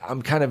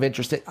 I'm kind of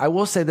interested. I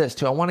will say this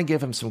too. I want to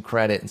give him some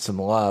credit and some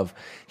love.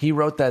 He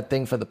wrote that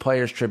thing for the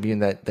Players Tribune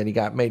that he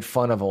got made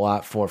fun of a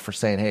lot for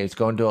saying, hey, he's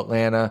going to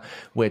Atlanta,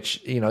 which,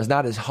 is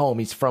not his home.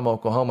 He's from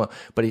Oklahoma,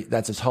 but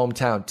that's his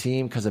hometown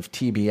team because of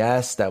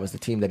TBS. That was the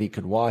team that he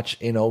could watch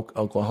in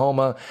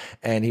Oklahoma.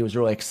 And he was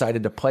really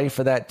excited to play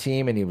for that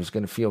team, and he was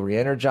going to feel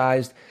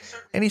re-energized.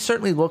 And he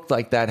certainly looked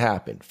like that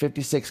happened.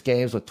 56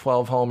 games with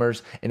 12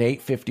 homers and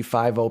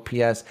 855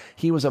 OPS.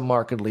 He was a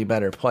markedly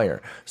better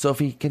player. So if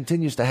he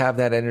continues to have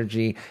that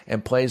energy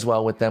and plays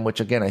well with them, which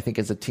again, I think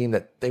is a team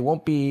that they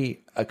won't be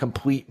a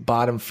complete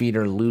bottom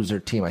feeder loser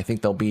team. I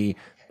think they'll be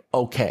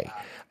okay.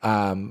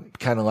 Kind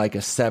of like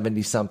a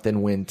 70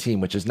 something win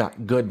team, which is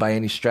not good by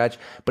any stretch,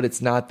 but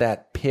it's not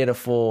that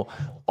pitiful,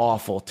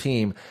 awful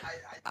team.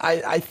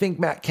 I think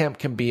Matt Kemp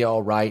can be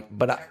all right,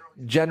 but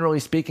generally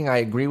speaking, I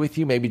agree with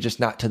you, maybe just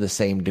not to the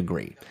same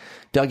degree.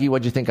 Dougie,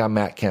 what'd you think on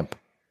Matt Kemp?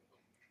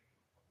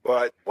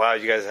 Well, wow,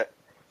 you guys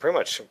pretty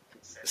much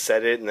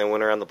said it and then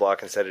went around the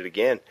block and said it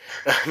again.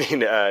 I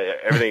mean,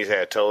 everything you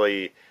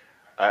say,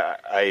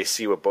 I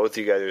see what both of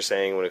you guys are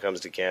saying when it comes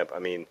to Kemp. I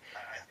mean,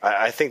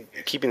 I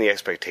think keeping the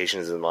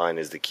expectations in line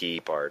is the key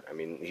part. I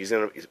mean, he's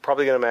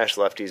probably going to mash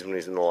lefties when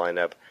he's in the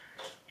lineup.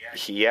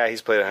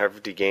 He's played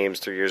 150 games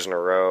 3 years in a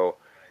row,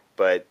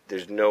 but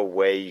there's no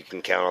way you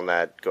can count on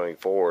that going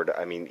forward.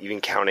 I mean, even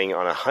counting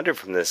on 100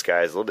 from this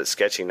guy is a little bit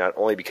sketchy, not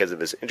only because of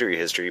his injury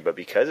history, but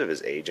because of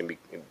his age and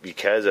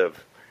because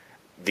of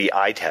the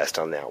eye test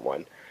on that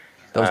one.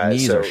 Those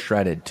knees are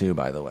shredded too,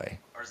 by the way.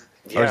 Or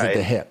is it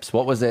the hips?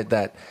 What was it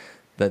that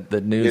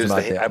the news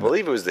about I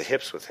believe it was the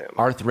hips with him.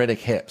 Arthritic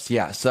hips,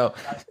 yeah. So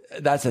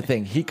that's the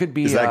thing. He could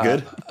be. Is that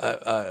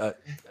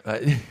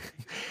good?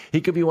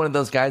 He could be one of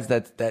those guys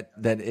that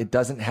it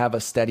doesn't have a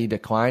steady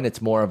decline.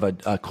 It's more of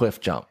a cliff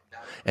jump.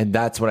 And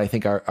that's what I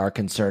think our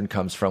concern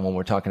comes from when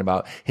we're talking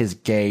about his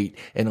gait,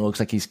 and it looks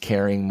like he's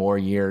carrying more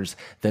years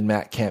than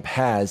Matt Kemp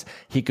has.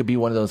 He could be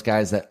one of those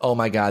guys that, oh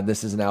my God,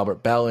 this is an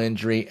Albert Bell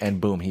injury,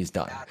 and boom, he's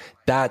done.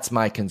 That's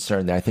my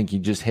concern there. I think you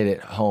just hit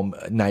it home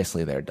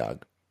nicely there,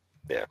 Doug.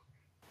 Yeah.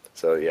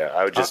 So,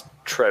 I would just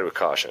tread with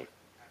caution.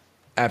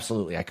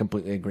 Absolutely. I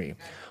completely agree.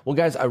 Well,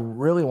 guys, I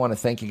really want to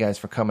thank you guys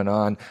for coming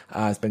on.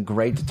 It's been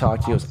great to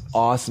talk to you. It was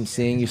awesome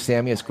seeing you,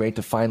 Sammy. It's great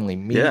to finally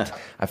meet. Yeah.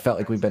 I felt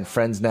like we've been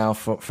friends now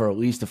for at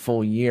least a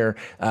full year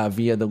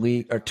via the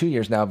league, or 2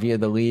 years now via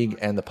the league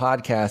and the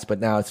podcast. But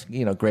now it's,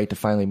 great to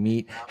finally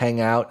meet,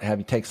 hang out, have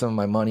you take some of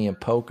my money in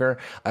poker.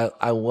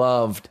 I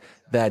loved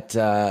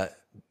that.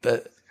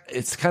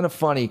 It's kind of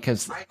funny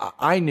because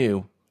I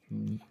knew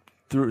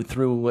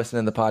through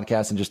listening to the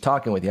podcast and just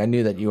talking with you, I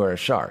knew that you were a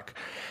shark.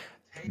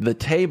 The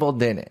table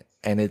didn't.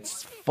 And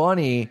it's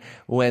funny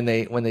when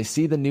they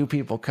see the new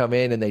people come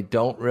in and they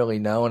don't really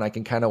know, and I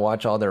can kind of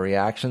watch all their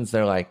reactions.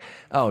 They're like,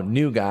 oh,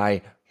 new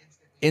guy,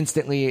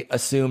 instantly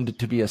assumed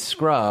to be a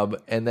scrub,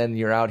 and then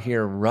you're out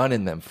here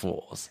running them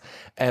fools.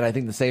 And I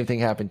think the same thing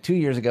happened 2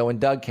 years ago when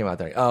Doug came out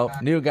there. Oh,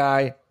 new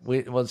guy.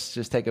 Let's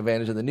just take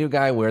advantage of the new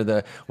guy. We're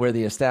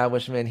the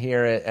establishment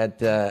here at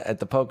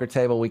the poker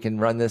table. We can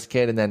run this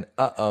kid, and then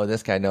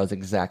this guy knows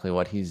exactly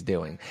what he's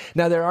doing.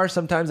 Now there are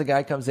sometimes a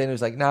guy comes in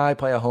who's like, I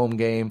play a home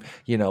game,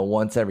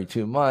 once every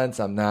 2 months.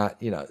 I'm not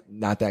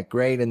that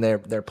great, and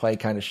their play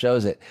kind of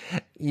shows it.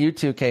 You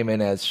two came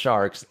in as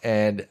sharks,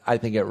 and I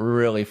think it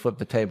really flipped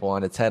the table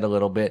on its head a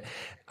little bit.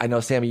 I know,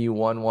 Sammy, you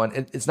won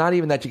one. It's not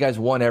even that you guys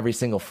won every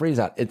single freeze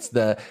out. It's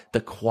the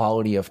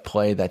quality of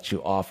play that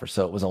you offer.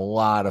 So it was a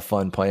lot of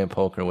fun playing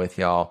poker with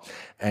y'all.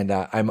 And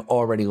I'm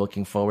already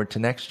looking forward to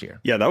next year.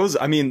 Yeah, that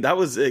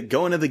was it,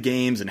 going to the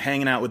games and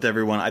hanging out with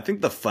everyone. I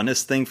think the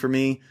funnest thing for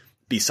me,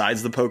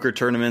 besides the poker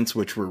tournaments,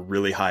 which were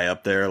really high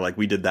up there, like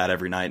we did that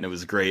every night and it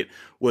was great,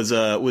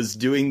 was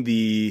doing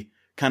the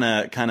kind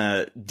of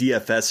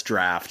DFS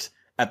draft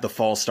at the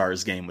Fall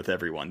Stars game with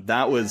everyone.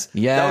 That was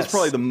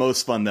probably the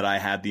most fun that I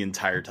had the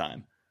entire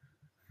time.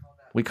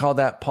 We call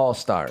that Paul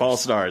Stars. Paul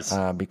Stars.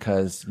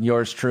 Because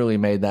yours truly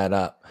made that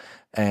up.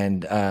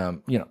 And,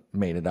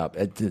 made it up.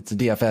 It's a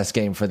DFS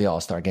game for the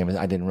All-Star game.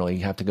 I didn't really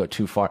have to go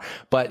too far.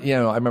 But,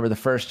 I remember the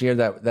first year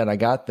that I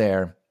got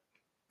there,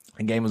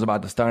 the game was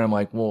about to start. I'm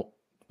like, well,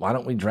 why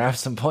don't we draft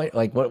some point?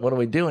 Like, what are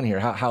we doing here?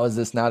 How is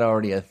this not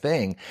already a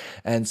thing?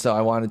 And so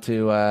I wanted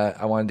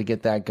to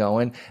get that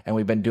going, and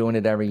we've been doing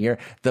it every year.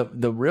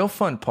 The real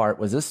fun part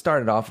was this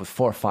started off with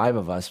 4 or 5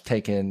 of us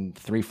taking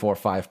 3, 4,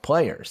 5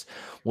 players.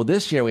 Well,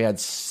 this year we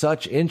had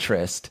such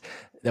interest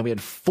that we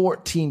had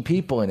 14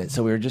 people in it.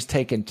 So we were just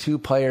taking 2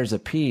 players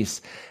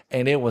apiece,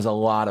 and it was a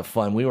lot of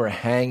fun. We were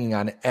hanging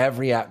on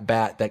every at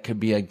bat that could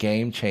be a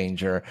game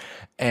changer.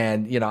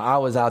 And, I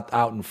was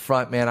out in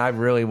front, man. I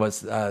really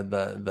was,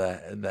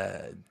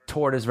 the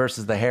tortoise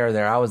versus the hare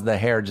there. I was the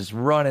hare just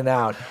running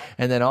out.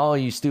 And then all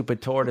you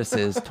stupid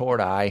tortoises,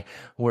 tortoise,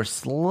 were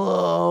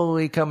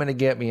slowly coming to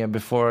get me. And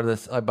before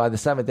this, by the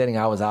 7th inning,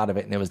 I was out of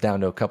it, and it was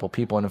down to a couple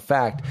people. And in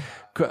fact,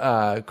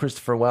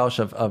 Christopher Welsh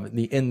of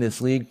the In This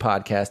League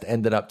podcast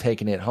ended up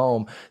taking it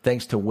home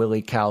thanks to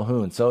Willie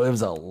Calhoun. So it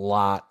was a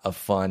lot of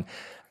fun.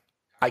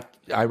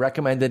 I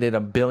recommended it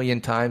 1 billion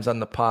times on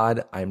the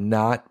pod. I'm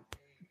not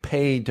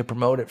paid to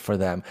promote it for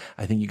them.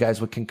 I think you guys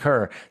would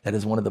concur that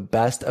is one of the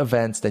best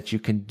events that you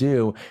can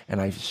do. And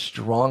I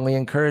strongly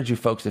encourage you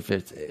folks, if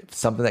it's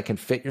something that can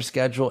fit your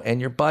schedule and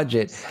your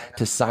budget,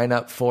 to sign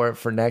up for it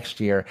for next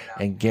year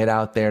and get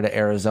out there to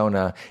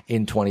Arizona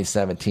in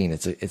 2017.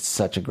 It's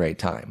such a great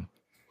time.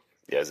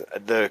 Yes,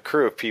 the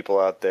crew of people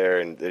out there,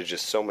 and there's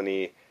just so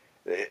many.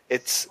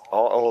 It's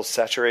all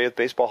saturated with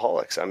baseball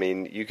holics. I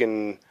mean, you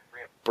can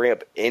bring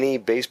up any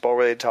baseball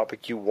related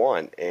topic you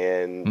want,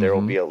 and there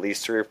will be at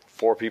least 3 or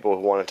 4 people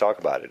who want to talk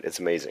about it. It's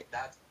amazing.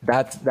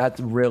 That's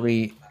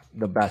really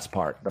the best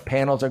part. The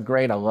panels are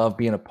great. I love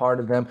being a part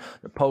of them.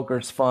 The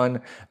poker's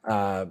fun.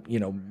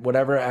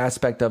 Whatever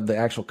aspect of the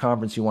actual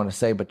conference you want to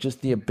say, but just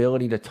the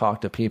ability to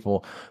talk to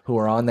people who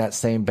are on that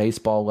same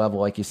baseball level,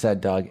 like you said,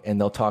 Doug, and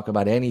they'll talk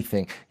about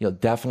anything. You'll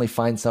definitely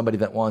find somebody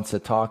that wants to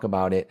talk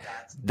about it.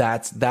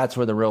 That's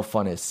where the real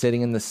fun is.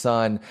 Sitting in the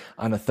sun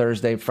on a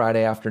Thursday,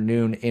 Friday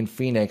afternoon in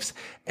Phoenix.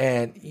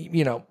 And,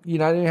 you don't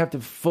even have to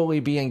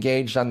fully be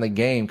engaged on the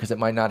game because it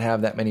might not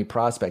have that many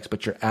prospects,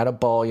 but you're at a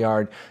ball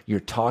yard,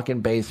 you're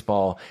talking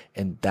baseball,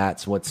 and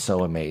that's what's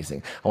so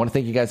amazing. I want to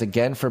thank you guys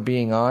again for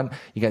being on.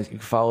 You guys can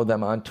follow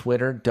them on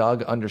Twitter,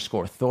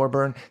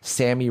 Doug_Thorburn,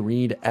 Sammy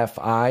Reed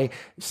FI.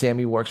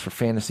 Sammy works for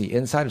Fantasy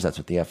Insiders. That's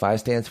what the FI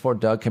stands for.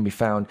 Doug can be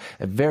found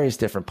at various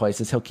different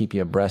places. He'll keep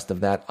you abreast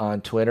of that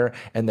on Twitter.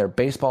 And their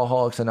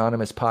Baseballholics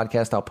Anonymous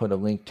podcast, I'll put a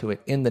link to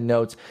it in the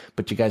notes,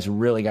 but you guys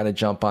really got to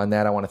jump on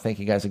that. I want to thank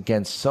you guys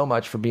again so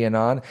much for being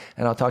on,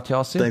 and I'll talk to you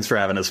all soon. Thanks for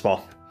having us,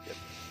 Paul.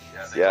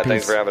 Yeah,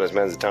 thanks for having us,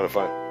 man. It's a ton of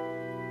fun.